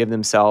review give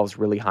themselves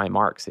really high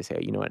marks. They say,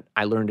 you know what,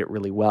 I learned it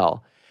really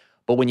well.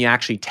 But when you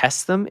actually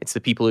test them, it's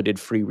the people who did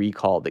free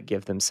recall that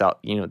give themselves,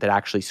 that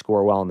actually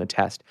score well on the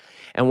test.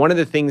 And one of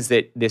the things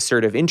that this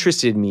sort of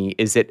interested me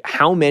is that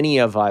how many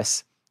of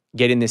us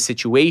get in this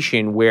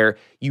situation where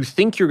you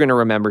think you're going to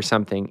remember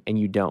something and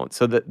you don't.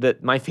 So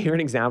my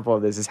favorite example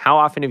of this is, how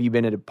often have you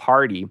been at a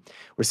party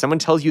where someone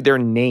tells you their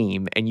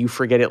name and you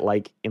forget it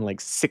in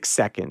 6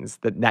 seconds,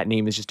 that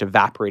name is just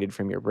evaporated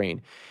from your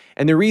brain.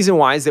 And the reason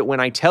why is that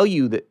when I tell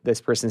you that this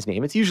person's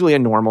name, it's usually a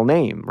normal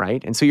name,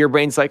 right? And so your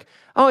brain's like,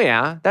 oh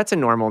yeah, that's a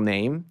normal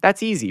name.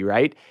 That's easy,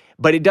 right?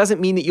 But it doesn't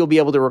mean that you'll be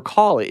able to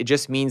recall it. It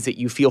just means that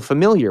you feel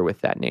familiar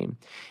with that name.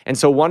 And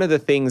so one of the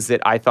things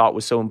that I thought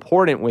was so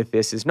important with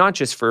this is not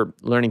just for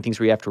learning things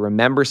where you have to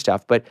remember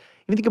stuff, but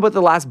even think about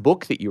the last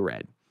book that you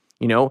read.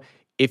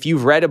 If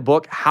you've read a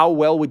book, how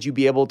well would you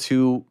be able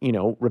to,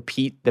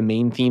 repeat the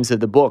main themes of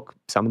the book,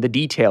 some of the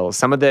details,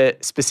 some of the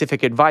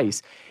specific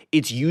advice?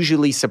 It's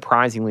usually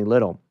surprisingly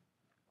little.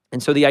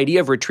 And so the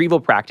idea of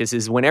retrieval practice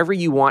is whenever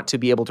you want to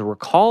be able to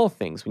recall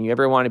things, when you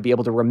ever want to be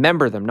able to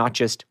remember them, not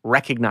just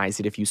recognize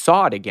it if you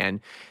saw it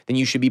again, then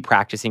you should be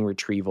practicing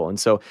retrieval. And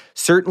so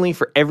certainly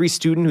for every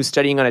student who's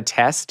studying on a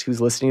test,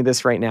 who's listening to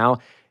this right now,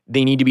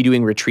 they need to be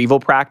doing retrieval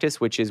practice,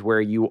 which is where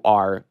you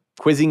are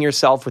quizzing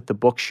yourself with the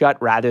book shut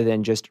rather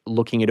than just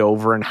looking it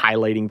over and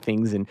highlighting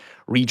things and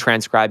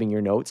retranscribing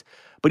your notes.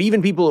 But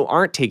even people who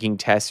aren't taking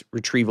tests,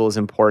 retrieval is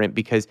important,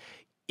 because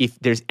if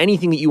there's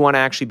anything that you want to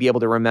actually be able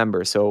to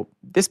remember, so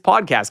this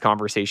podcast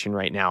conversation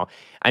right now,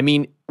 I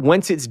mean,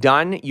 once it's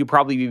done, you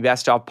probably be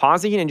best off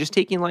pausing it and just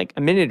taking like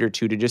a minute or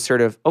two to just sort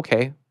of,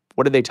 okay,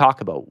 what did they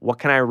talk about? What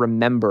can I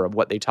remember of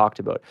what they talked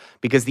about?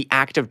 Because the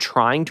act of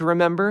trying to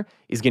remember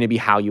is going to be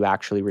how you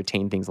actually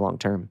retain things long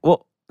term.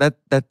 Well,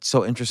 that's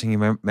so interesting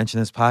you mentioned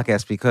this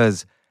podcast,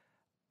 because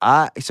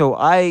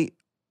I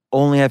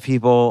only have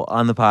people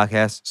on the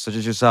podcast, such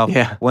as yourself,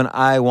 when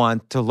I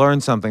want to learn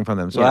something from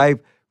them. So I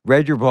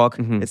read your book.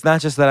 It's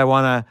not just that I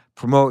want to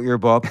promote your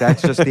book.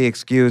 That's just the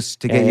excuse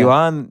to get you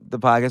on the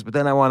podcast. But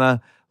then I want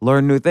to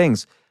learn new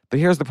things. But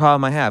here's the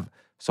problem I have.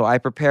 So I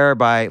prepare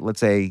by, let's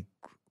say,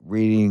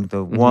 reading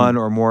the one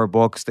or more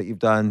books that you've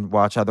done,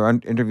 watch other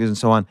interviews and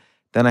so on.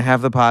 Then I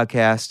have the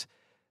podcast.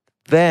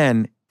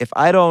 Then if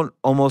I don't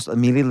almost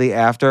immediately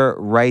after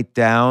write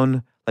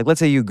down, like let's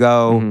say you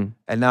go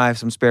and now I have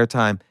some spare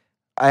time,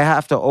 I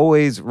have to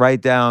always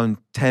write down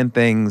 10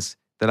 things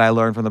that I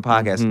learned from the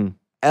podcast.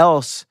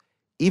 Else,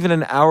 even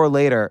an hour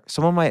later,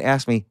 someone might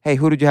ask me, hey,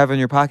 who did you have on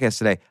your podcast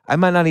today? I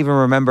might not even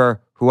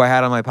remember who I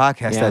had on my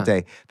podcast that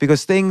day.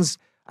 Because things,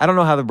 I don't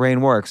know how the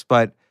brain works,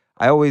 but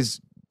I always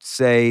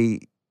say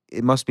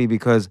it must be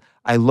because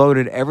I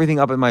loaded everything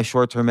up in my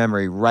short-term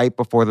memory right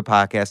before the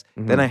podcast.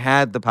 Then I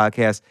had the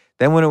podcast.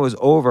 Then when it was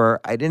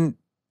over, I didn't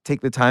take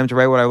the time to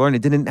write what I learned.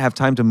 It didn't have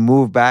time to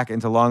move back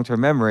into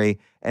long-term memory,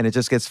 and it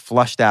just gets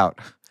flushed out.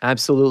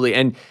 Absolutely.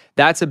 And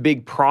that's a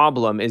big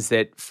problem, is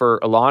that for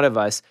a lot of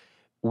us,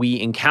 we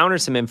encounter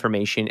some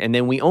information and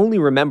then we only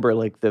remember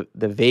like the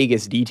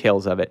vaguest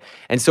details of it.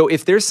 And so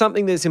if there's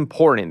something that's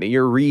important that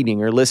you're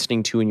reading or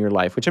listening to in your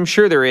life, which I'm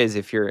sure there is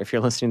if you're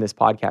listening to this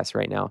podcast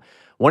right now,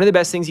 one of the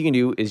best things you can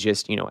do is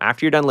just,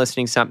 after you're done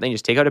listening to something,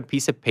 just take out a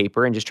piece of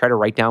paper and just try to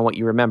write down what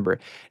you remember.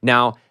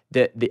 Now,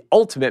 the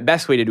ultimate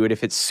best way to do it,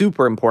 if it's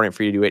super important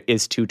for you to do it,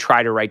 is to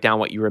try to write down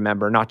what you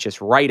remember, not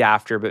just right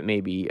after, but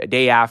maybe a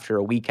day after,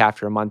 a week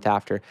after, a month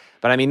after.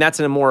 But I mean, that's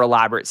a more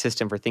elaborate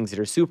system for things that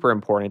are super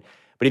important.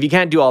 But if you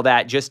can't do all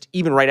that, just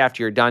even right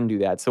after you're done, do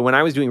that. So when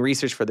I was doing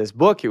research for this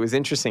book, it was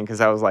interesting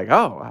because I was like,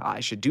 oh, I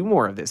should do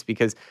more of this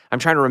because I'm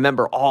trying to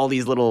remember all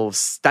these little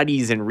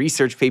studies and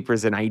research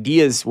papers and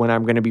ideas when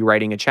I'm going to be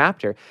writing a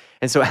chapter.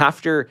 And so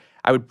after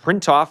I would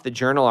print off the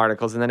journal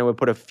articles and then I would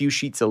put a few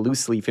sheets of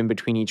loose leaf in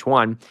between each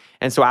one.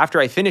 And so after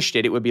I finished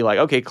it, it would be like,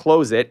 okay,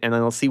 close it. And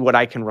then I'll see what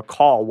I can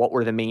recall. What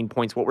were the main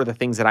points? What were the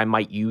things that I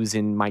might use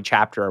in my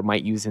chapter or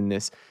might use in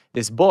this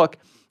book?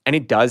 And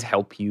it does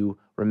help you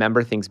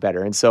remember things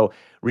better. And so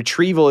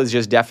retrieval is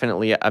just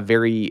definitely a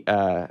very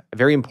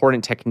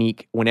important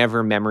technique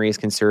whenever memory is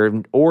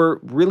concerned, or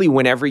really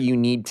whenever you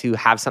need to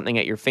have something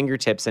at your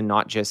fingertips and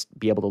not just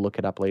be able to look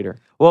it up later.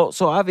 Well,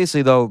 so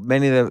obviously, though,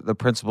 many of the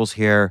principles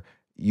here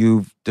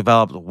you've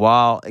developed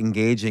while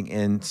engaging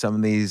in some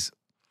of these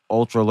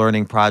ultra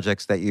learning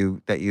projects that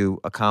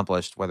you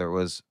accomplished, whether it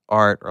was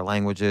art or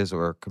languages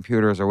or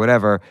computers or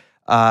whatever.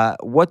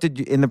 What did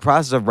you, in the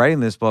process of writing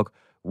this book,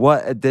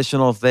 what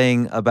additional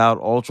thing about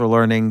ultra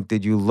learning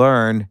did you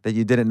learn that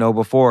you didn't know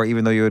before,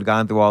 even though you had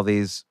gone through all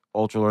these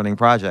ultra learning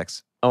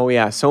projects? Oh,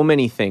 yeah. So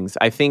many things.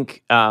 I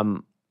think,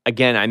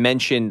 again, I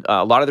mentioned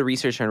a lot of the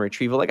research on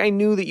retrieval. Like, I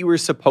knew that you were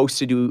supposed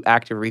to do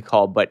active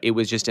recall, but it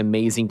was just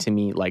amazing to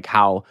me, like,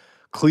 how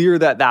clear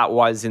that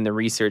was in the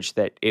research,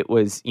 that it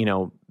was,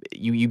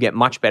 you get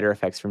much better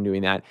effects from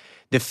doing that.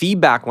 The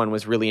feedback one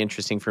was really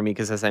interesting for me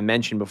because, as I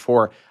mentioned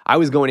before, I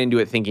was going into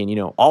it thinking,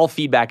 all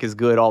feedback is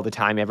good all the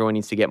time. Everyone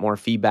needs to get more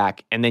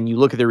feedback. And then you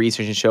look at the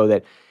research and show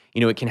that,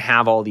 it can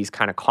have all these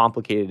kind of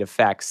complicated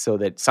effects, so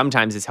that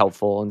sometimes it's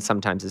helpful and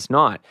sometimes it's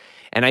not.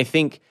 And I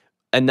think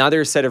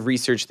another set of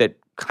research that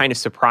kind of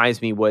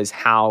surprised me was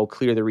how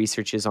clear the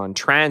research is on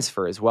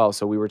transfer as well.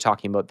 So we were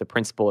talking about the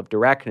principle of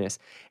directness.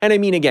 And I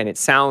mean, again, it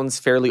sounds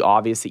fairly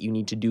obvious that you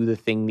need to do the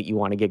thing that you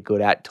want to get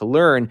good at to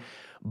learn,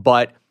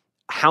 but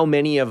how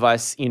many of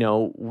us,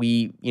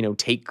 we,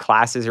 take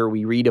classes or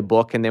we read a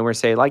book and then we're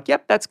saying like,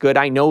 yep, that's good.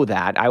 I know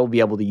that. I will be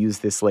able to use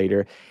this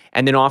later.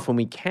 And then often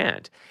we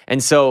can't.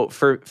 And so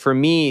for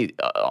me,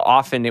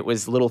 often it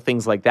was little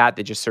things like that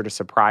just sort of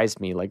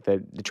surprised me. Like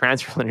the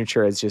transfer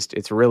literature is just,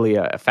 it's really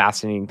a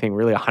fascinating thing,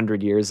 really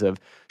 100 years of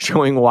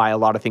showing why a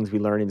lot of things we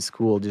learn in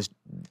school just,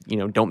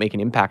 don't make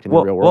an impact in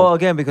the real world. Well,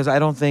 again, because I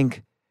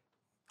think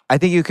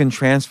you can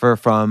transfer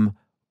from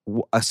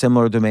a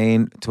similar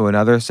domain to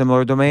another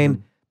similar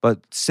domain. But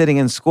sitting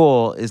in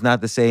school is not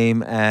the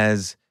same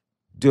as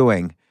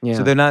doing. Yeah.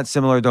 So they're not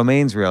similar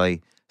domains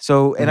really.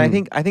 So, and I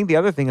think the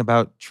other thing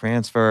about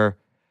transfer,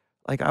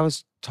 like I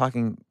was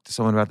talking to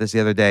someone about this the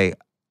other day.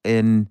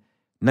 In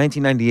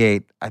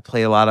 1998, I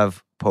played a lot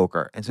of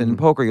poker. And so in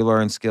poker, you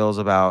learn skills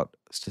about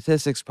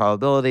statistics,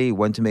 probability,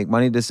 when to make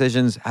money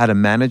decisions, how to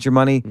manage your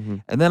money.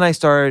 And then I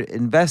started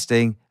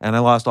investing and I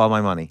lost all my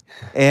money.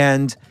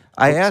 And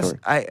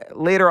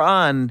later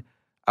on,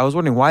 I was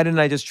wondering, why didn't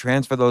I just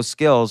transfer those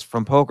skills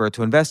from poker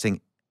to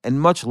investing? And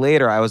much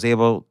later, I was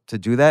able to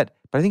do that.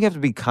 But I think you have to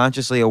be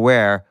consciously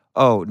aware,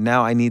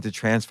 now I need to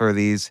transfer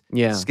these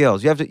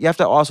skills. You have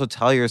to also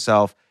tell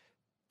yourself,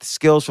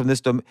 skills from this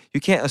domain, you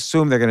can't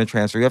assume they're going to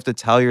transfer. You have to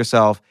tell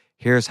yourself,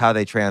 here's how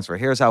they transfer.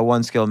 Here's how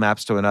one skill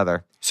maps to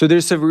another. So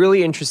there's some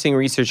really interesting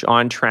research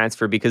on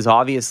transfer because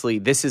obviously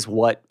this is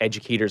what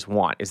educators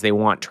want, is they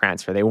want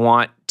transfer. They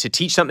want to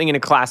teach something in a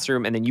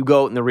classroom and then you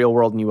go out in the real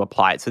world and you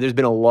apply it. So there's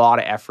been a lot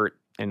of effort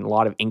and a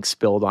lot of ink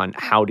spilled on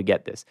how to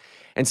get this.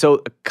 And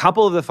so a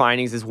couple of the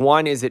findings is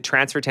one is that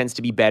transfer tends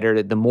to be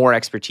better the more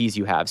expertise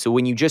you have. So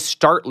when you just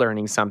start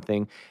learning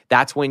something,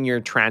 that's when your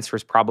transfer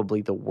is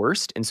probably the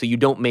worst. And so you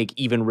don't make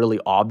even really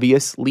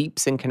obvious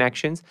leaps and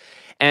connections.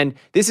 And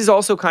this is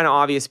also kind of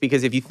obvious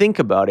because if you think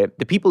about it,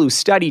 the people who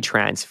study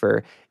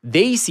transfer,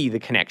 they see the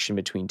connection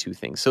between two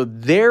things. So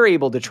they're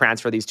able to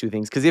transfer these two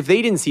things because if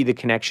they didn't see the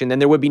connection, then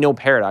there would be no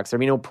paradox. There'd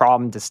be no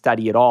problem to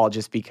study at all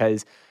just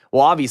because,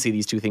 well, obviously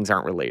these two things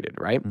aren't related,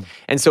 right?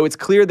 And so it's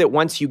clear that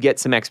once you get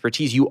some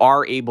expertise, you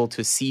are able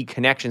to see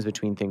connections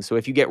between things. So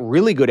if you get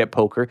really good at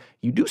poker,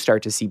 you do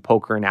start to see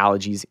poker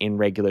analogies in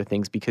regular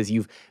things because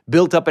you've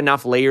built up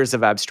enough layers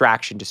of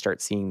abstraction to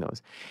start seeing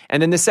those. And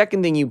then the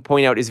second thing you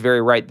point out is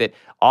very right, that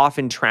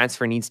often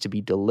transfer needs to be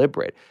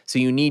deliberate. So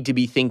you need to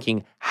be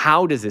thinking,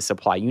 how does this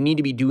apply? You need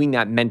to be doing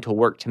that mental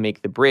work to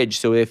make the bridge.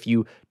 So if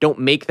you don't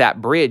make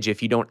that bridge,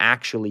 if you don't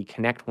actually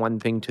connect one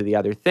thing to the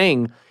other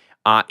thing,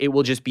 it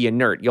will just be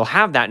inert. You'll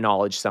have that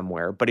knowledge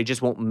somewhere, but it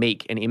just won't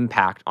make an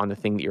impact on the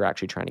thing that you're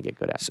actually trying to get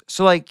good at.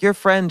 So like your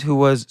friend who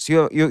was,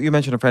 so you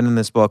mentioned a friend in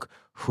this book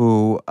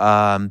who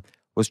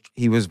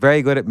he was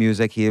very good at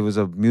music. He was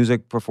a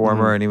music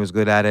performer and he was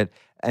good at it.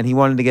 And he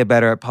wanted to get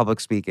better at public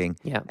speaking.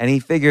 Yeah. And he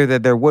figured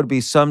that there would be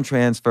some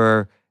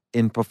transfer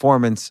in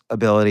performance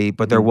ability,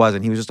 but there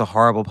wasn't. He was just a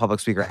horrible public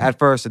speaker at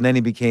first. And then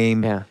he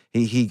became,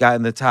 he got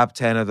in the top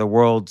 10 of the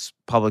world's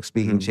public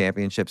speaking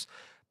championships.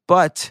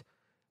 But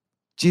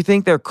do you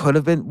think there could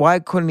have been, why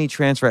couldn't he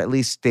transfer at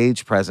least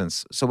stage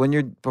presence? So when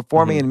you're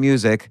performing in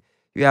music,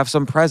 you have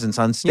some presence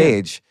on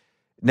stage.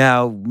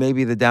 Now,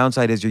 maybe the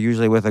downside is you're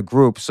usually with a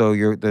group, so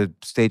the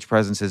stage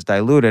presence is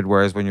diluted,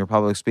 whereas when you're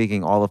public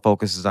speaking, all the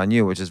focus is on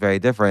you, which is very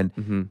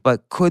different.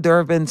 But could there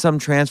have been some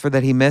transfer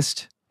that he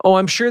missed? Oh,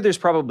 I'm sure there's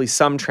probably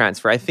some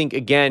transfer. I think,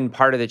 again,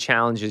 part of the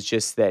challenge is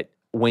just that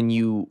when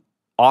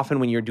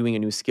you're doing a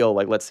new skill,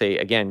 like let's say,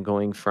 again,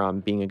 going from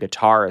being a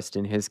guitarist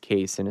in his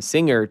case and a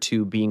singer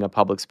to being a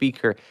public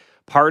speaker,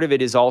 part of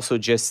it is also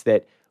just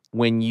that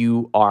when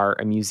you are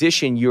a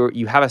musician,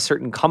 you have a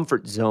certain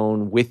comfort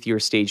zone with your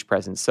stage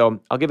presence.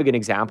 So I'll give a good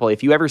example.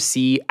 If you ever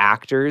see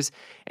actors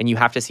and you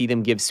have to see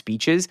them give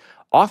speeches,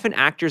 often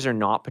actors are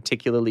not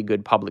particularly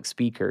good public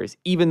speakers,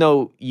 even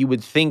though you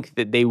would think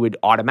that they would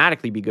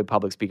automatically be good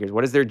public speakers.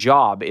 What is their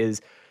job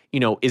is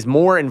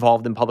more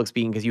involved in public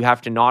speaking because you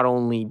have to not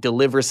only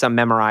deliver some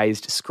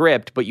memorized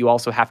script, but you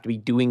also have to be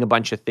doing a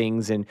bunch of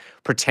things and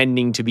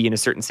pretending to be in a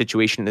certain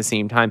situation at the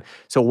same time.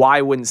 So why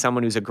wouldn't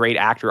someone who's a great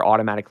actor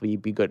automatically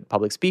be a good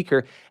public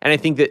speaker? And I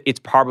think that it's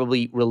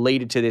probably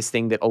related to this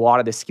thing that a lot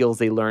of the skills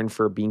they learn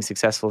for being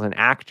successful as an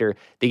actor,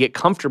 they get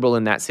comfortable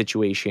in that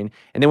situation.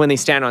 And then when they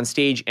stand on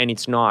stage and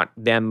it's not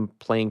them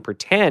playing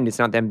pretend, it's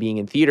not them being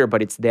in theater,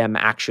 but it's them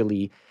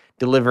actually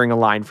delivering a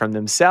line from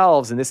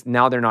themselves, and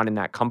now they're not in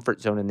that comfort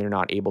zone and they're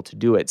not able to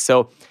do it.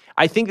 So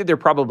I think that there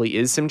probably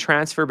is some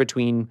transfer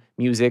between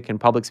music and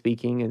public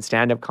speaking and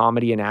stand-up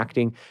comedy and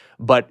acting,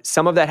 but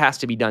some of that has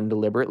to be done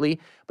deliberately.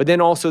 But then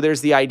also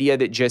there's the idea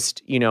that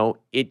just,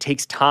 it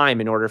takes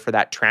time in order for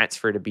that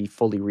transfer to be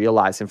fully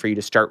realized and for you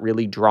to start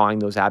really drawing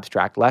those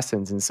abstract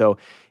lessons. And so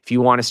if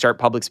you want to start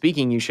public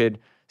speaking, you should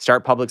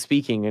start public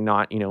speaking and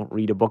not,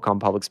 read a book on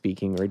public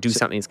speaking or do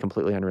something that's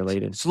completely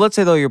unrelated. So let's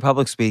say, though, you're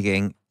public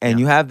speaking and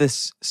you have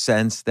this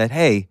sense that,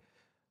 hey,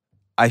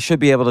 I should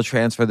be able to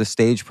transfer the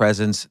stage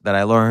presence that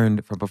I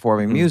learned from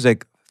performing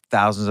music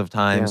thousands of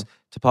times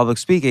to public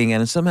speaking,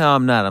 and somehow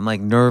I'm not. I'm like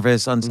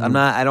nervous.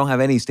 I don't have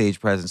any stage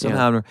presence.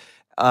 Somehow,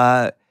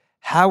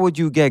 how would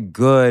you get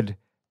good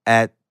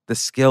at the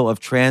skill of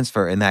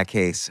transfer in that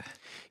case?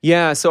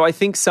 Yeah, so I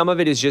think some of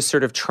it is just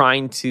sort of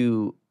trying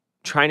to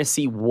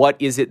see what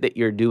is it that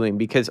you're doing,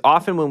 because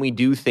often when we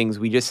do things,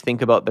 we just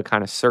think about the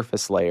kind of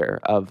surface layer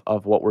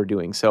of what we're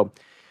doing. So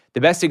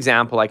the best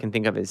example I can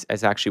think of is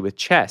actually with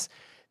chess,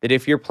 that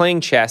if you're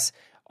playing chess,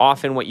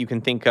 often what you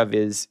can think of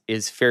is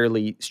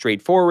fairly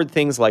straightforward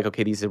things like,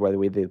 okay, these are the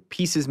way the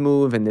pieces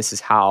move, and this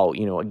is how,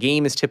 a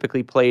game is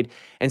typically played.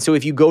 And so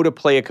if you go to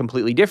play a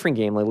completely different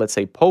game, like let's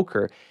say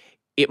poker,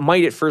 it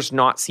might at first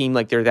not seem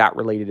like they're that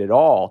related at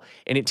all.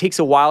 And it takes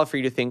a while for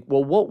you to think,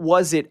 well, what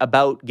was it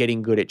about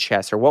getting good at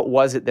chess? Or what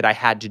was it that I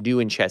had to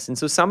do in chess? And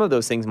so some of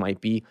those things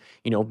might be,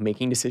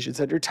 making decisions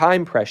under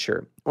time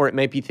pressure. Or it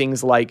might be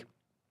things like,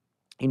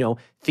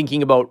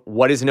 thinking about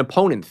what is an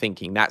opponent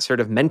thinking, that sort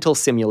of mental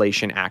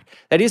simulation act.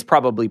 That is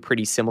probably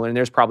pretty similar, and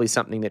there's probably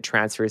something that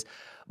transfers,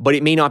 but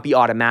it may not be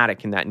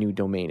automatic in that new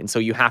domain. And so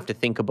you have to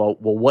think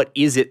about, well, what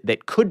is it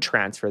that could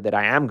transfer that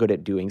I am good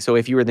at doing? So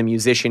if you were the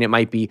musician, it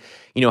might be,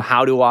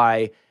 how do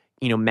I,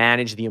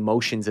 manage the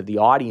emotions of the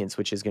audience,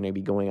 which is going to be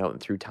going out and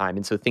through time.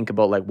 And so think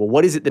about like, well,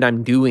 what is it that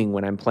I'm doing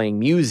when I'm playing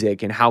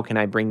music, and how can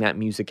I bring that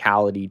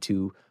musicality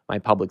to my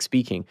public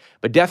speaking?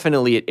 But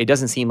definitely it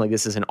doesn't seem like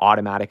this is an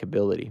automatic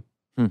ability.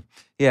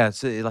 Yeah,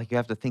 it's like you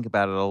have to think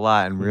about it a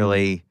lot and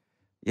really,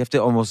 you have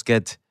to almost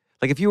get,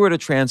 Like if you were to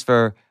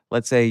transfer,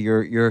 let's say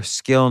your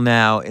skill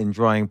now in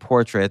drawing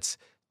portraits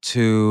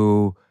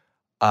to,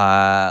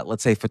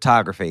 let's say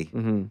photography,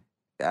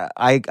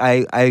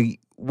 Mm-hmm.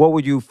 what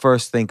would you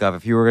first think of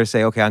if you were going to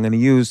say, okay, I'm going to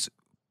use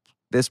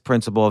this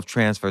principle of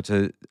transfer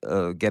to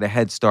get a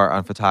head start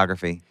on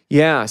photography?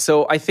 Yeah,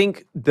 so I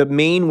think the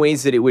main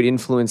ways that it would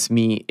influence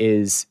me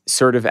is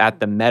sort of at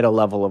the meta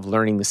level of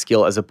learning the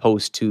skill as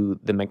opposed to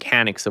the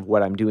mechanics of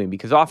what I'm doing.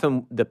 Because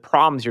often the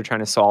problems you're trying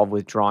to solve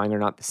with drawing are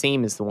not the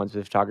same as the ones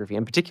with photography.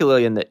 And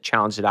particularly in the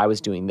challenge that I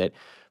was doing, that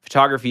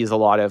photography is a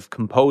lot of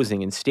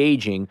composing and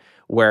staging,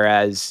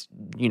 whereas,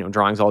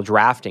 drawing's all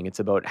drafting. It's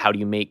about how do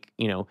you make,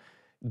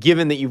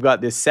 given that you've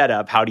got this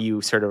setup, how do you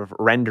sort of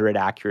render it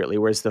accurately?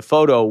 Whereas the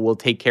photo will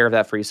take care of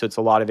that for you. So it's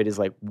a lot of it is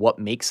like what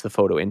makes the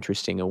photo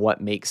interesting and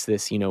what makes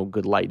this,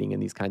 good lighting in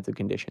these kinds of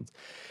conditions.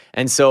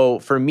 And so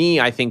for me,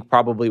 I think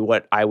probably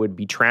what I would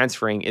be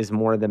transferring is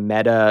more the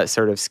meta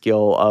sort of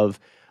skill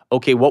of,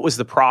 okay, what was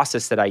the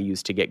process that I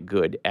used to get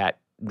good at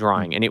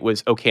drawing? And it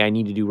was, okay, I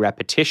need to do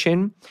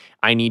repetition.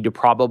 I need to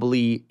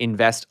probably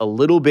invest a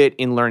little bit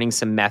in learning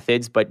some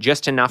methods, but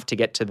just enough to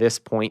get to this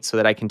point so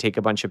that I can take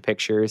a bunch of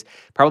pictures.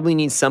 Probably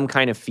need some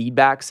kind of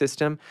feedback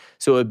system.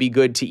 So it would be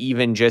good to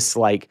even just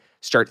like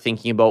start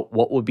thinking about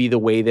what would be the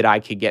way that I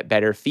could get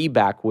better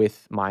feedback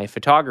with my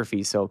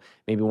photography. So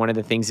maybe one of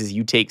the things is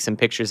you take some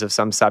pictures of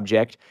some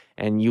subject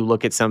and you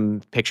look at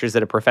some pictures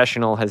that a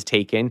professional has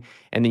taken,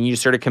 and then you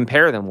sort of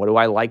compare them. What do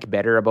I like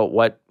better about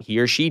what he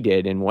or she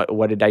did, and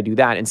what did I do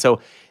that? And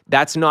so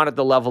that's not at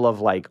the level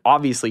of like,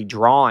 obviously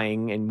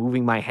drawing and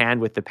moving my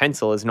hand with the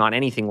pencil is not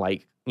anything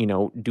like,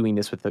 doing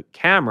this with the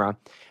camera.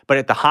 But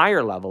at the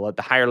higher level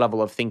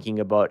of thinking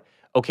about,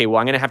 okay, well,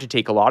 I'm going to have to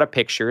take a lot of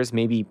pictures,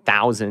 maybe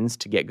thousands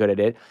to get good at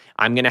it.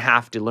 I'm going to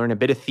have to learn a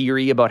bit of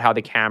theory about how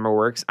the camera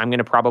works. I'm going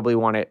to probably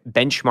want to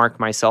benchmark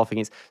myself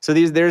against. So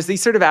there's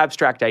these sort of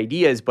abstract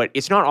ideas, but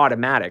it's not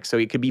automatic. So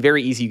it could be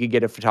very easy. You could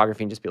get a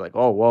photography and just be like,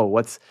 oh,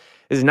 whoa, this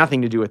has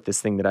nothing to do with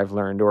this thing that I've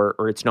learned, or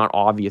it's not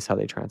obvious how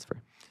they transfer.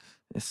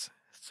 It's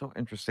so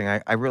interesting.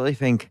 I really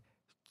think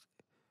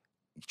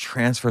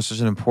transfer is such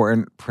an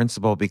important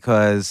principle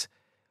because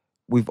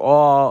we've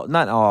all,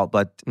 not all,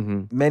 but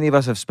many of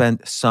us have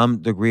spent some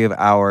degree of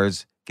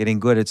hours getting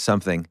good at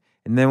something.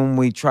 And then when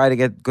we try to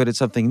get good at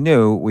something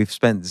new, we've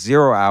spent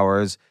 0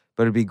 hours,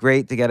 but it'd be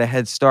great to get a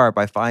head start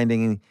by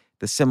finding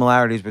the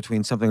similarities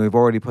between something we've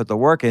already put the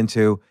work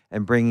into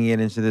and bringing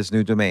it into this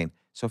new domain.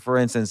 So for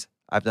instance,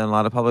 I've done a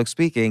lot of public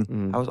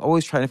speaking. I was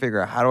always trying to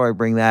figure out how do I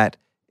bring that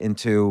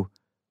into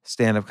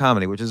stand-up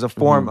comedy, which is a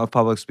form of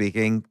public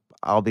speaking,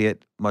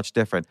 albeit much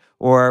different.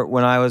 Or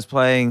when I was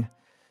playing,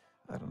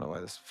 I don't know why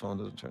this phone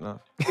doesn't turn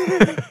off.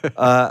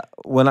 I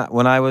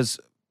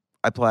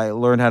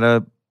learned how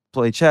to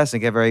play chess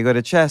and get very good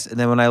at chess. And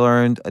then when I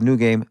learned a new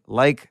game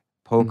like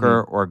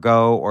poker or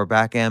Go or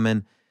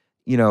backgammon,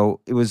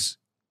 it was,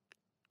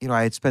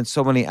 I had spent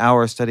so many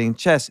hours studying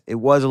chess. It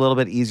was a little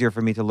bit easier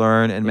for me to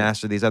learn and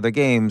master these other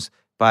games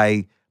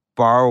by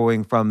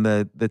borrowing from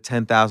the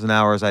 10,000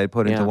 hours I had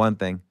put into one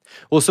thing.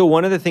 Well, so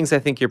one of the things I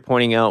think you're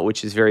pointing out,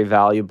 which is very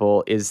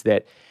valuable, is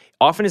that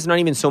often it's not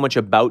even so much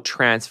about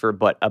transfer,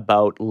 but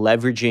about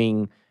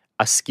leveraging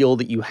a skill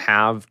that you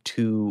have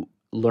to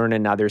learn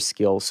another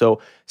skill.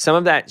 So some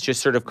of that's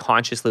just sort of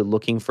consciously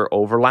looking for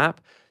overlap.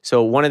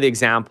 So one of the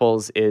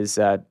examples is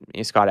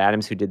Scott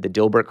Adams, who did the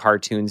Dilbert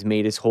cartoons,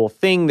 made his whole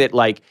thing that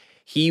like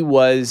he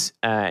was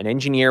an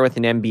engineer with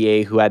an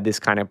MBA who had this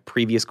kind of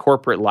previous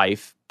corporate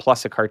life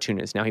plus a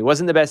cartoonist. Now, he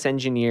wasn't the best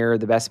engineer,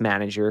 the best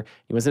manager.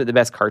 He wasn't the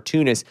best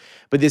cartoonist,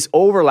 but this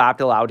overlap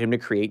allowed him to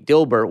create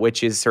Dilbert,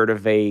 which is sort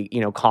of a,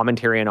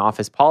 commentary on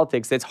office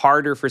politics that's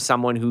harder for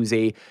someone who's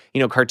a,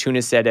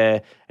 cartoonist at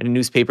a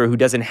newspaper who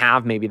doesn't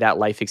have maybe that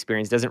life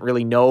experience, doesn't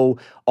really know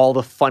all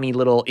the funny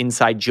little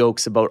inside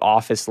jokes about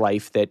office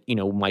life that,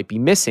 might be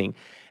missing.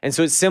 And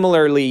so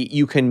similarly,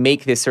 you can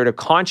make this sort of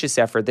conscious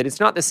effort that it's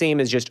not the same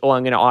as just,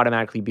 I'm going to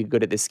automatically be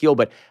good at this skill,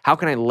 but how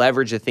can I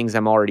leverage the things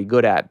I'm already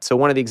good at? So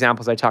one of the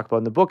examples I talk about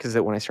in the book is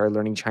that when I started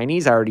learning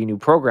Chinese, I already knew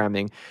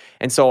programming.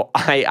 And so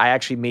I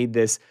actually made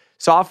this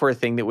software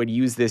thing that would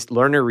use this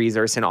learner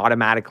resource and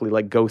automatically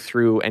like go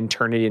through and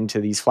turn it into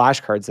these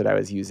flashcards that I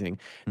was using.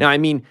 Now, I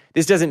mean,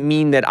 this doesn't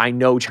mean that I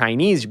know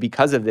Chinese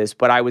because of this,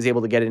 but I was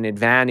able to get an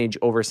advantage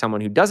over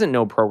someone who doesn't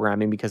know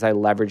programming because I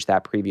leveraged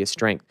that previous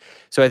strength.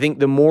 So I think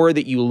the more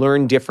that you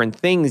learn different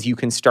things, you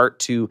can start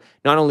to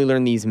not only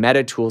learn these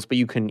meta tools, but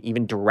you can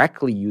even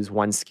directly use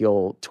one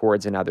skill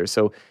towards another.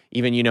 So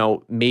even,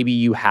 maybe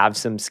you have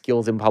some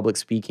skills in public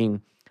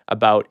speaking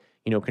about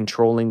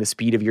controlling the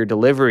speed of your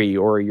delivery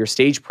or your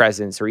stage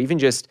presence, or even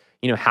just,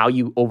 how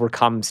you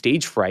overcome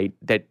stage fright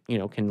that,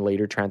 can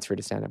later transfer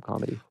to stand-up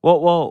comedy.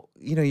 Well,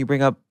 you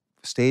bring up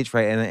stage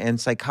fright and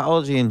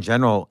psychology in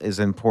general is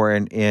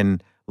important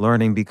in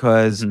learning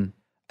because,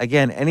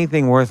 again,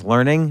 anything worth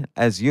learning,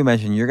 as you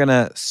mentioned, you're going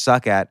to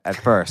suck at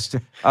first.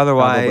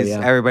 Otherwise,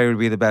 everybody would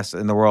be the best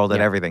in the world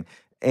at everything.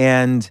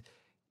 And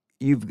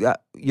you've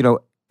got,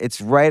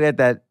 it's right at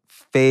that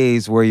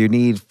phase where you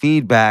need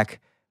feedback,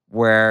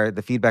 where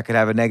the feedback could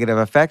have a negative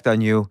effect on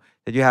you,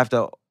 that you have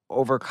to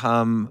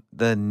overcome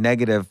the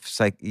negative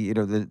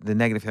the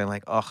negative feeling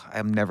like, oh,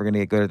 I'm never going to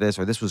get good at this,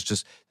 or this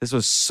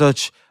was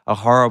such a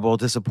horrible,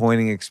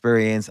 disappointing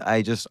experience.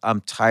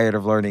 I'm tired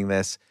of learning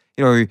this.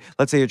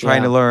 Let's say you're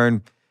trying to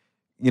learn,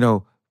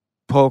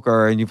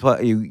 poker, and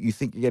you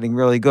think you're getting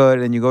really good,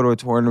 and you go to a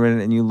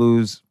tournament and you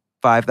lose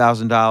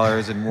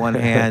 $5,000 in one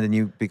hand,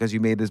 and because you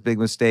made this big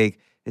mistake.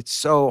 It's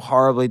so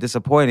horribly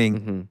disappointing.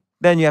 Mm-hmm.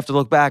 Then you have to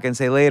look back and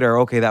say later,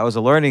 okay, that was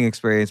a learning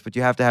experience, but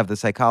you have to have the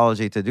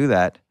psychology to do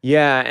that.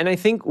 Yeah, and I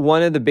think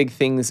one of the big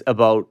things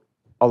about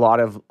a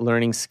lot of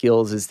learning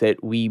skills is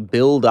that we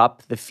build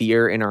up the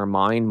fear in our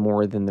mind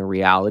more than the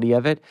reality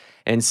of it.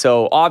 And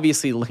so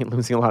obviously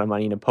losing a lot of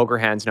money in a poker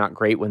hand's not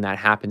great when that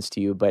happens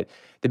to you, but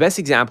the best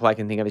example I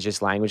can think of is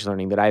just language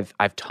learning, that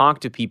I've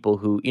talked to people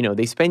who,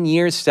 they spend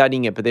years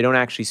studying it, but they don't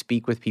actually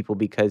speak with people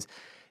because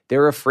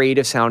they're afraid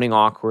of sounding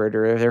awkward,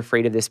 or they're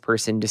afraid of this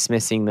person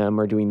dismissing them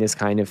or doing this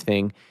kind of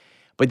thing.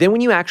 But then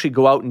when you actually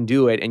go out and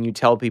do it and you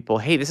tell people,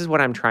 hey, this is what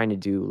I'm trying to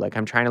do. Like,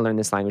 I'm trying to learn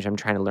this language. I'm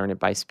trying to learn it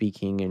by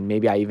speaking. And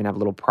maybe I even have a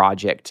little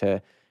project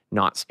to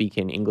not speak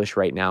in English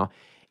right now.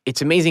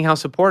 It's amazing how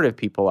supportive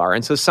people are.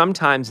 And so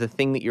sometimes the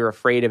thing that you're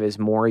afraid of is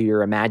more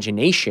your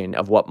imagination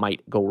of what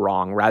might go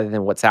wrong rather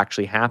than what's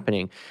actually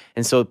happening.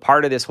 And so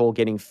part of this whole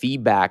getting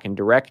feedback and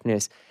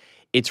directness,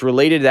 it's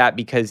related to that,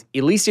 because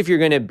at least if you're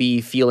going to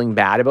be feeling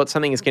bad about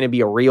something, it's going to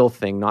be a real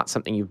thing, not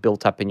something you've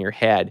built up in your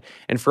head.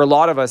 And for a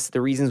lot of us, the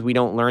reasons we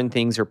don't learn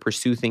things or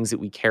pursue things that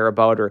we care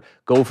about or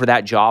go for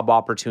that job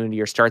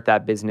opportunity or start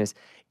that business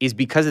is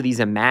because of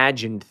these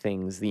imagined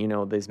things,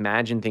 these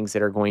imagined things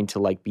that are going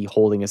to be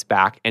holding us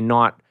back, and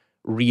not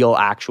real,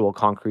 actual,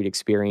 concrete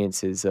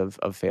experiences of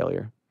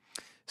failure.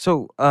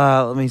 So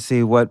let me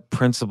see what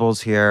principles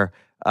here.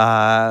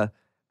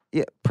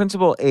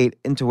 Principle 8,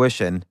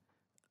 intuition.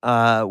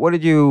 What do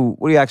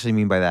you actually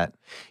mean by that?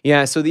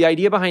 Yeah, so the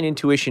idea behind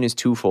intuition is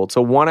twofold.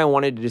 So one, I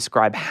wanted to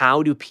describe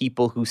how do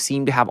people who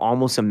seem to have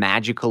almost a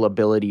magical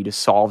ability to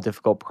solve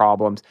difficult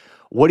problems,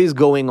 what is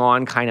going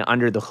on kind of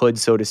under the hood,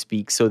 so to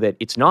speak, so that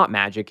it's not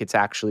magic, it's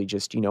actually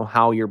just,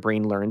 how your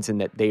brain learns,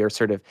 and that they are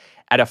sort of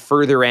at a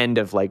further end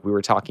of, like we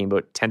were talking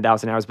about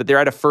 10,000 hours, but they're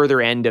at a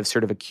further end of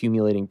sort of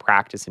accumulating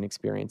practice and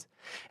experience.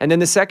 And then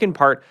the second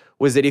part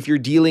was that if you're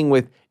dealing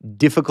with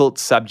difficult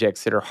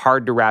subjects that are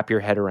hard to wrap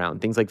your head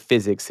around, things like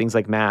physics, things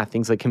like math,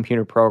 things like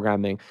computer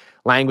programming,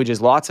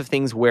 languages, lots of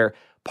things where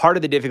part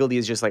of the difficulty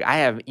is just like, I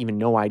have even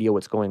no idea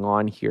what's going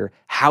on here.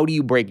 How do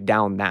you break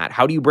down that?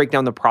 How do you break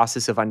down the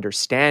process of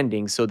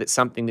understanding so that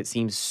something that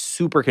seems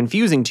super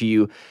confusing to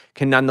you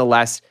can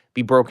nonetheless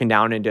be broken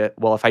down into,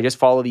 well, if I just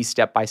follow these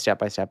step by step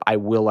by step, I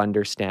will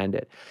understand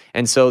it.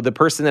 And so the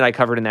person that I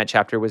covered in that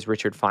chapter was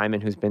Richard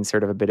Feynman, who's been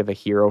sort of a bit of a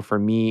hero for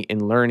me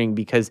in learning,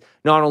 because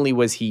not only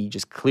was he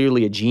just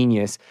clearly a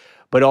genius,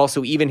 but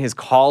also even his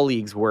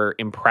colleagues were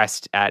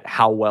impressed at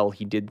how well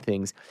he did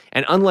things.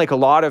 And unlike a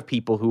lot of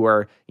people who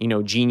are,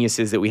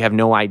 geniuses that we have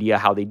no idea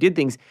how they did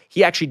things,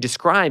 he actually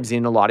describes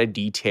in a lot of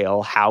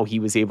detail how he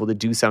was able to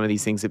do some of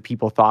these things that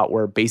people thought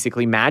were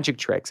basically magic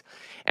tricks.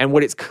 And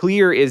what it's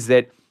clear is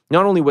that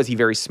not only was he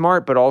very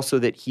smart, but also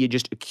that he had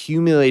just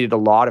accumulated a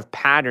lot of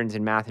patterns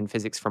in math and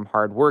physics from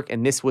hard work.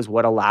 And this was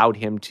what allowed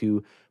him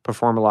to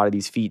perform a lot of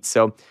these feats.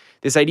 So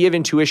this idea of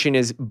intuition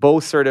is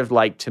both sort of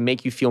like to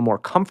make you feel more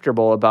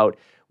comfortable about,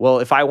 well,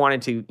 if I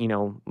wanted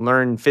to,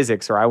 learn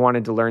physics, or I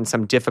wanted to learn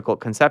some difficult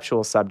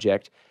conceptual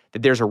subject,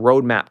 that there's a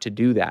roadmap to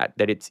do that,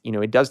 that it's,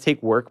 it does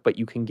take work, but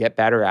you can get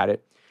better at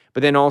it.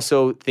 But then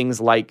also things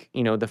like,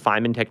 the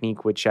Feynman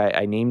technique, which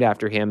I named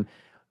after him,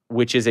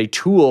 which is a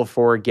tool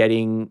for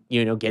getting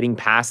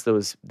past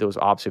those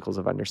obstacles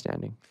of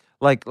understanding.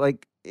 Like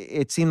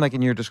it seemed like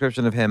in your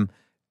description of him,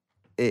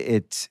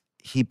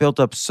 he built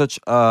up such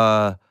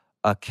a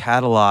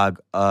catalog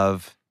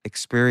of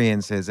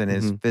experiences in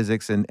his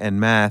physics and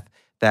math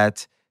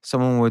that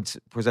someone would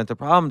present a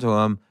problem to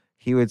him,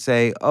 he would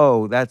say,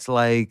 oh, that's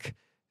like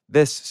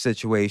this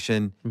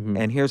situation,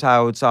 and here's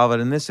how I would solve it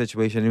in this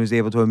situation. And he was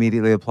able to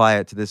immediately apply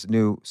it to this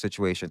new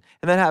situation.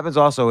 And that happens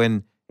also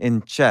in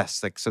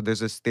chess. Like, so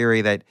there's this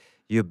theory that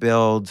you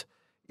build,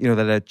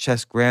 that a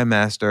chess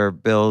grandmaster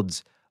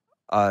builds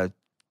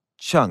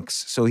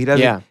chunks. So he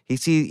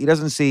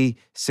doesn't see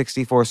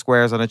 64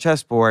 squares on a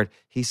chessboard.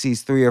 He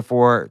sees 3 or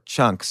 4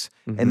 chunks,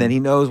 and then he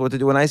knows what to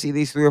do. When I see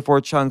these 3 or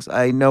 4 chunks,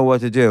 I know what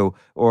to do.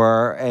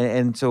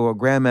 And so a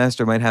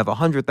grandmaster might have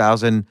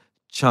 100,000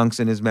 chunks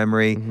in his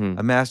memory.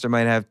 A master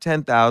might have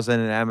 10,000.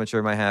 An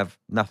amateur might have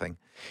nothing.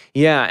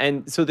 Yeah,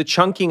 and so the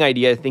chunking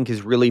idea, I think,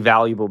 is really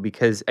valuable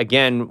because,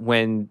 again,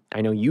 when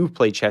I know you've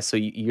played chess, so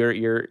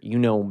you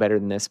know better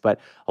than this, but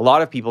a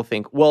lot of people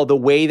think, well, the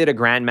way that a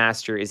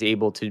grandmaster is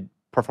able to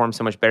perform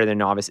so much better than a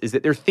novice is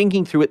that they're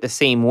thinking through it the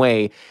same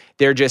way.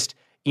 They're just,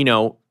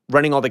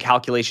 running all the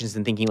calculations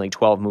and thinking like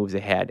 12 moves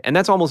ahead. And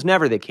that's almost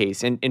never the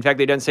case. And in fact,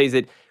 they've done studies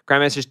that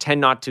grandmasters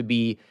tend not to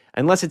be,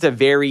 unless it's a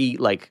very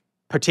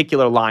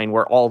particular line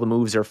where all the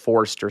moves are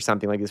forced or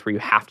something like this, where you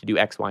have to do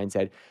X, Y, and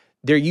Z.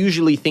 They're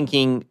usually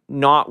thinking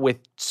not with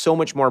so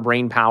much more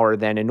brain power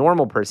than a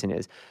normal person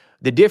is.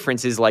 The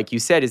difference is, like you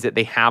said, is that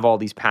they have all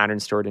these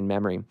patterns stored in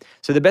memory.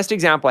 So the best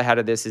example I had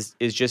of this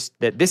is just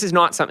that this is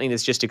not something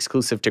that's just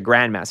exclusive to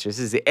grandmasters. This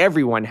is that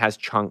everyone has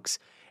chunks,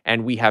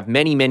 and we have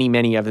many, many,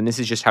 many of them. This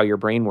is just how your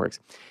brain works.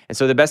 And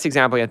so the best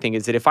example, I think,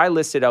 is that if I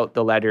listed out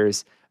the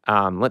letters,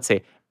 let's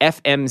say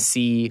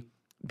FMC,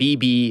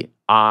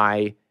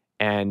 BBI,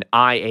 and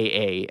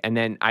IAA, and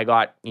then I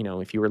got,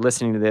 if you were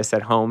listening to this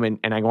at home and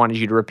I wanted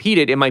you to repeat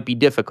it, it might be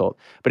difficult.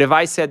 But if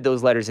I said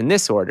those letters in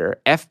this order,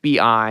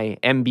 FBI,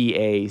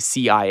 MBA,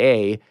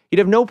 CIA, you'd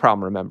have no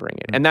problem remembering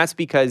it. And that's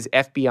because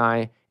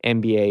FBI,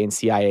 MBA, and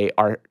CIA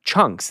are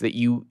chunks that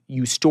you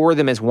store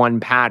them as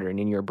one pattern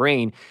in your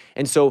brain.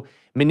 And so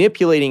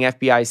manipulating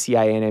FBI,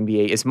 CIA, and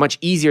MBA is much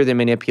easier than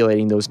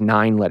manipulating those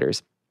 9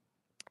 letters.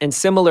 And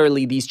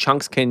similarly, these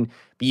chunks can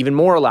be even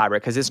more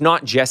elaborate because it's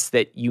not just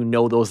that you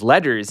know those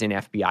letters in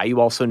FBI. You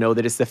also know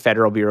that it's the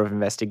Federal Bureau of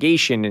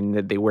Investigation and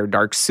that they wear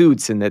dark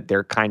suits and that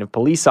they're kind of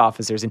police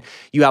officers. And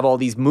you have all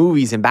these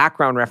movies and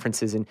background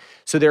references. And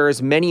so there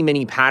is many,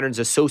 many patterns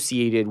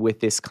associated with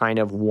this kind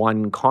of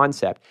one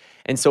concept.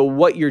 And so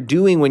what you're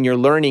doing when you're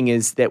learning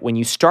is that when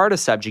you start a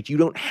subject, you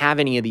don't have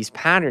any of these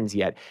patterns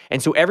yet.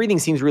 And so everything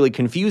seems really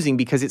confusing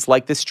because it's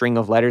like the string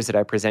of letters that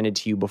I presented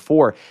to you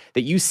before,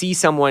 that you see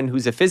someone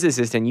who's a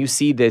physicist and you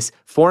see this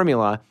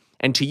formula,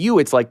 and to you,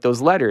 it's like those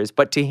letters.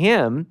 But to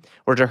him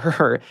or to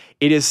her,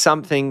 it is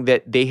something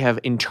that they have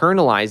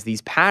internalized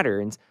these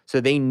patterns so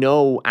they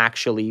know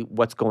actually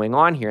what's going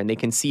on here and they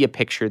can see a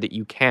picture that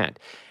you can't.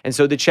 And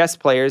so the chess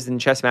players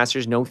and chess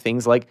masters know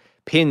things like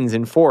pins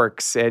and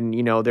forks, and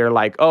they're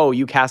like, oh,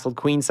 you castled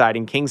queenside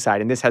and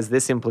kingside, and this has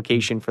this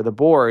implication for the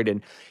board.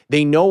 And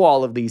they know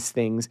all of these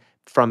things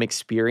from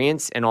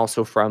experience and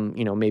also from,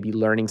 maybe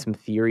learning some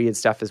theory and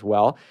stuff as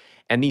well.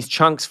 And these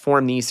chunks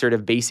form these sort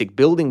of basic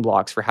building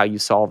blocks for how you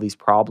solve these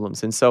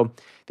problems. And so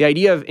the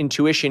idea of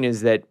intuition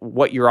is that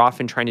what you're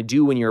often trying to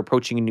do when you're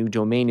approaching a new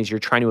domain is you're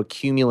trying to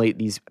accumulate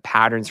these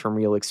patterns from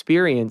real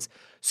experience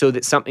so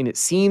that something that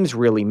seems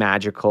really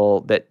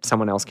magical that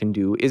someone else can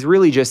do is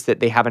really just that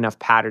they have enough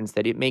patterns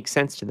that it makes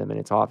sense to them and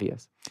it's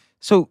obvious.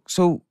 So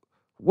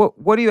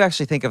what do you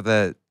actually think of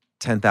the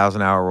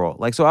 10,000 hour rule?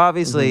 Like, so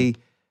obviously,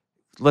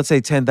 let's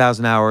say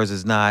 10,000 hours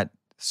is not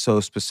so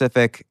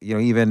specific.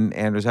 Even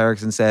Anders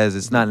Ericsson says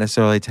it's not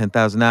necessarily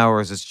 10,000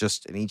 hours. It's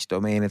just in each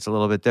domain, it's a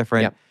little bit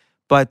different. Yep.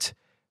 But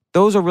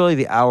those are really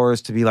the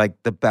hours to be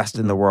like the best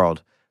in the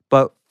world.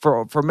 But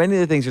for many of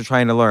the things you're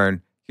trying to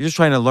learn, you're just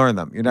trying to learn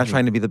them. You're not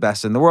trying to be the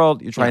best in the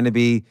world. You're trying to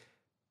be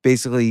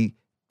basically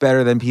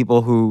better than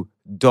people who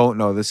don't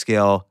know the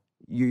skill.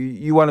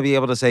 You want to be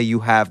able to say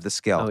you have the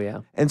skill. Oh, yeah.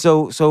 And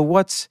so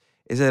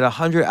is it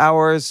 100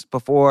 hours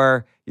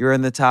before you're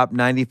in the top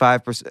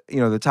 95%,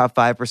 the top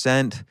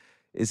 5%?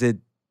 Is it,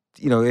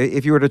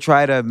 if you were to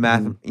try to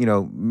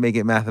make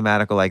it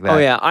mathematical like that? Oh,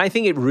 yeah. I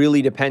think it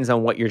really depends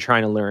on what you're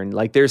trying to learn.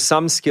 Like, there's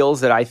some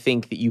skills that I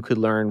think that you could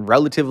learn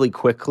relatively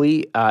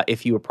quickly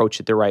if you approach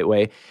it the right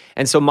way.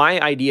 And so my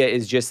idea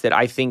is just that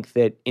I think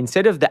that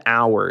instead of the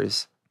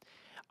hours,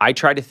 I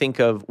try to think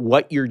of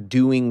what you're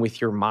doing with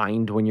your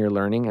mind when you're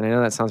learning. And I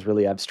know that sounds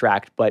really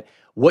abstract, but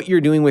what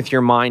you're doing with your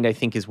mind, I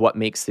think, is what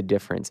makes the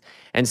difference.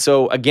 And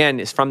so, again,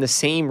 it's from the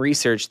same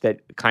research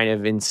that kind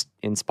of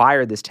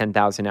inspired this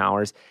 10,000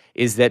 hours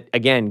is that,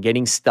 again,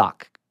 getting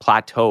stuck,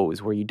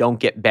 plateaus where you don't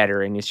get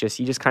better and you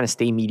just kind of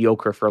stay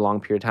mediocre for a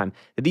long period of time.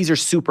 That these are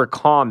super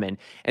common.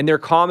 And they're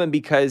common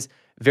because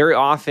very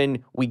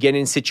often we get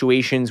in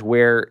situations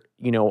where,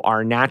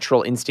 our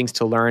natural instincts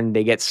to learn,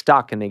 they get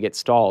stuck and they get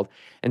stalled.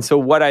 And so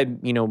what I've,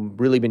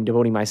 really been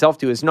devoting myself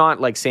to is not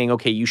like saying,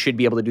 okay, you should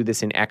be able to do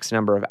this in X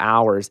number of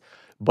hours,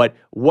 but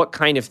what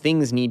kind of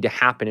things need to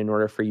happen in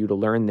order for you to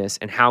learn this?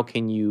 And how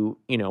can you,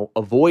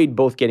 avoid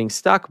both getting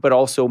stuck, but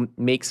also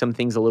make some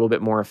things a little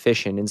bit more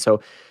efficient? And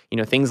so,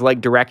 things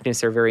like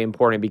directness are very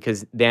important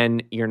because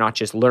then you're not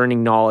just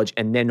learning knowledge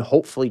and then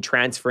hopefully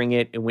transferring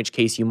it, in which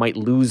case you might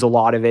lose a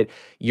lot of it.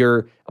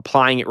 You're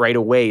applying it right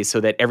away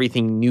so that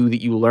everything new that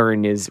you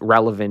learn is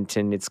relevant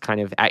and it's kind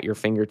of at your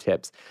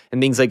fingertips.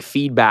 And things like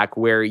feedback,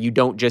 where you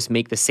don't just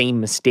make the same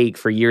mistake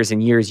for years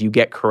and years, you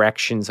get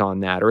corrections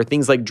on that. Or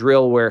things like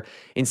drill, where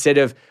instead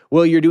of,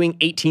 you're doing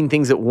 18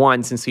 things at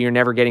once, and so you're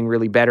never getting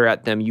really better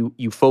at them,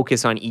 you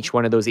focus on each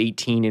one of those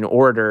 18 in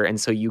order, and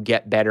so you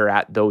get better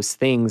at those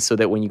things so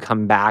that when you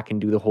come back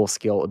and do the whole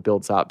skill, it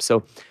builds up.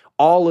 So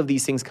all of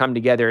these things come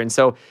together. And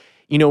so,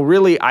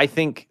 really, I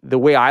think the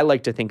way I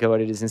like to think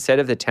about it is instead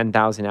of the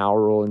 10,000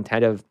 hour rule,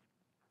 instead of,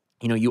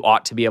 you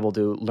ought to be able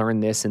to learn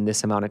this in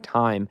this amount of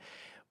time,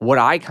 what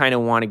I kind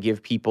of want to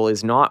give people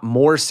is not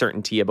more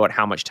certainty about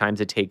how much time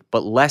to take,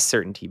 but less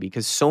certainty,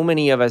 because so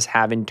many of us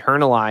have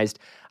internalized,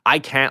 I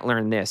can't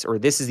learn this, or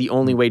this is the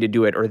only way to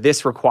do it, or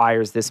this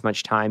requires this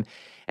much time.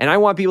 And I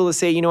want people to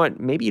say, you know what,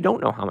 maybe you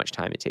don't know how much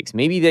time it takes.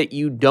 Maybe that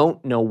you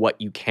don't know what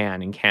you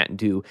can and can't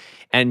do,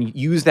 and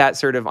use that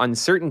sort of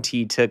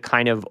uncertainty to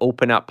kind of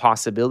open up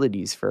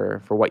possibilities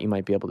for what you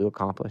might be able to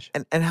accomplish.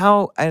 And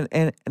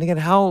again,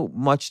 how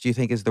much do you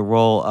think is the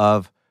role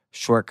of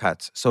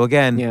shortcuts? So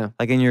again,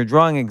 like in your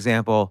drawing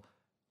example,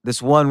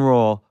 this one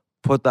rule,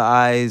 put the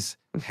eyes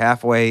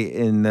halfway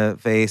in the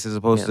face as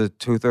opposed to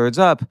 2/3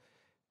 up.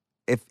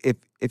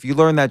 If you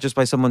learn that just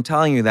by someone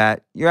telling you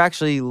that, you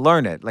actually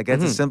learn it. Like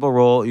that's a simple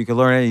rule. You can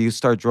learn it. You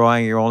start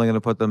drawing. You're only going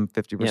to put them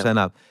 50%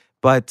 up.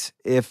 But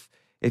if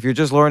you're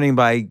just learning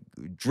by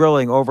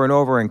drilling over and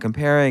over and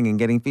comparing and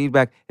getting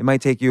feedback, it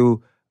might take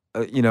you,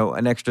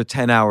 an extra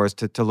 10 hours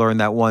to learn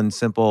that one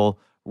simple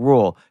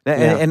rule.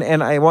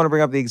 And I want to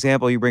bring up the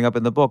example you bring up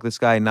in the book. This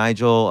guy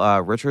Nigel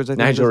Richards, I think.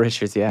 Nigel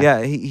Richards, yeah.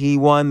 Yeah, he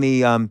won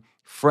the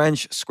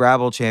French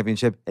Scrabble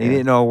championship, and he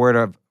didn't know a word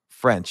of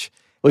French.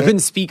 Well, he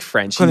couldn't speak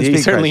French. He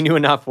certainly knew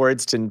enough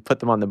words to put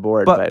them on the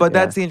board. But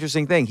that's the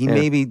interesting thing. He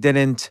maybe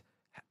didn't,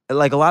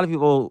 like a lot of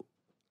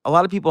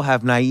people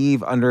have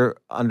naive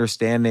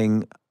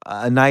understanding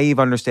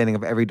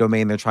of every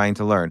domain they're trying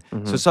to learn.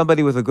 So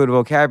somebody with a good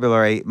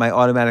vocabulary might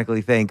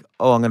automatically think,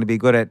 oh, I'm going to be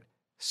good at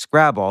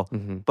Scrabble.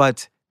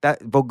 But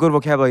good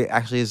vocabulary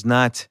actually is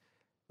not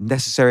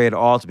necessary at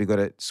all to be good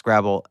at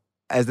Scrabble,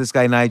 as this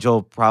guy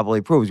Nigel probably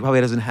proves. He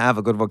probably doesn't have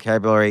a good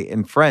vocabulary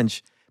in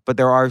French, but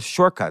there are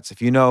shortcuts.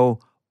 If you know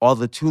all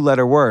the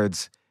 2-letter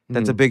words,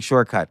 that's a big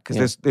shortcut,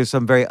 because there's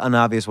some very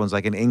unobvious ones,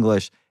 like in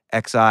English,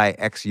 XI,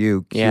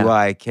 XU,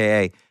 QI,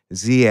 KA,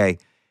 ZA.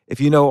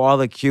 If you know all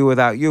the Q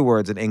without U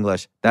words in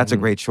English, that's a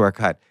great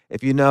shortcut.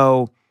 If you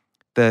know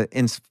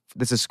this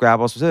is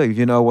Scrabble specific, if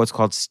you know what's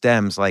called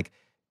stems, like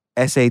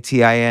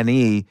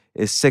SATINE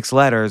is 6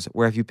 letters,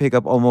 where if you pick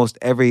up almost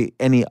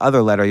any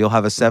other letter, you'll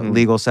have a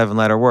legal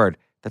 7-letter word.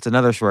 That's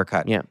another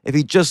shortcut. Yeah. If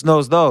he just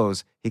knows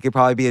those, he could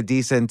probably be a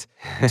decent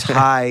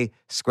Thai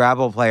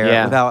Scrabble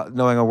player without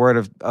knowing a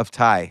word of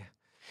Thai.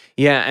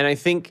 Yeah, and I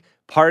think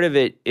part of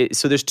it,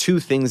 so there's 2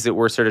 things that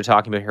we're sort of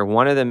talking about here.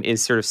 One of them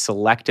is sort of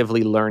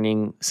selectively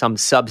learning some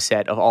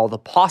subset of all the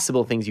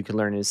possible things you can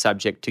learn in a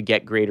subject to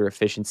get greater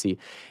efficiency.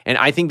 And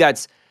I think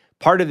that's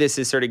part of this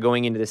is sort of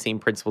going into the same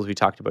principles we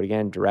talked about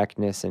again,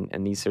 directness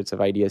and these sorts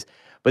of ideas.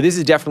 But this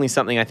is definitely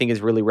something I think is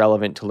really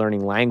relevant to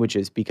learning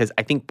languages, because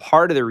I think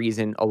part of the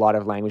reason a lot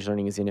of language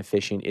learning is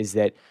inefficient is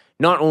that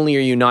not only are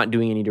you not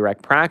doing any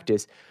direct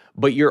practice,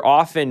 but you're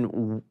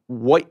often,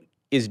 what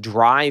is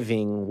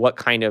driving what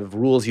kind of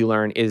rules you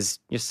learn is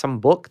just some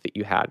book that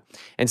you had.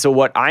 And so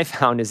what I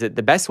found is that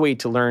the best way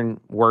to learn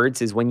words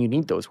is when you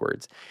need those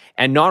words.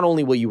 And not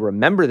only will you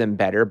remember them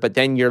better, but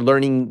then you're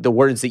learning the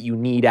words that you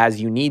need as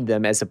you need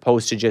them, as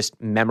opposed to just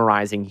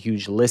memorizing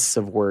huge lists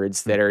of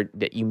words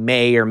that you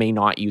may or may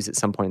not use at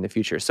some point in the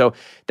future. So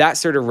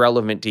that's sort of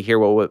relevant to hear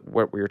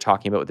what we were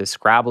talking about with the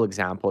Scrabble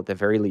example, at the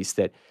very least,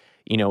 that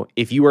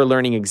if you are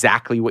learning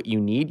exactly what you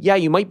need,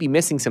 you might be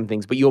missing some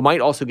things, but you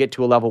might also get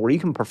to a level where you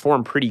can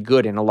perform pretty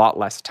good in a lot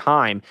less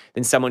time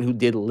than someone who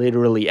did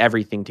literally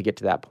everything to get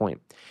to that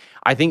point.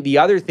 I think the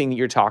other thing that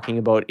you're talking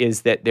about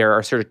is that there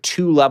are sort of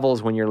 2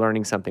 levels when you're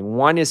learning something.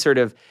 One is sort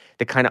of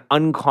the kind of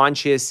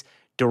unconscious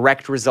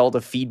direct result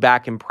of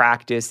feedback and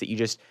practice that you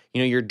just,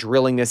 you're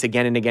drilling this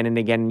again and again and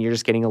again, and you're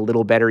just getting a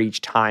little better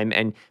each time.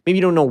 And maybe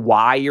you don't know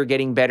why you're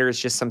getting better. It's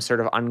just some sort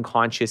of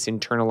unconscious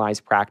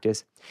internalized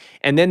practice.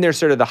 And then there's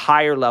sort of the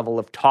higher level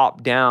of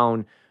top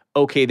down,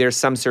 okay, there's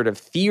some sort of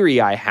theory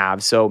I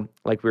have. So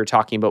like we were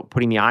talking about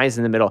putting the eyes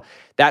in the middle,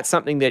 that's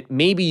something that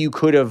maybe you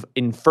could have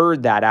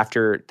inferred that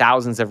after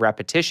thousands of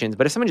repetitions.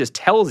 But if someone just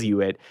tells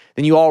you it,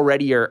 then you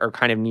already are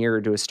kind of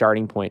nearer to a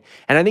starting point.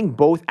 And I think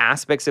both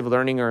aspects of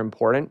learning are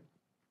important.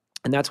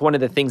 And that's one of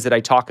the things that I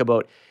talk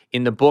about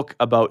in the book,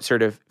 about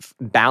sort of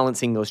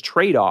balancing those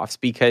trade-offs,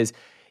 because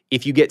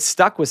if you get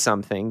stuck with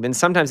something, then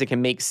sometimes it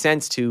can make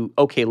sense to,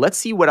 okay, let's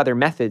see what other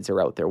methods are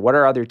out there. What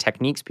are other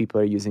techniques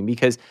people are using?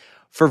 Because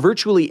for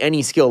virtually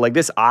any skill, like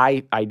this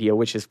eye idea,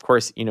 which is, of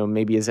course,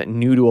 maybe isn't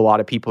new to a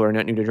lot of people or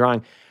not new to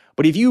drawing,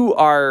 but if you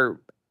are,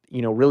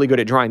 really good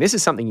at drawing, this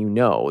is something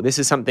this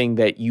is something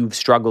that you've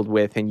struggled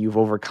with and you've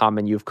overcome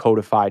and you've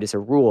codified as a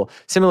rule.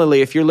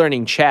 Similarly, if you're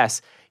learning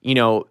chess,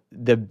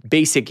 the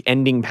basic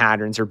ending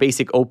patterns or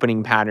basic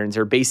opening patterns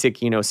or basic,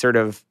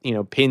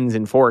 pins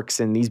and forks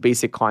and these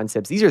basic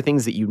concepts, these are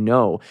things that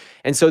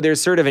And so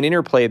there's sort of an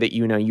interplay that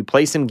you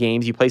play some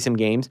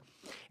games,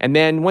 and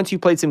then once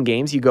you've played some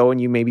games, you go and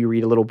you maybe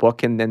read a little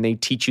book, and then they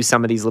teach you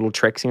some of these little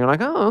tricks, and you're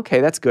like, oh, okay,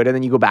 that's good. And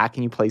then you go back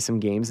and you play some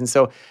games. And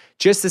so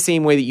just the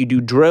same way that you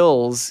do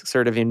drills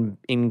sort of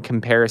in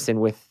comparison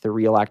with the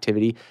real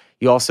activity,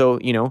 you also,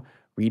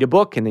 read a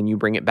book and then you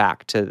bring it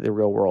back to the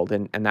real world.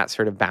 And that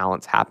sort of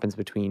balance happens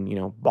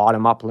between,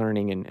 bottom-up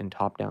learning and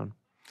top-down.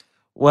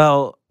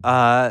 Well,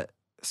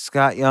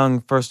 Scott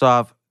Young, first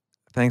off,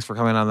 thanks for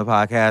coming on the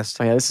podcast.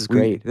 Oh, yeah, this is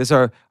great. This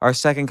is our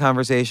second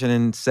conversation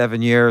in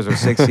 7 years or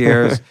 6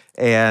 years,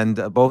 and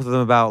both of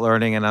them about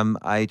learning. And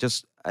I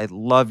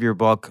love your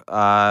book.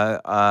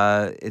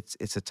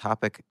 It's a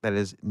topic that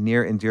is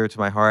near and dear to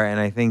my heart. And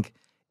I think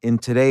in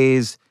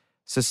today's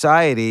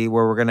society,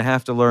 where we're going to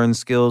have to learn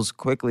skills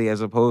quickly as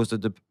opposed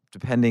to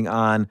depending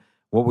on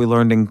what we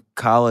learned in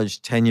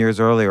college 10 years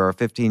earlier or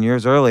 15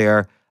 years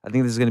earlier, I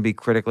think this is going to be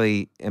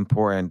critically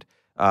important.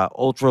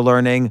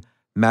 Ultralearning,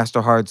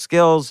 master hard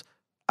skills,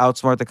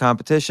 outsmart the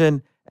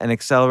competition, and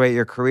accelerate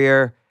your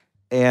career.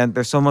 And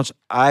there's so much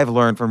I've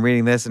learned from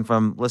reading this and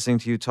from listening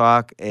to you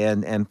talk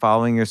and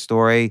following your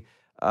story.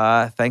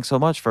 thanks so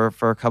much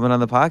for coming on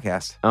the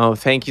podcast. Oh,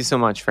 thank you so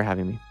much for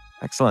having me.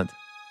 Excellent.